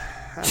sandwiches.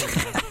 I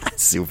don't know.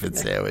 Soup and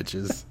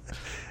sandwiches.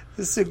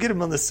 So get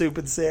him on the soup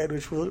and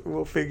sandwich.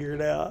 We'll figure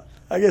it out.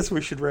 I guess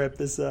we should wrap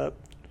this up.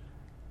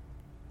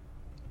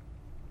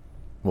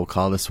 We'll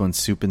call this one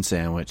Soup and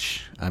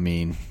Sandwich. I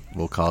mean,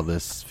 we'll call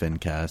this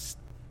Fincast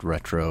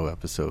Retro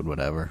episode,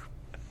 whatever.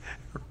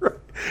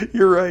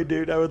 You're right,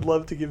 dude. I would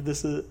love to give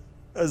this a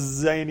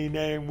zany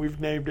name. We've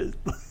named it.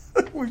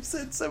 We've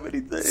said so many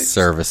things.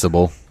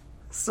 Serviceable.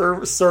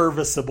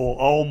 Serviceable.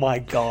 Oh my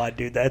god,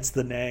 dude, that's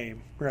the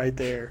name right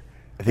there.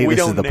 I think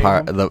this is the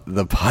part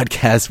the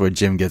podcast where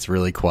Jim gets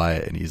really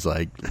quiet and he's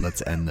like,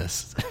 "Let's end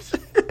this."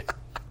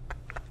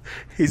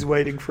 He's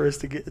waiting for us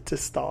to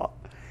stop.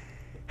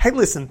 Hey,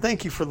 listen,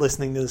 thank you for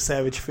listening to the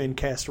Savage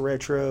Fincast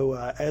Retro.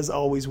 As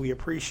always, we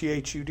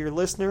appreciate you, dear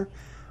listener.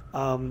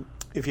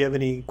 If you have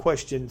any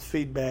questions,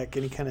 feedback,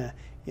 any kind of,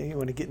 you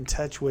want to get in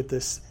touch with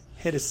us,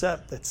 hit us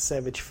up. That's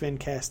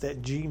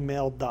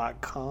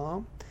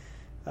savagefincast@gmail.com.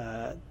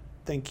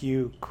 Thank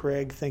you,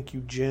 Craig. Thank you,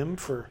 Jim,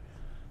 for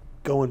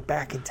going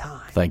back in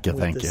time. Thank you.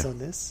 On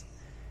this.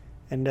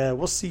 And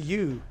we'll see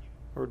you,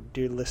 or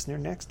dear listener,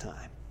 next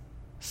time.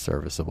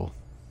 Serviceable.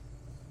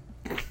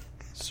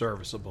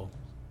 Serviceable.